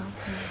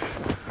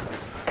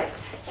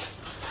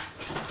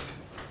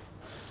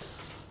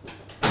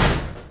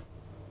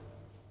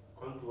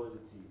 Come towards the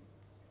tea.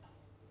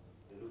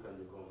 They look and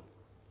they come.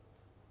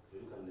 They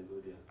look and they go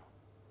there.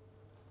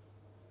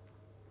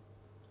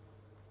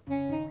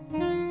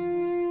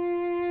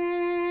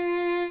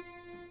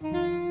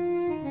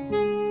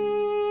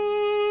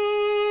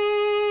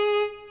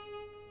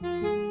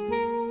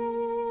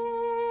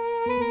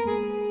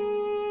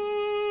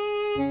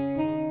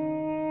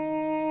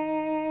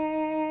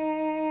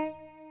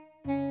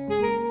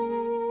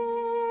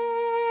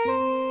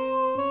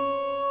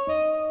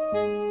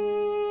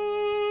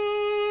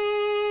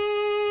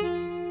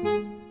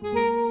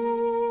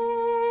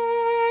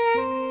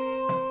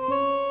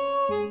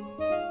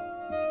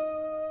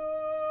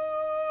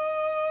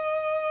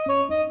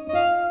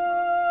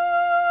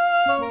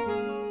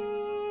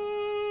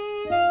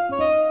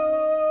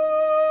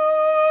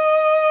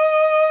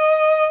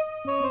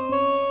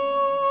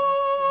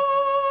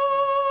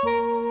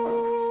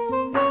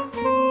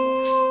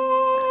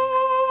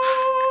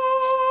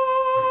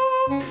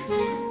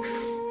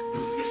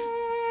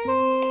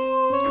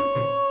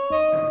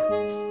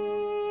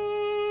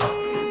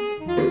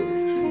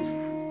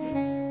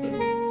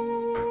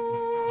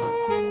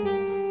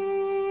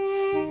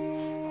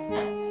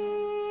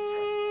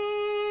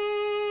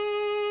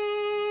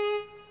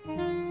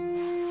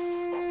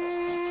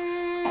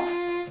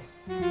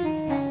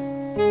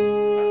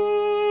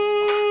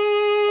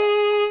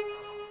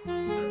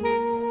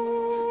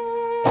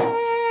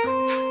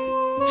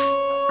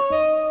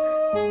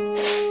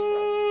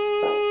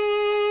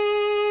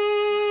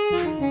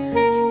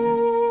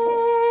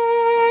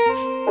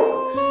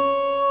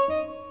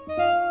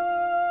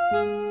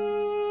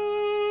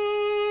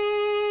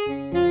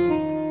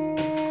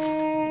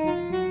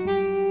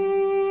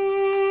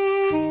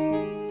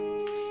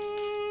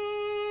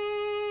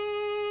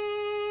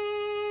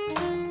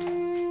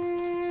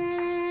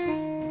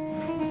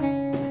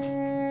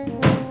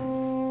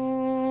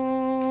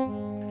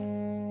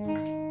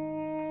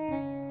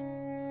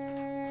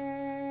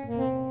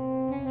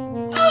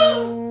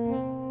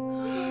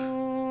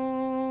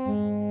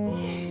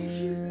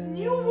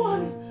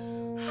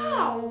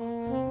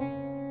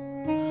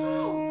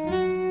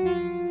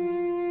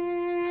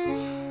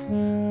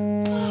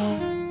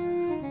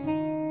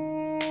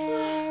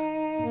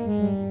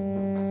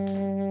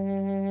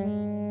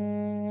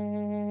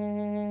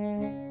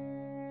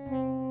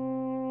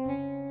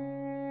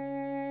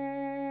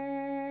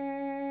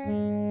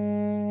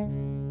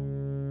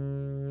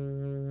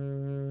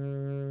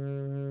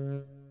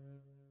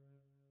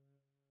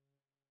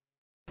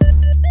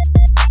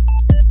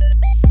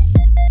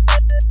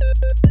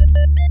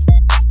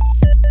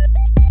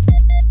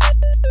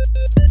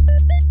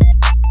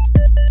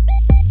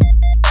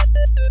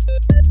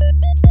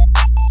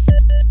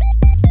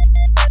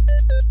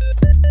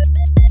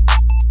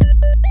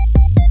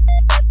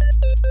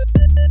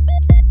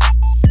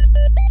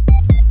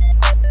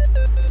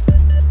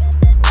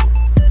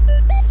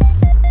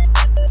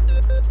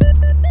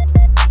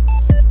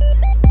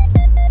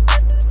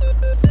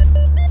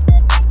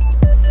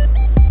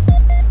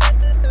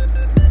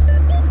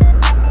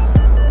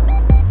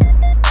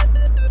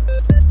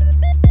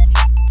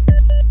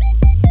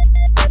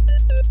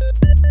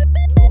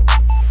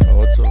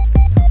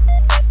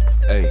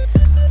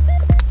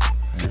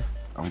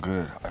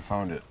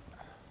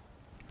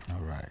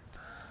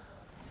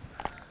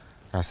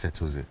 That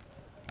settles it.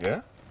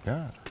 Yeah?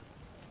 Yeah.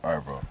 All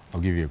right, bro. I'll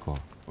give you a call.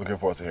 Looking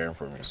forward to hearing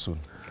from you. Soon.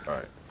 All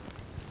right.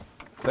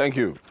 Thank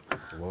you.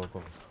 You're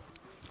welcome.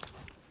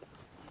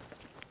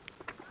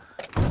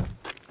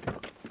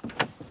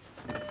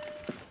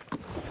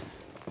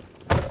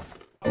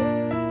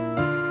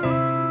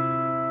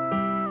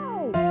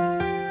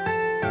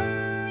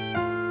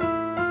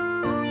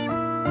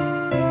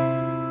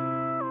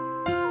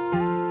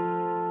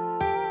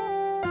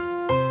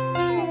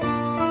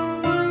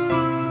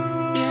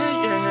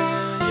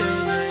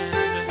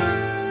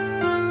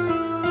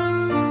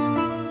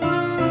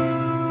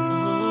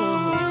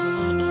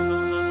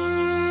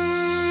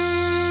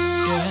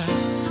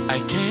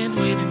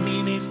 and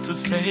mean it to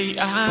say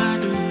I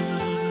do.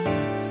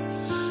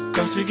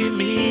 'Cause you give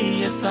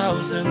me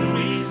 1,000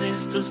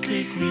 reasons to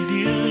stick with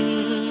you.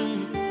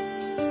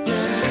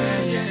 Yeah,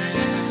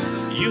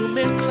 yeah. You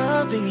make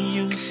loving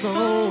you so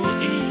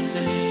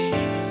easy.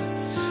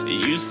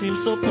 You seem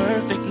so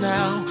perfect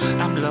now.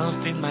 I'm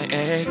lost in my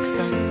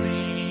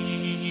ecstasy.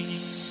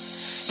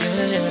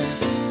 Yeah,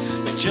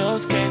 yeah. I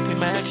just can't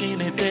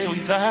imagine a day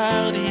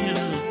without you.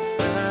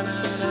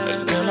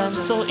 Girl, I'm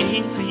so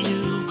into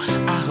you.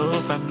 I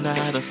hope I'm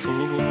not a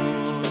fool.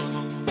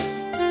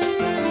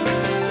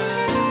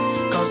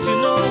 'Cause you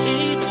know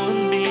it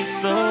wouldn't be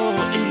so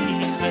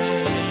easy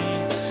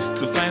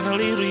to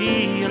finally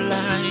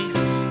realize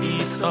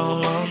it's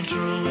all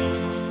untrue.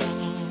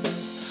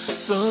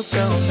 So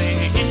tell me,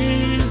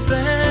 is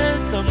there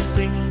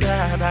something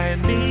that I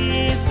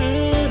need to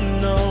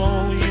know?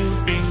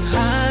 You've been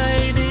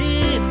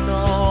hiding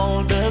all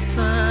the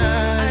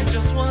time. I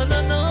just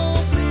wanna know,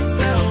 please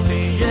tell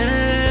me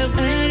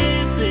every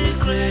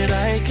secret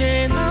I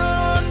can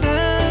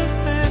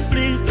understand.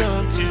 Please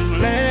don't you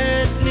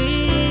let me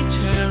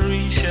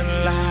cherish a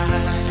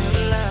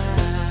lie.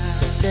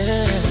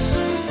 Yeah.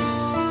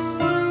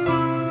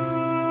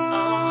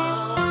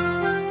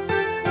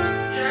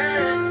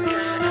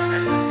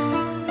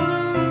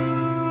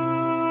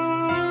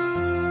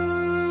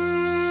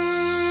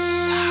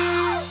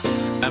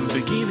 I'm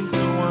beginning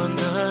to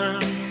wonder.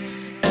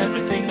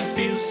 Everything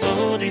feels so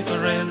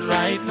different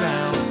right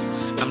now.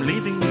 I'm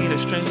living with a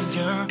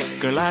stranger.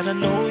 Girl, I don't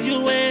know you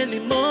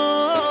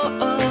anymore.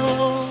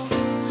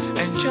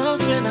 And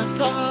just when I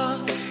thought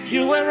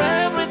you were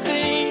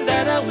everything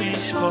that I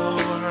wish for,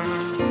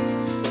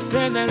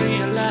 then I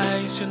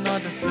realized you're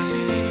not the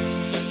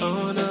same.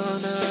 Oh no,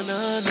 no, no,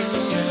 no.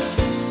 Yeah.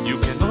 You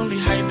can only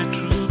hide the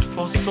truth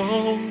for so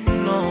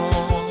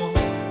long.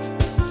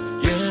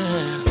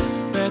 Yeah,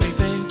 but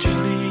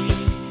eventually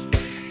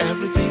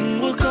everything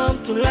will come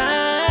to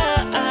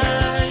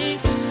light.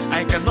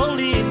 I can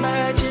only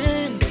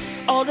imagine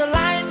all the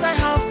lies I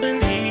have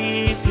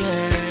believed,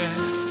 yeah.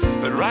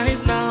 But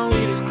right now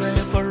it is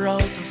clear for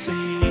all to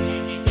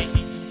see.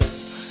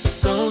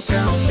 So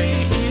tell me,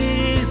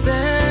 is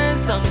there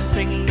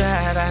something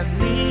that I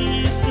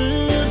need to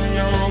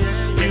know?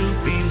 You've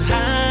been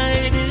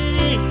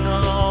hiding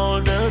all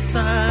the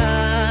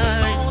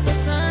time. All the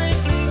time,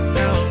 please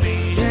tell me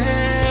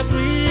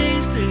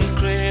every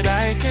secret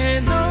I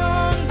can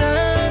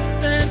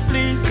understand.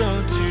 Please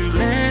don't you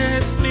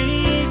let me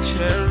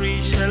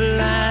cherish a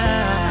lie.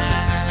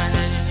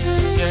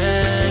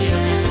 Yeah,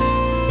 yeah.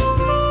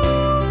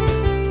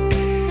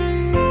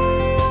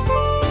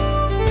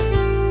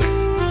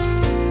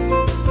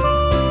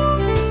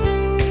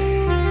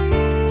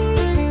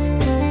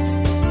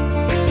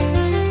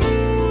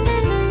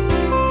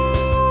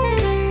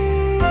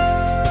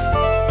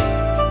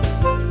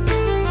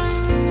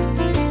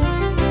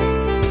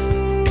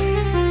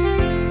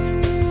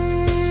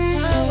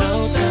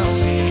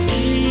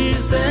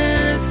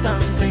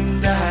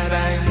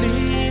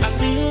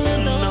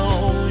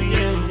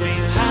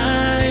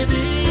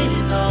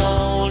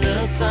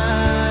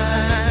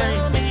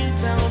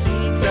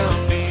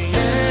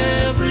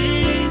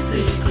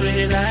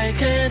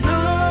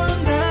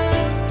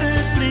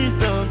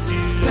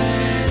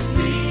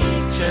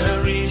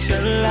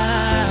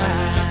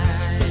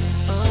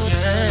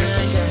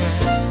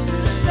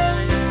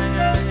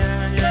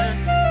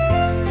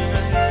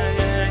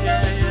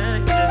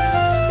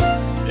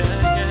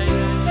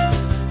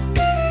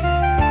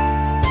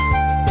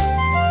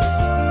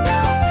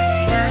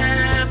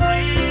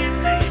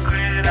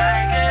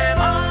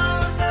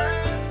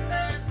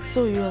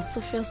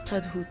 Sophia's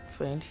childhood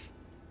friend?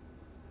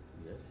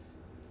 Yes.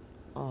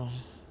 Oh,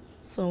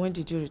 so when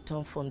did you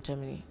return from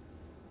Germany?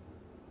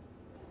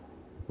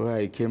 Well,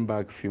 I came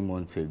back a few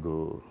months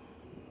ago.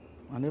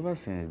 And ever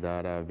since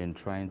that, I've been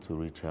trying to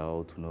reach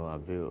out to no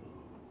avail.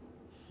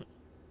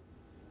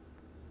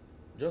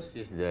 Just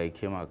yesterday, I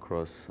came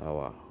across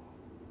our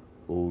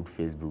old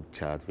Facebook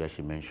chat where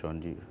she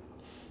mentioned you.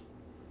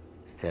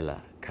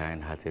 Stella,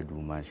 kind-hearted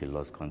woman she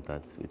lost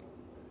contact with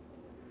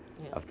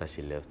after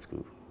she left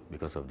school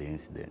because of the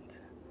incident.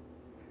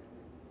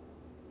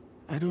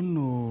 I don't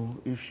know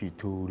if she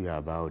told you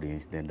about the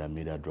incident that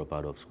made her drop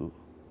out of school.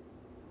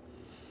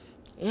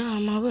 Yeah,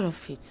 I'm aware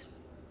of it.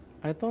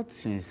 I thought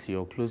since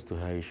you're close to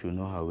her, you should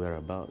know her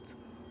whereabouts.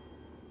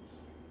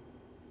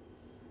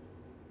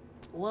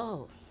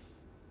 Well,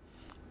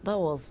 that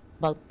was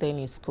back then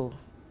in school.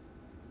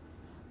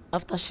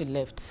 After she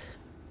left,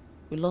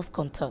 we lost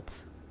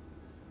contact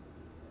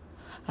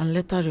and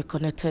later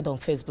reconnected on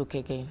Facebook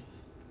again.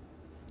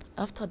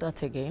 After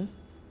that again,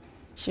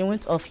 she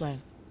went offline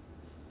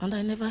and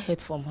I never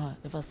heard from her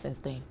ever since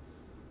then.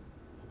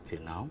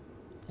 Till now?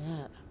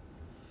 Yeah.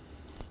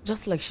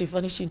 Just like she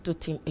vanished into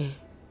thin air.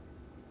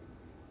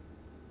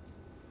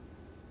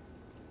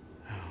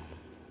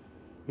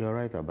 You're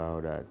right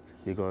about that,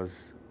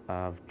 because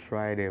I've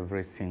tried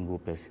every single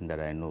person that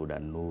I know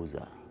that knows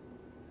her.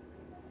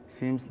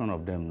 Seems none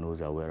of them knows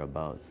her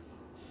whereabouts.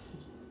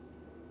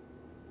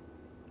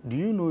 Do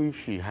you know if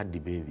she had the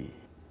baby?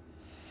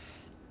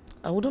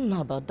 I wouldn't know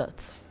about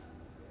that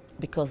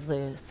because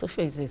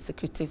Sophia is a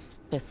secretive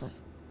person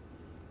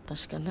that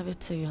she can never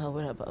tell you her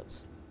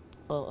whereabouts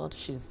or what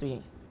she's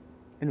doing.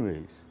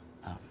 Anyways,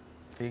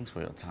 thanks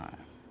for your time.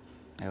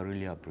 I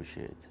really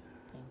appreciate it.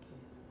 Thank you.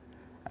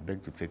 I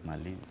beg to take my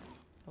leave.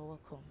 You're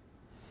welcome.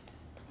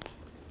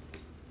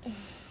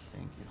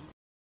 Thank you.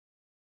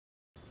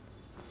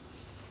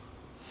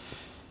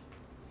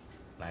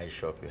 Nice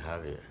shop you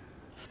have here.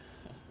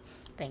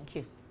 Thank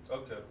you.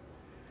 Okay.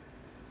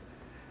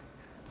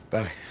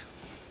 Bye.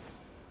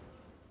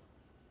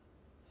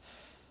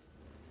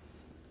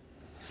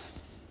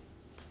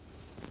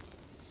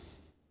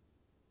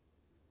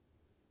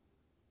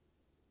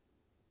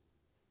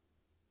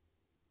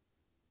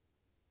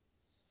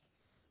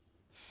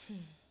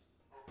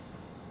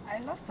 I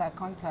lost her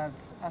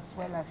contact as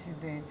well as you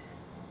did.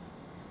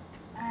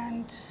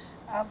 And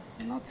I've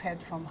not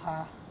heard from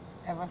her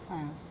ever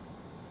since.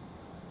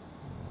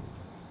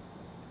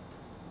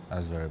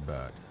 That's very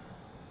bad.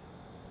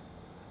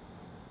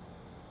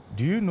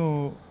 Do you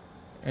know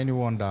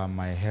anyone that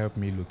might help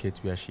me locate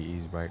where she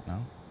is right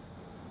now?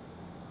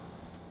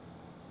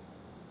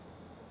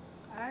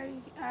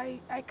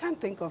 I can't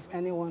think of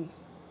anyone.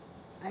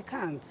 I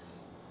can't.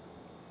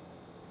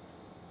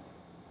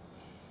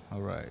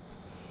 All right.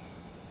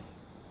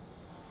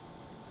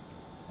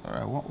 All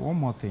right, one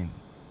more thing.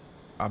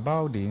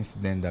 About the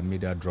incident that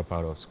made her drop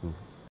out of school.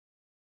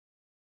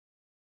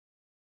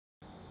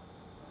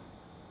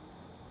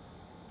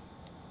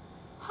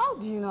 How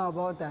do you know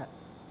about that?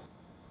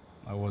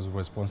 I was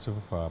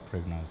responsible for her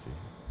pregnancy.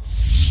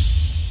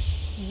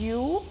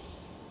 You?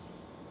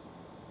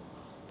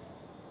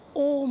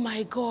 Oh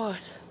my God.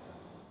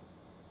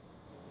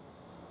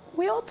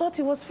 We all thought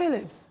it was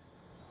Phillips.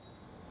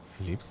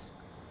 Phillips?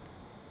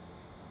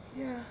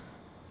 Yeah.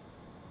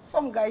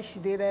 Some guy she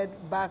dated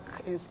back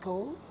in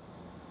school.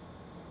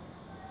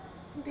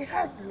 They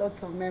had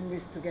lots of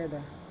memories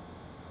together.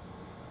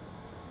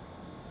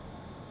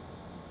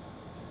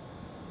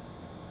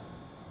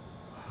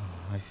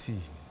 I see.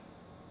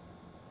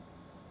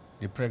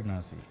 The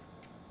pregnancy.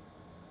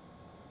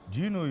 Do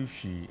you know if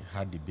she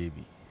had the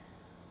baby?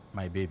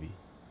 My baby?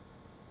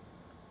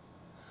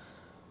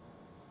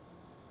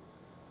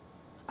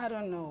 I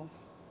don't know,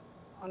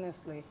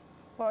 honestly.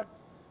 But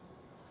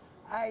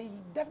I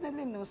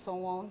definitely know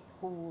someone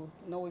who would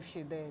know if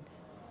she did.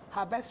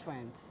 Her best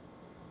friend.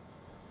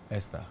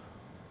 Esther?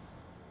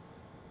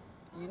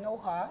 You know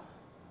her?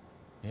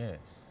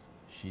 Yes,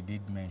 she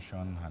did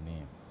mention her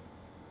name.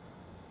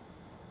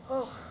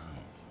 Oh,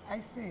 I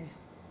see.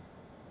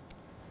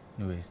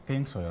 Anyways,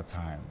 thanks for your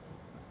time.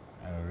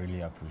 I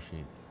really appreciate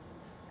it.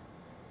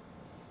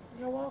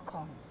 You're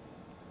welcome.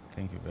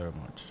 Thank you very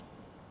much.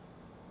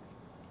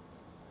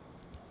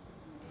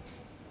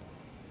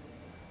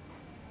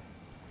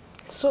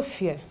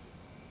 Sophia,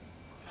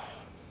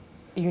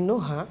 you know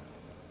her?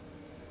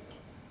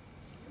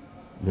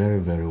 Very,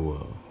 very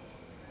well.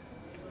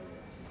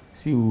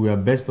 See, we were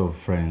best of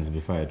friends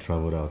before I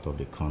traveled out of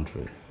the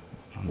country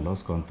and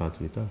lost contact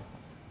with her.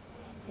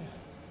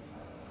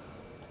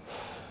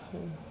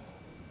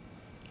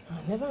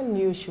 I never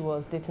knew she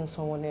was dating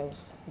someone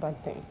else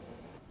back then.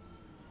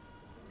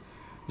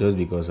 Just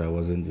because I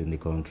wasn't in the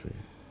country.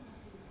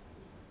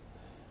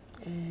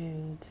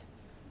 And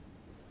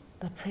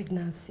the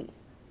pregnancy,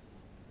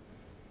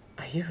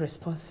 are you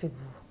responsible?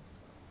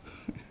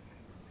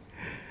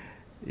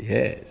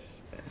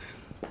 Yes.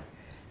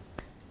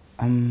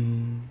 Do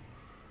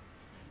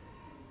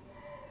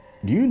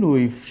you know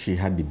if she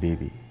had the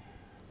baby?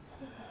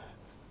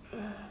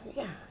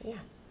 Yeah,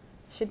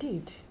 she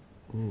did.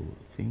 Oh,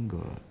 thank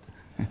God.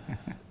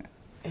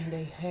 And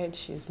I heard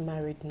she's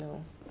married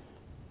now.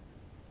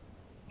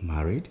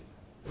 Married?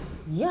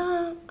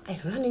 Yeah, I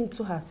ran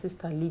into her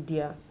sister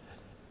Lydia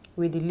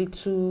with the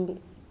little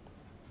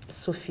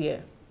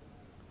Sophia.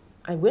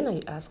 And when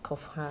I asked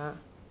of her,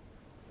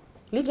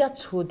 Lydia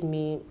told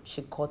me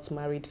she got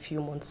married a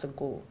few months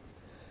ago.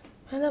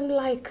 And I'm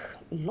like,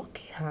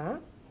 lucky her.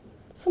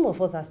 Some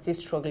of us are still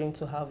struggling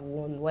to have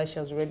one while she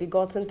has already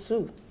gotten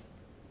two.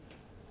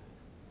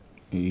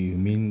 You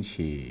mean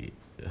she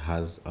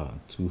has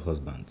two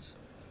husbands?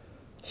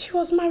 She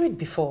was married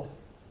before.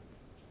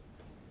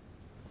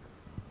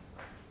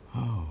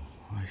 Oh,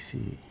 I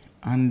see.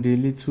 And the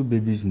little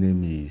baby's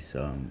name is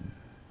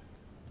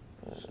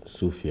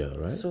Sophia,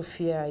 right?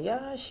 Sophia,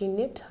 yeah, she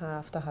named her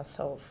after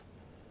herself.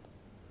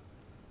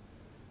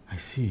 I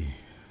see.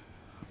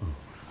 Oh.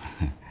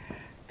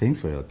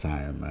 Thanks for your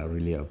time. I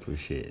really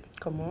appreciate it.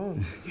 Come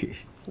on.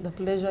 The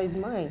pleasure is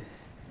mine.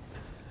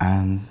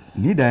 And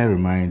need I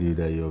remind you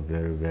that you're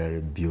very,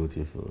 very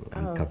beautiful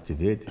and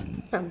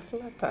captivating. I'm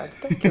flattered.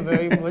 Thank you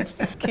very much.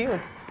 Cute.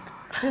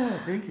 Yeah,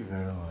 thank you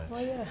very much. Oh,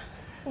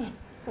 yeah.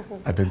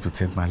 I beg to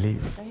take my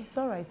leave. It's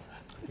all right.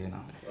 Okay,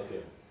 now.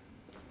 Okay.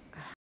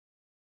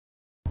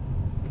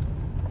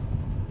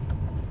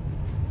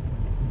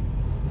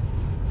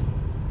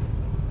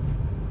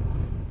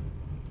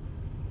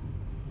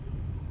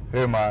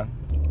 Hey, man.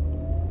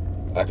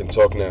 I can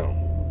talk now.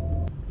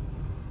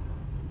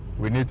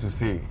 We need to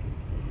see.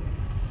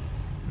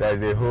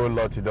 There's a whole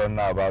lot you don't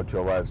know about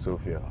your wife,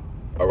 Sophia.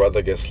 I'd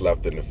rather get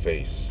slapped in the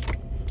face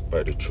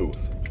by the truth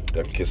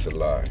than kiss a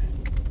lie.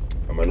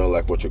 I might not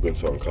like what you're going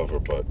to uncover,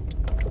 but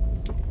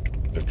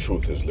the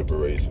truth is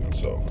liberating,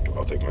 so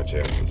I'll take my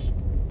chances.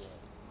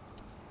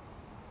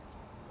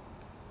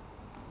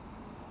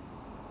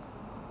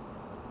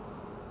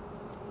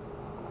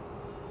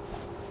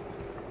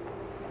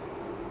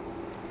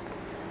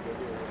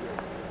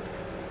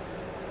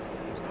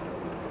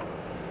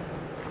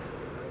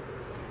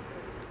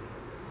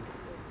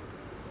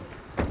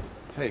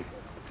 Hey.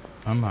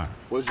 Mama.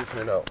 What did you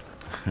find out?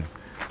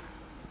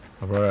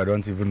 Brother, I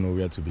don't even know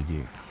where to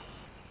begin.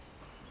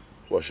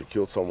 What, she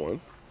killed someone?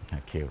 I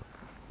killed?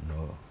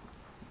 No.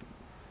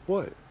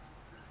 What?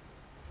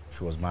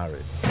 She was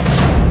married.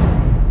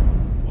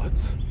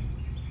 What?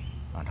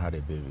 And had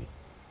a baby.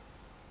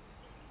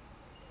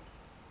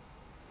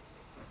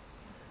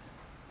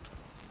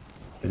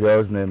 The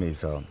girl's name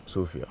is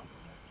Sophia.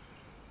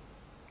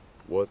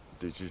 What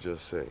did you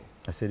just say?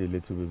 I said the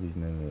little baby's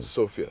name is...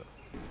 Sophia.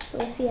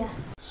 Sophia.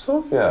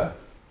 Sophia?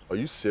 Are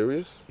you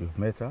serious? You've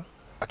met her?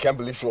 I can't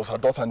believe she was her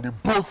daughter and they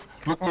both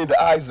looked me in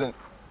the eyes and...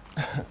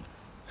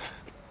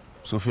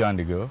 Sophia and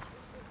the girl?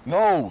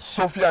 No,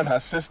 Sophia and her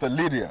sister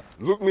Lydia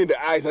looked me in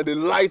the eyes and they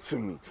lied to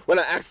me. When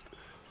I asked...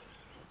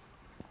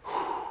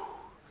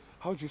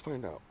 How'd you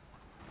find out?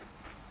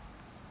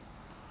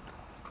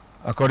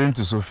 According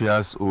to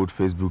Sophia's old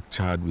Facebook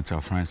chat with her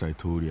friends I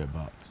told you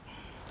about,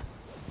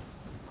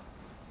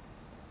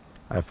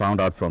 I found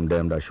out from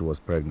them that she was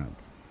pregnant.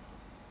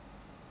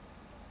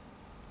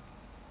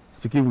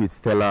 Speaking with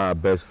Stella, her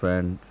best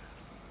friend,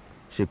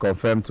 she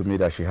confirmed to me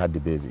that she had the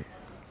baby.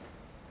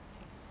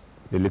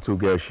 The little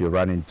girl she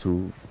ran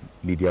into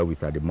Lydia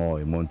with at the mall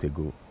a month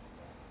ago.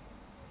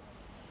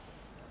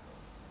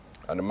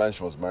 And the man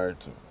she was married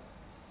to?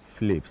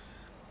 Phillips.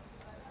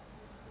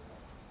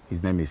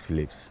 His name is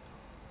Phillips.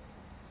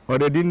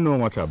 But they didn't know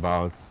much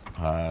about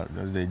her.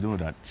 They know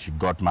that she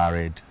got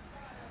married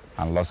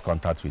and lost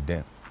contact with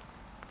them.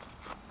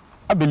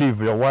 I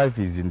believe your wife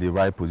is in the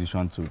right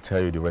position to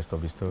tell you the rest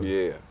of the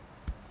story. Yeah.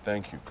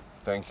 Thank you.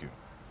 Thank you.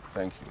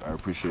 Thank you. I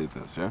appreciate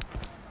this, yeah?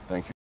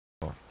 Thank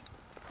you.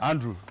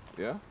 Andrew.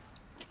 Yeah?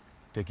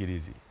 Take it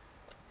easy.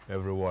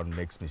 Everyone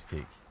makes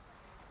mistakes.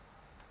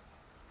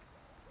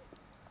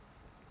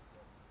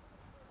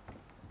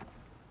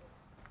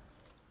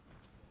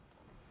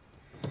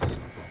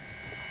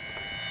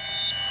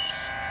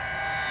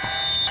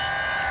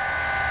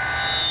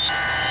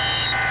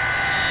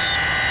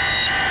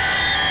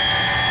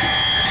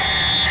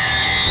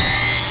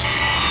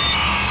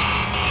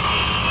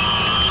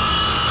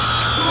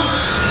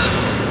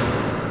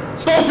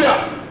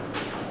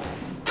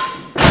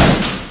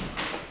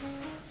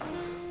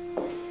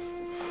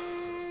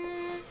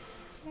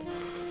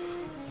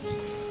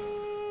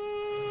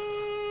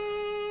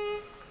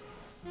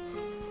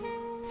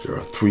 There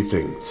are three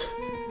things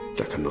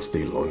that cannot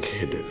stay long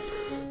hidden: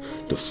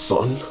 the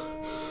sun,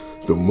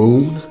 the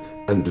moon,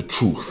 and the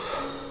truth.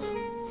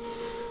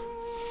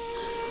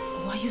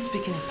 Why are you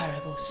speaking in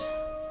parables?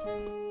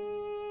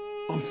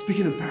 I'm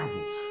speaking in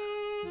parables.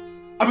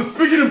 I've been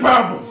speaking in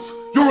parables.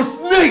 You're a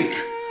snake.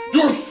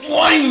 You're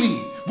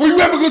slimy. Were you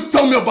ever going to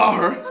tell me about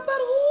her? About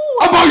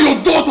who? About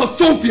your daughter,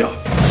 Sophia.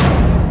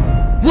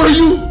 Were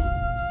you?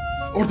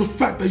 Or the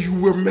fact that you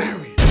were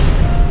married?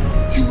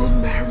 You were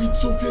married,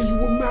 Sophia. You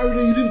were married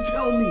and you didn't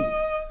tell me.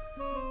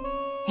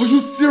 Are you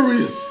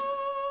serious?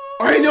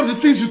 Are any of the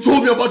things you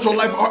told me about your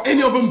life, are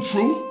any of them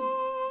true?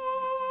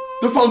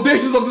 The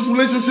foundations of this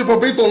relationship are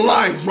based on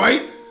lies,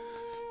 right?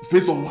 It's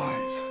based on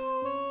lies.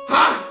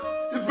 Huh?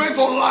 It's based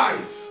on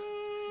lies.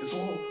 It's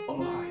all a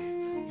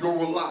lie. You're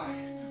a lie,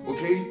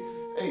 okay?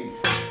 Hey,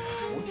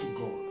 I want you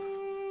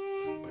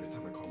gone by the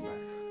time I come back,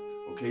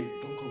 okay?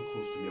 Don't come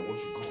close to me. I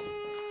want you gone.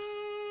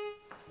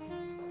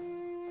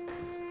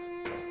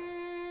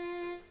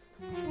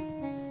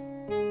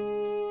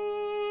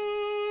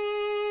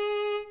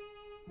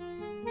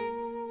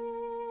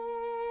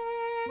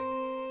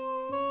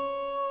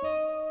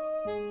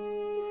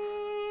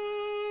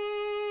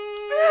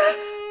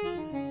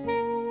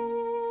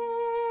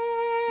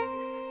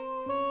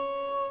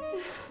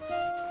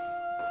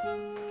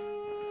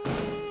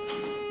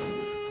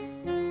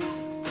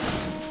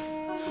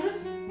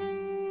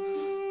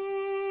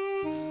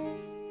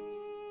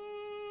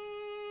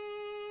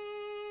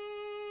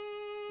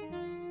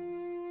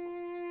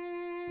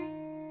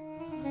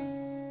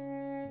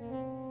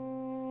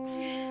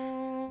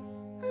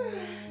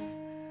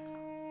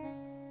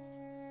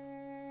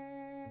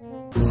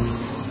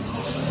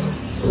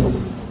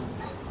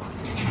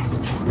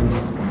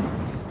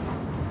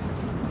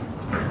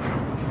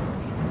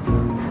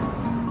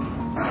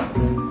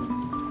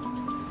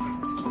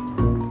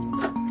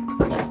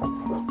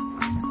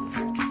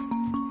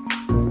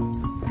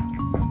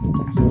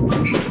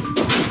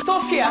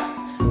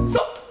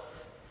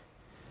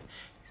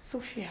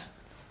 Sophia,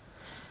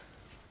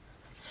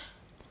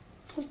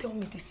 don't tell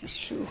me this is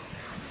true.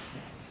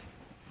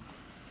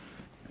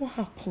 What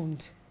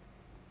happened?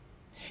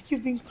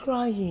 You've been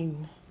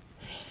crying.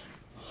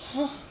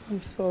 Oh,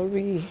 I'm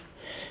sorry.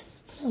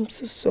 I'm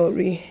so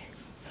sorry.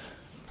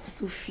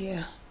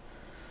 Sophia,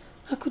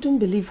 I couldn't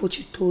believe what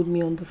you told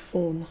me on the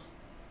phone.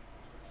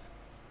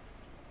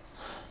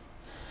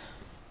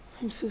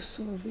 I'm so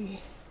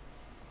sorry.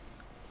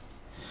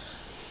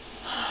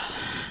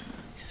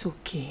 It's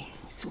okay.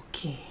 It's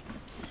okay.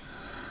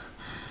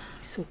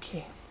 It's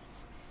okay.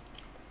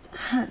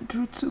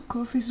 Andrew took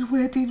off his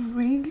wedding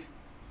ring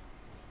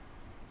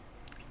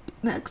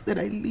and asked that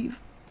I leave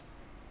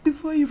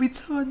before he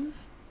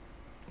returns.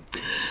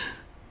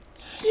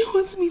 He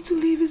wants me to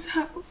leave his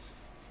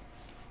house.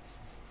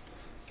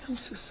 I'm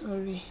so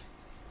sorry.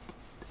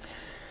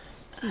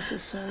 I'm so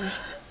sorry.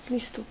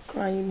 Please stop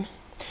crying.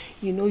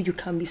 You know you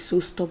can be so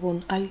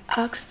stubborn. I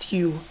asked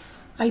you.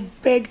 I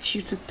begged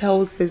you to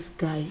tell this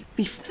guy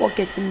before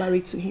getting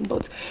married to him,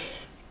 but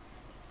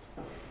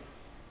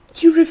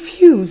you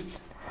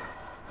refused.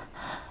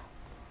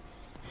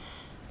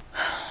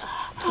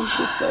 I'm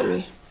so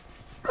sorry.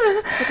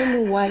 I don't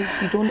know why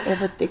you don't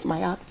ever take my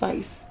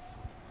advice.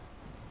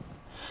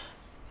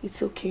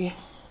 It's okay.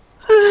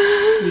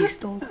 Please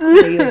don't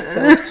cry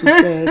yourself to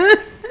bed.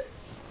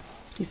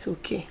 It's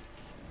okay.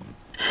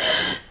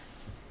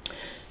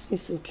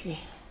 It's okay.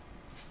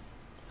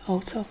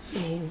 I'll talk to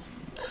him.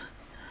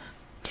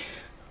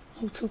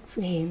 I'll talk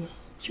to him.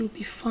 You'll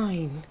be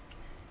fine.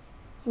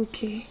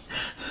 Okay?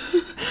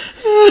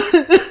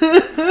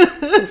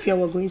 Sophia,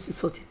 we're going to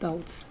sort it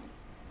out.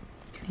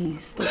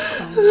 Please stop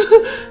crying.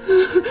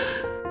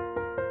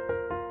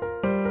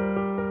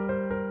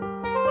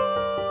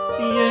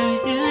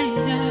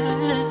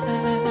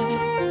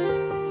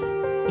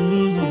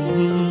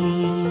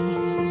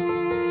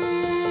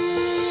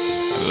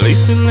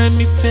 Listen, let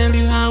me tell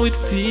you how it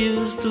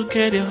feels to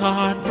get your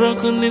heart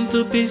broken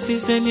into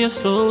pieces and your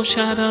soul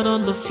shattered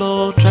on the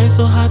floor. Try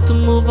so hard to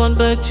move on,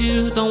 but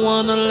you don't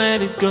wanna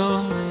let it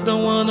go.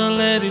 Don't wanna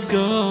let it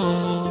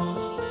go.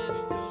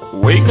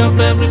 Wake up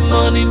every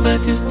morning,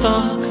 but you're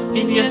stuck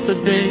in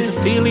yesterday. The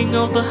feeling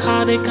of the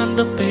heartache and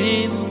the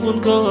pain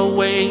won't go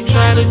away.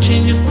 Try to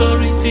change your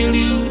story, still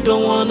you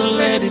don't wanna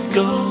let it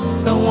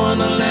go. Don't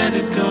wanna let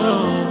it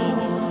go.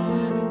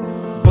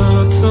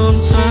 But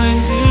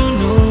sometimes you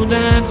know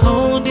that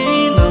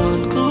holding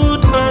on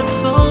could hurt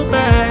so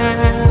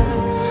bad,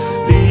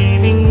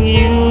 leaving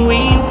you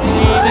in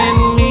pain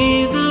and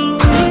misery.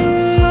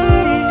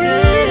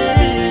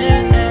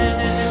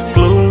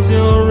 Close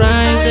your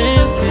eyes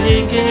and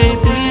take a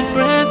deep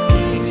breath,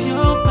 kiss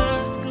your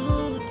past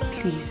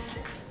goodbye. Please,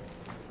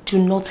 do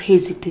not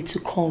hesitate to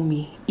call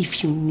me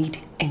if you need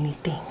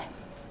anything.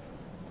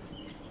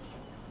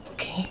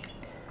 Okay?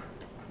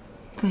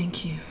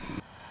 Thank you.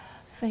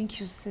 Thank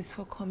you, sis,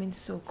 for coming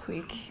so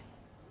quick.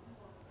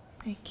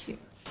 Thank you.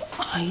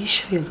 Are you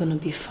sure you're gonna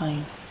be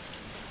fine?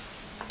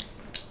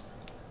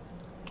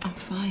 I'm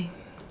fine.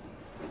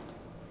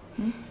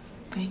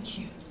 Thank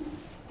you.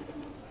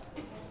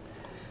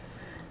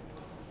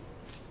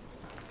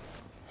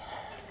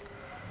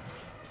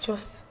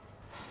 Just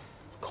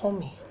call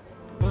me.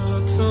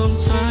 But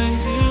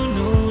sometimes you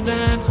know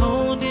that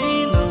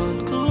holding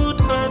on could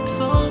hurt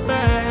so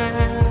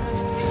bad,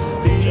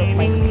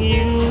 leaving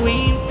you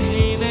in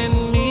pain and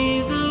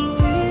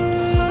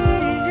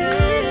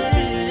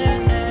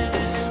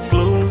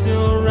close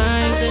your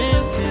eyes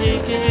and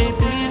take a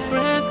deep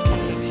breath,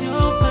 kiss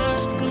your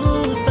past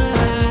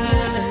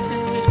goodbye.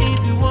 If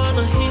you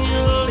wanna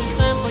heal, it's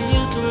time for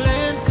you to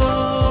let go.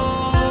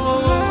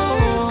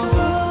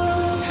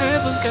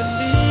 Heaven can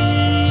be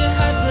a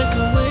heartbreak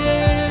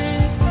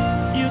away.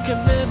 You can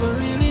never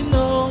really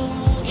know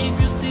if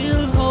you're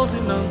still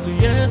holding on to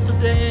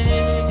yesterday.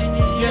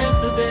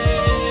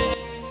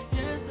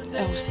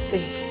 I'll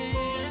stay.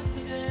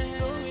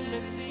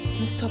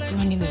 Don't stop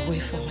running away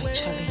from my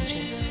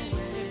challenges.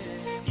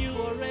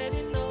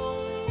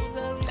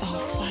 I'll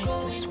fight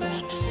this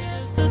one.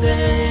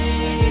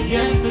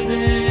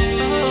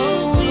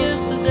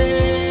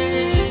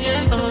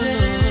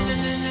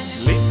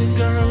 Listen,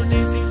 girl,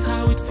 this is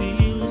how it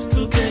feels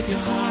to get your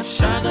heart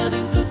shattered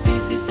into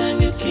pieces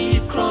and you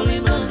keep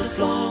crawling on the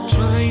floor,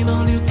 trying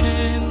all you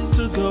can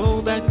to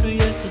go back to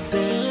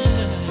yesterday.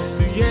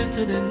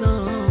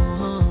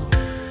 No.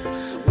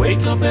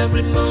 Wake up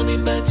every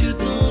morning, but you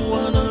don't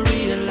wanna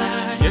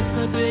realize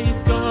yesterday is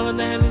gone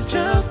and it's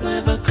just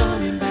never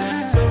coming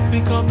back. So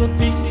pick up the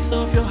pieces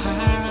of your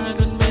heart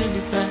and mend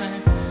it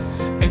back,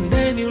 and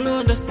then you'll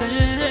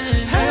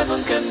understand.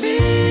 Heaven can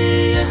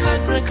be a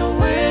heartbreak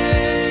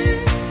away.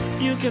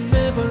 You can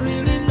never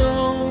really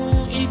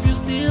know if you're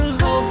still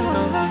holding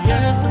on to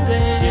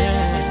yesterday.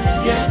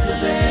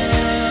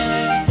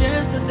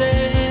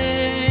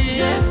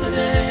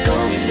 Yesterday,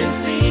 don't it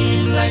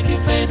seem like you're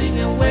fading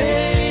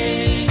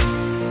away?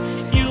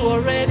 You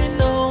already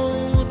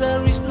know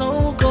there is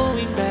no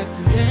going back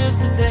to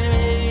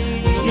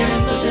yesterday. Oh,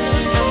 yesterday.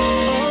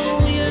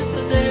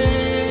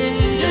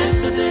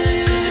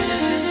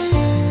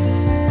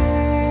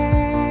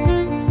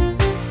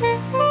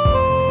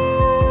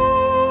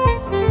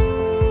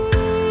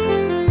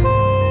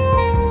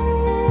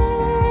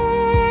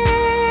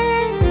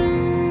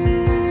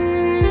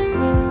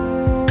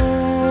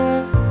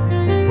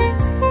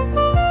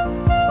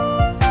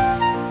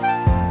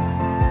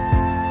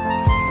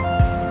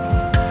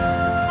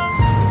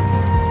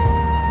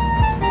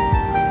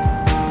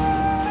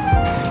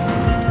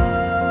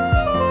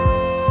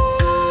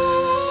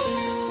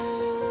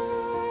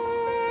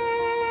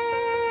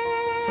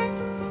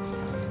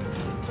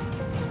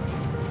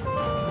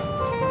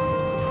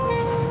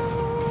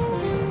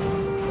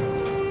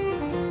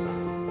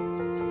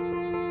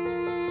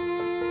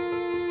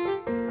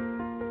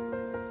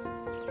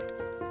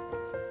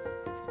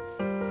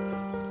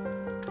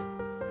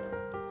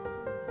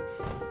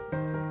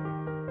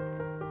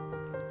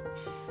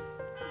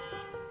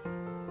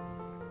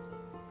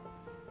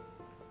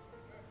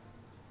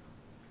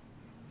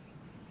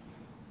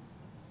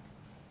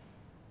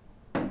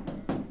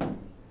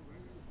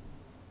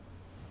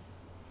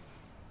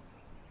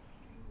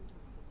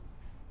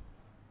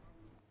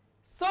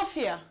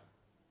 Sophia!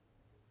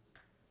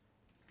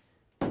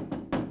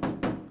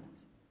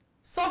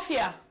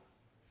 Sophia!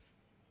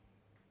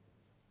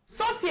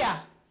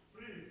 Sophia!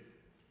 Please.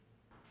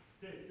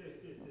 Stay.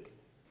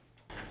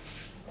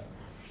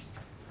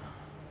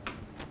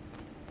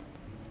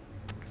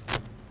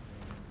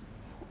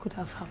 What could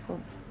have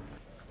happened?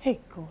 Hey,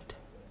 God.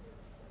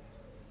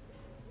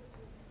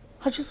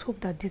 I just hope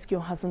that this girl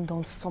hasn't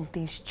done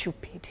something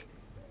stupid.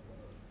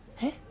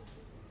 Eh?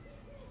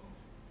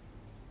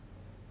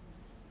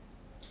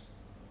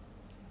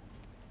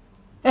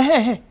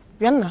 Hey,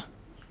 Rihanna,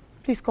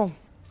 please come.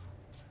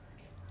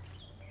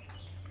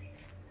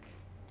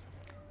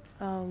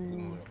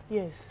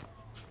 Yes.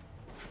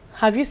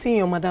 Have you seen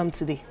your madam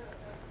today?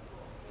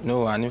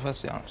 No, I never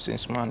see her.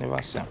 Since I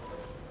never see her.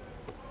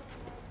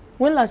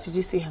 When last did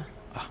you see her?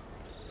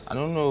 I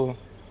don't know.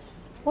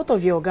 What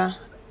of your Oga,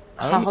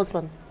 her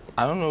husband?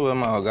 I don't know where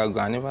my Oga go.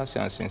 I never see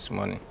her since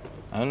morning.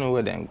 I don't know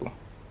where they go.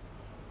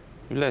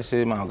 You like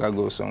say my Oga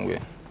go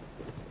somewhere.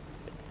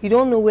 You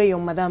don't know where your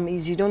madam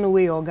is, you don't know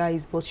where your Oga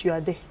is, but you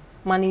are there,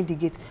 manning the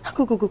gate.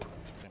 Go.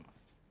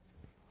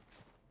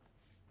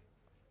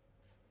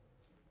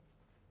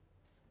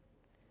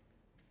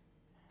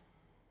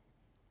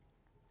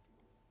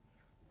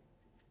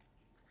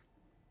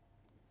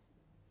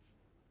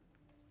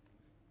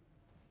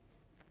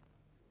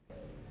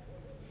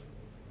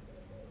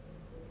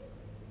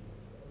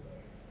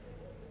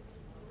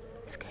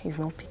 This guy is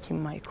not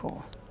picking my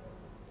call.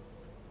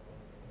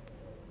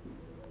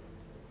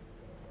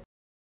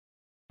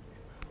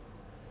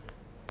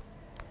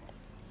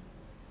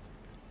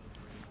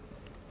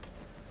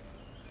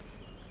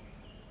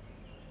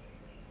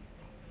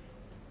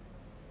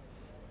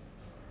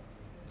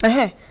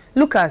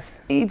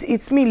 Lucas,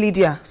 it's me,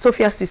 Lydia,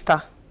 Sophia's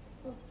sister.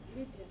 Oh,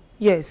 Lydia.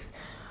 Yes.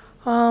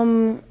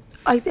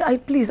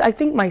 Please, I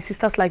think my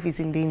sister's life is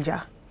in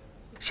danger.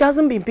 She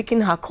hasn't been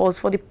picking her calls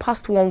for the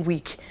past 1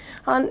 week,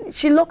 and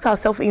she locked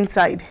herself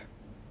inside.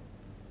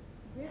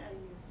 Where are you?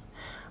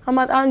 I'm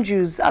at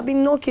Andrew's. I've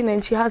been knocking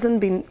and she hasn't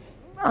been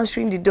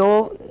answering the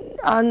door,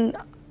 and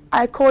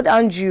I called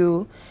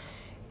Andrew.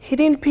 He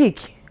didn't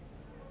pick.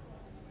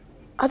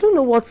 I don't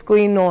know what's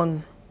going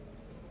on.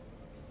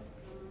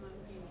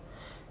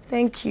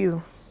 Thank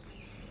you.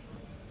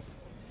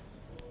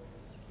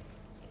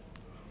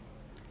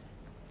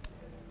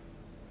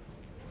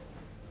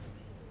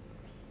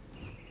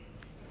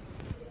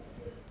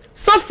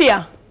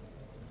 Sophia!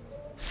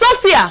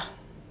 Sophia!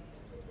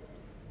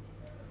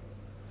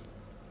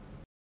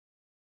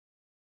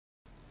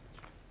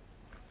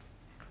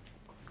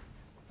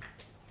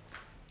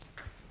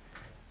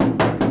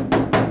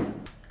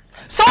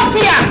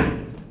 Sophia!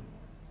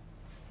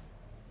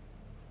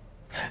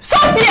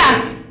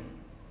 Sophia!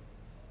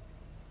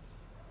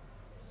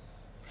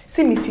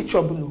 See me see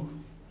trouble.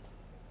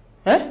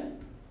 Eh?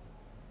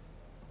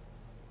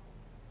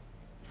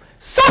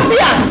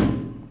 Sophia!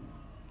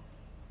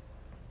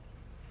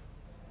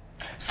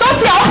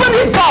 Sophia, open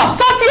this door!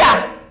 Sophia!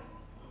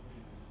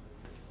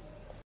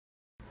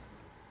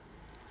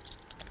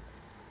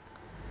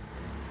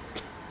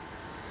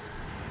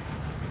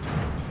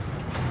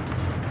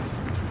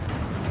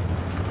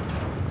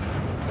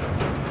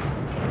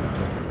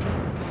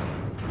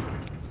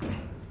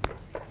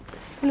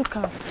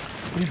 Lucas.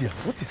 Lydia,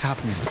 what is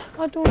happening?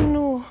 I don't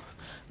know.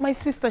 My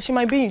sister, she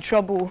might be in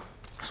trouble.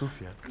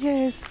 Sophia?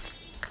 Yes.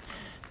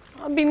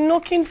 I've been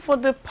knocking for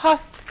the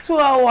past 2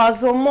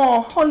 hours or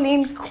more.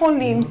 Calling.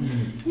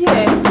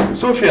 Yes.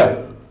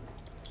 Sophia!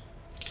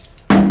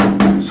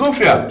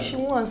 Sophia! She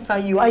won't answer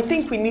you. I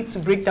think we need to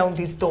break down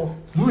this door.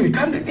 No, you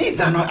can't. This is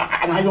an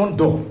iron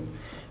door.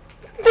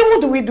 Then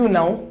what do we do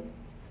now?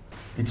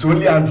 It's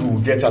only Andrew who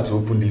will get her to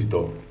open this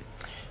door.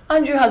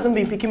 Andrew hasn't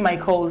been picking my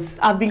calls.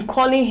 I've been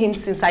calling him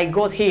since I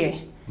got here.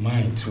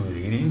 Mine too.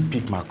 He didn't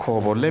pick my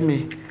call, but let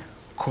me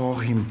call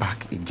him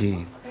back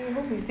again. I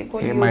hope he's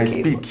He might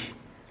speak.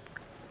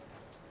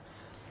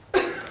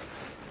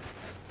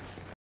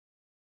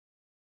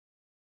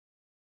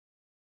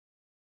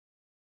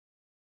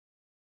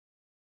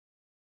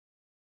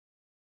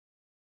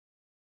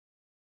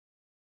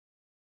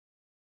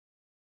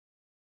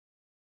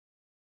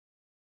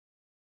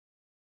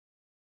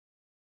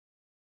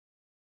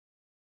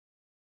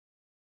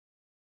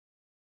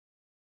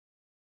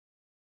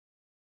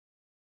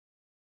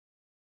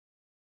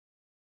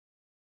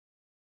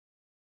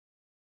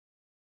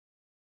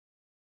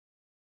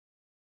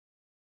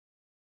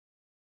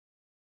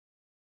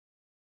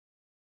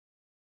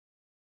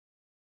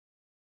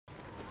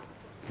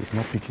 He's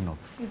not picking up.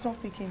 He's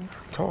not picking.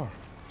 At all.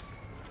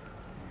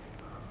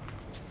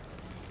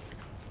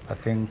 I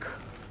think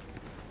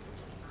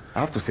I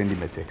have to send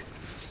him a text.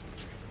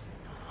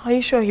 Are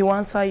you sure he will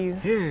answer you?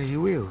 Yeah, he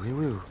will. He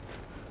will.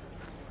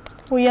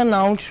 Oh yeah,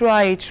 now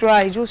try.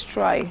 Just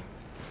try.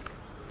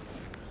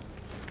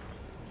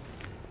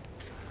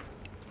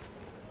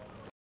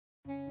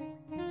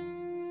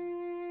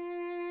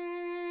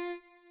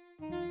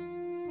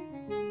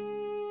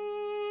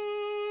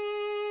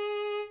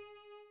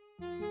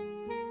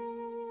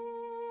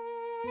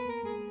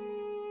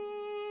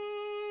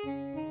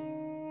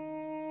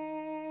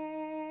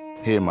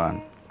 Hey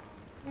man,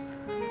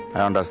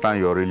 I understand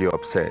you're really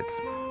upset,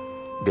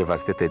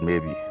 devastated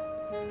maybe.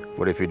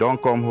 But if you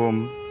don't come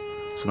home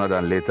sooner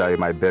than later, you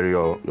might bury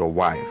your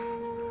wife.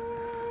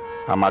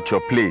 I'm at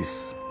your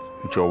place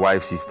with your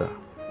wife's sister.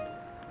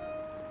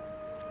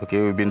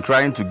 Okay, we've been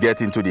trying to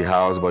get into the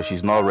house, but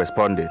she's not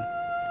responding.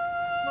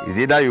 It's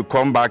either you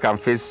come back and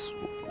face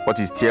what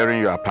is tearing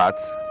you apart,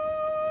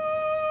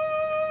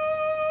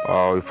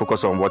 or you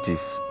focus on what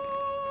is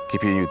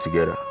keeping you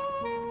together.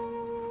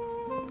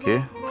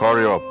 Okay?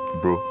 Hurry up,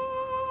 bro.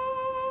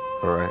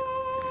 All right.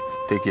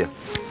 Take care.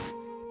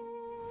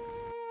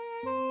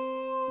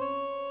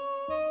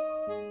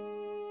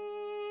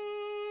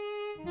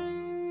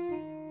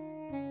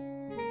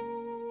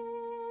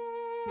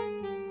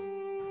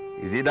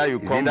 It's either you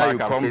come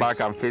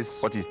back and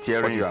face what is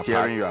tearing you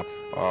apart,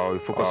 or you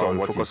focus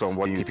on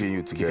what is keeping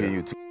you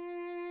together.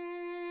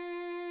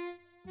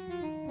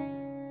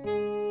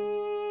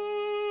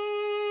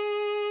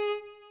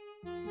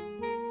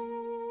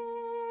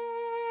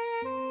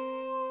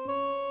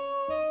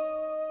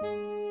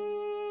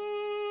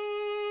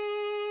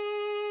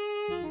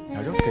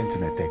 I just sent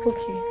him a text.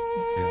 Okay.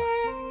 Yeah.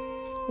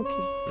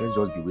 Okay. Let's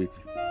just be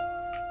waiting.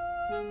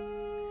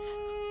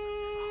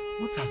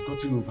 What has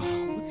gotten over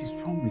her? What is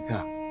wrong with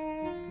her?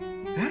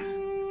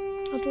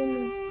 I don't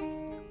know.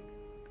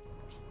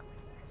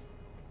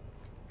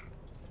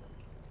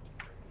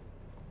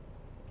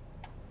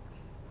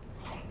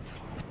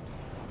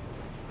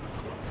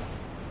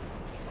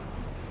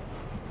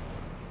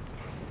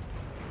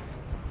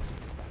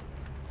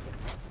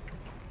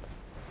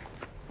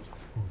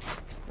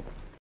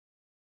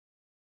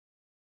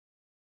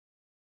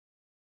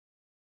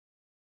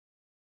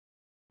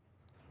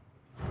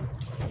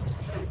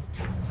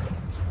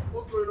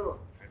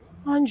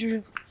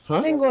 Andrew,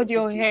 thank God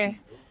you're here.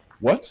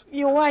 What?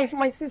 Your wife,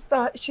 my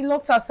sister, she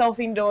locked herself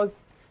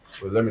indoors.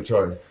 Well, let me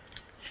try.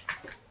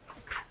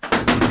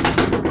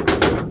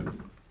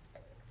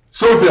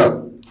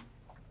 Sophia!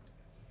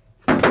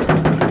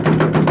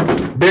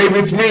 Babe,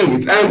 it's me.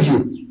 It's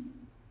Andrew.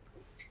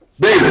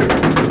 Babe!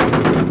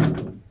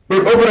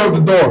 Babe, open up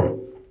the door.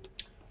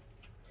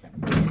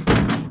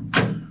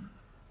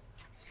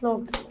 It's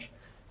locked.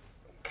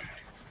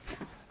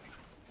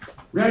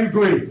 Where are you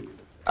going?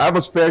 I have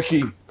a spare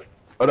key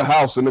of the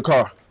house in the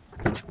car.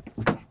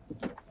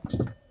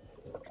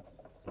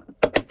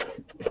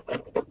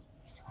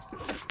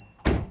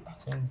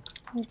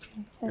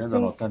 Okay. There's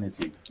an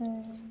alternative.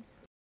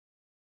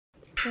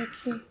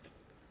 Okay.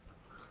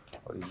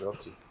 What is up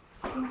to?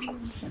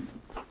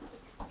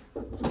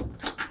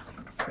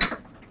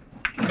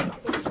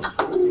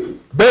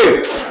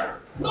 Babe!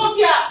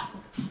 Sophia!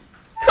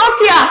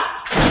 Sophia!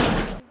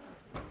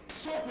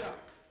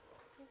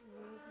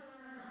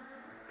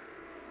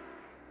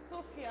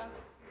 Sophia!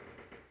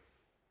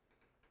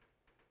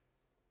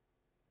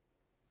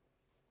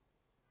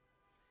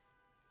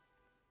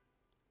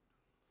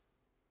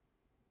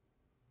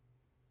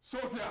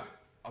 Sophia!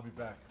 I'll be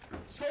back.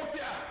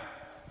 Sophia!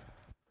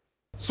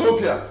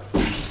 Sophia!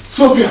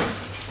 Sophia!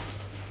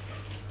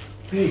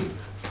 Hey,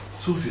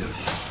 Sophia.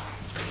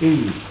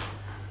 Hey,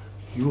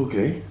 you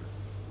okay?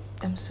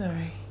 I'm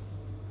sorry.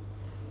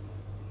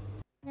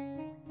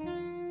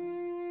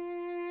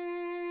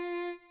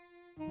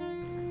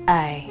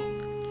 I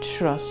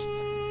trust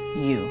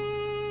you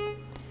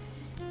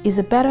is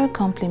a better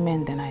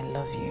compliment than I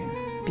love you,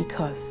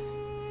 because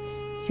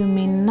you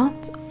may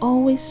not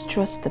always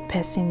trust the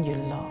person you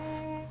love,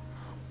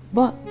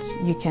 but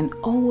you can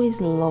always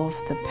love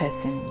the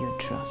person you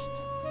trust.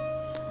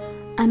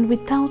 And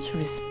without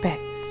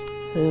respect,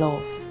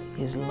 love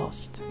is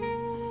lost.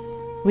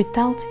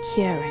 Without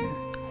caring,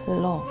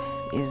 love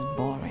is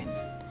boring.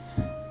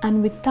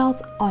 And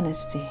without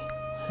honesty,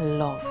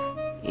 love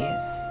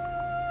is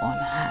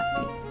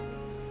unhappy.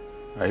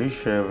 Are you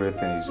sure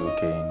everything is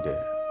okay in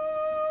there?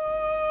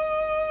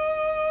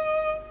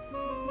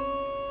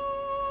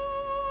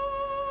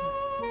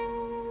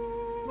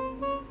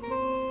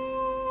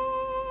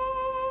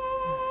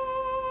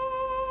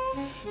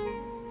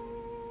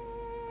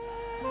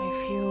 I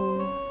feel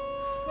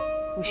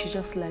we should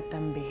just let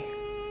them be.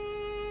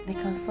 They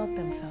can sort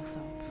themselves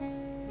out.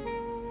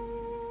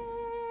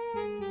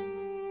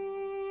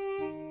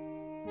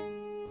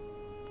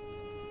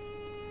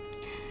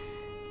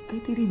 I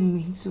didn't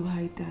mean to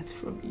hide that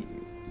from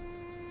you.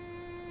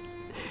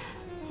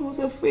 I was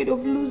afraid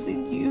of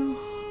losing you.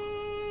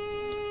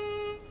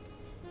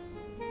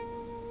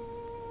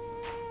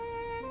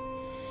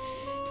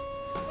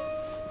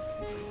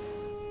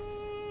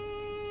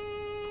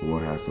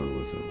 What happened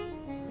with him?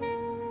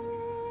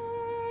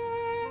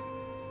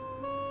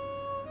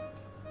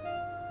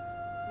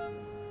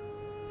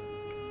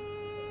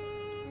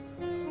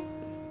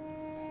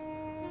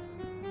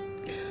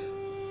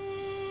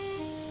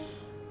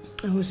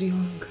 I was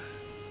young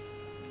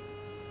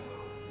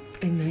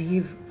and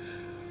naive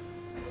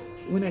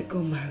when I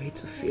got married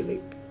to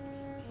Philip.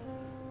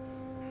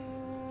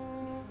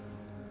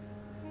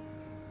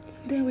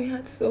 And then we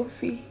had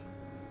Sophie,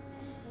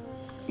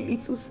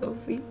 little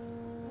Sophie.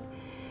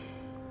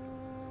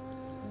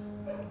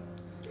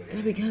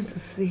 I began to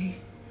see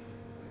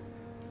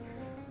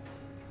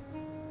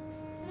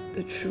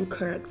the true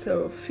character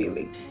of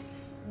Philip.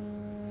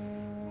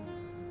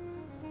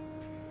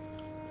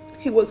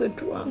 He was a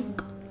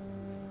drunk.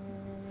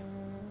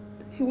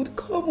 He would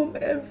come home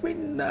every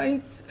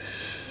night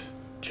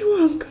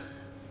drunk.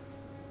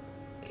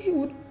 He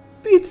would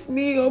beat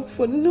me up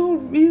for no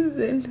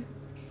reason.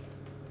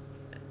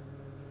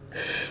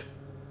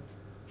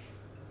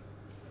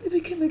 It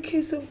became a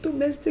case of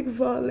domestic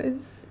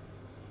violence.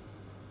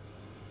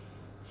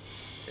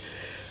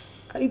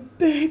 I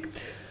begged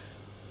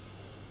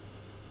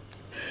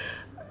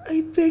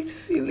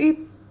Philip,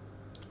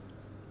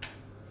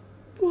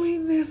 but he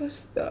never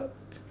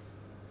stopped.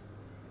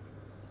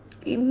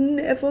 He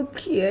never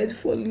cared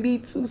for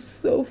little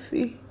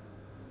Sophie.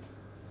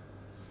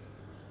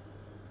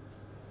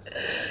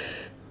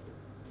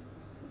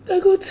 I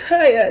got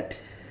tired.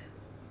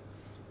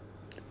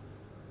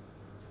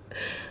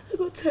 I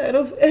got tired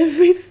of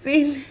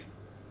everything.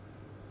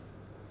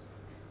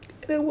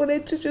 And I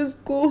wanted to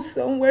just go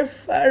somewhere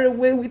far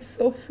away with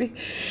Sophie.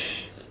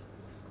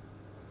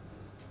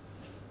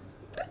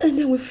 And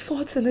then we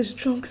fought in his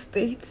drunk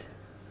state.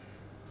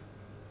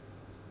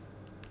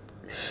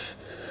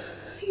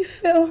 He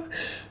fell.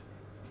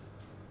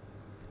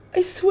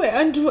 I swear,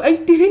 Andrew, I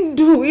didn't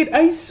do it.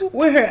 I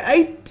swear,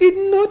 I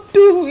did not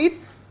do it.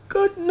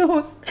 God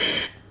knows.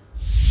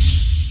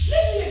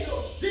 Leave me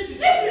alone. Leave this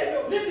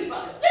bag. Leave this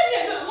bag. Leave me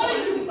alone. What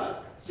is this bag?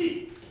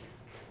 See,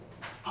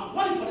 I'm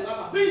warning for the last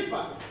time. Bring this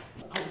bag.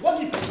 I'm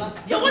warning for the last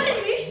time. You're warning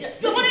me?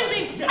 Yes. You're warning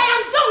me? Yes. I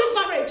am done with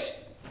marriage.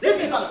 Leave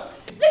this bag.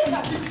 Leave this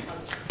bag. Leave this bag.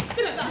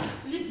 Leave this bag.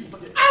 Leave this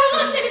bag. I will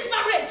not stay in this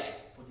marriage.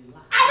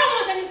 I don't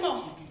want any more.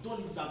 If you don't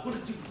leave, I'm going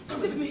to do it.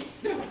 Leave me.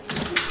 Leave me.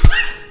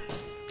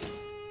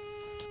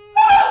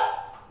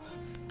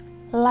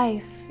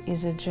 Life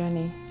is a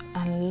journey,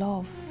 and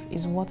love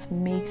is what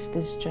makes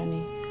this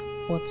journey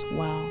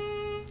worthwhile.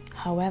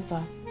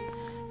 However,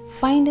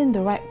 finding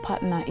the right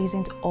partner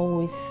isn't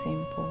always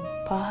simple.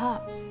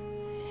 Perhaps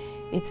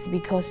it's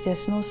because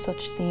there's no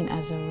such thing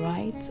as a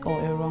right or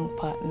a wrong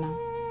partner.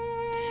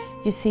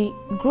 You see,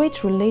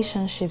 great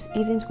relationships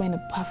isn't when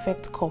a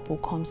perfect couple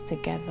comes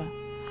together,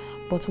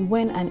 but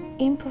when an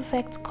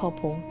imperfect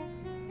couple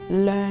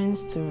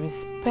learns to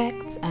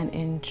respect and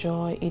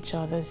enjoy each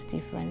other's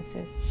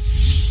differences.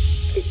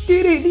 I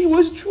did it. He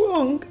was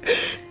drunk.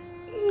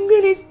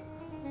 Then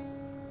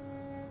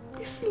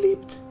he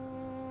slipped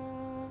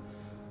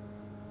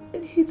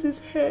and hit his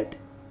head.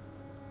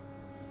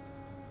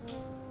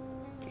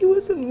 It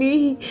wasn't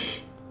me.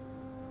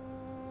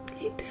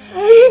 He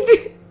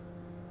died.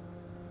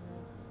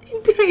 He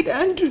died,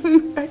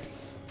 Andrew. I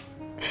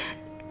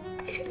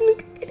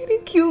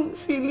didn't kill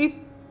Philip.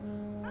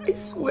 I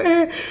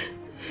swear.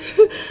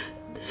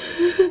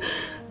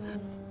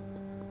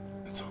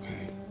 It's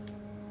okay.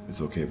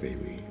 It's okay,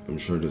 baby. I'm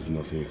sure there's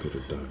nothing you could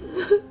have done.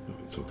 No,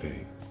 it's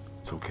okay.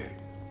 It's okay.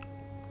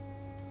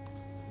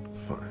 It's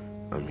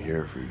fine. I'm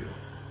here for you.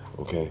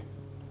 Okay?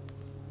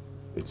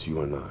 It's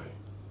you and I.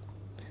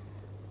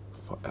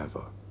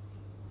 Forever.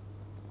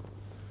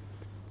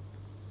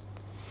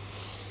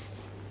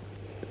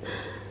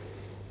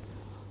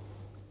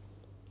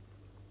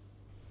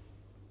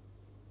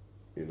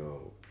 You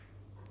know,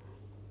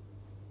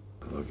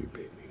 I love you,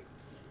 baby.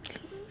 I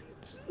love you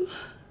too.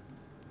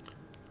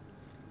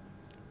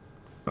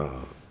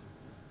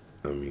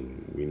 I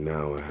mean, we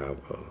now have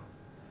a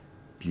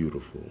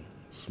beautiful,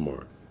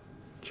 smart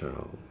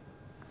child.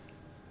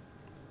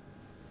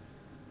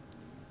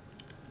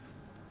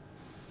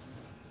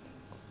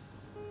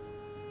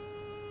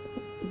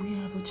 We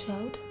have a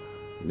child?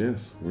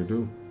 Yes, we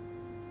do.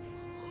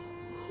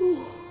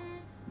 Who?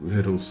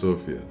 Little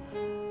Sophia.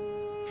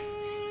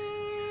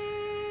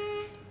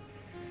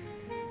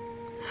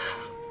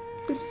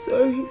 I'm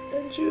sorry,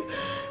 Andrew.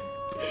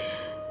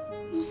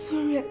 I'm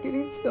sorry I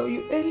didn't tell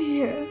you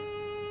earlier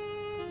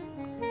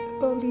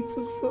about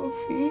little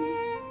Sophie.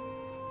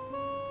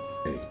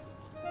 Hey,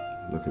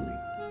 look at me.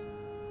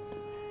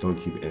 Don't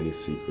keep any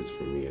secrets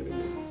from me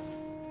anymore.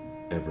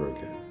 Ever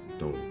again.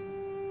 Don't.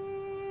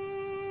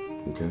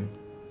 Okay?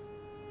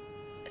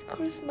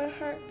 Cross my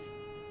heart.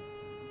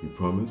 You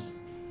promise?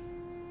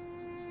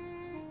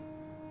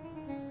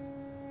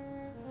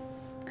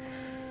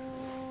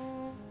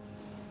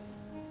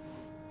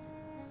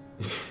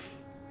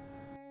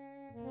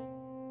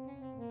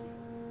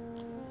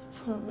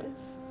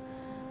 Promise.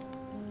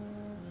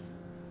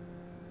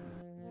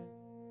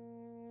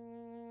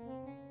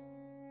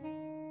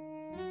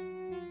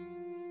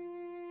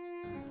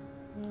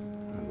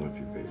 I love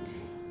you, baby.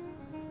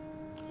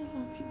 I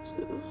love you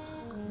too.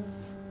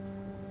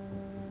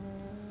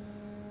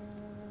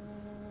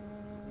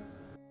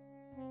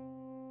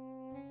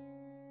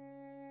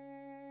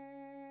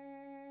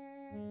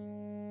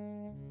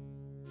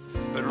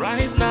 But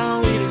right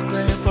now it is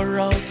clear for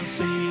all to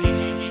see.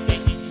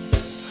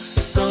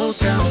 So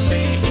tell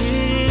me,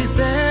 is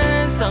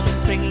there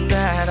something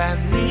that I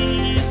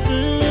need to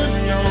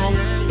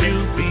know?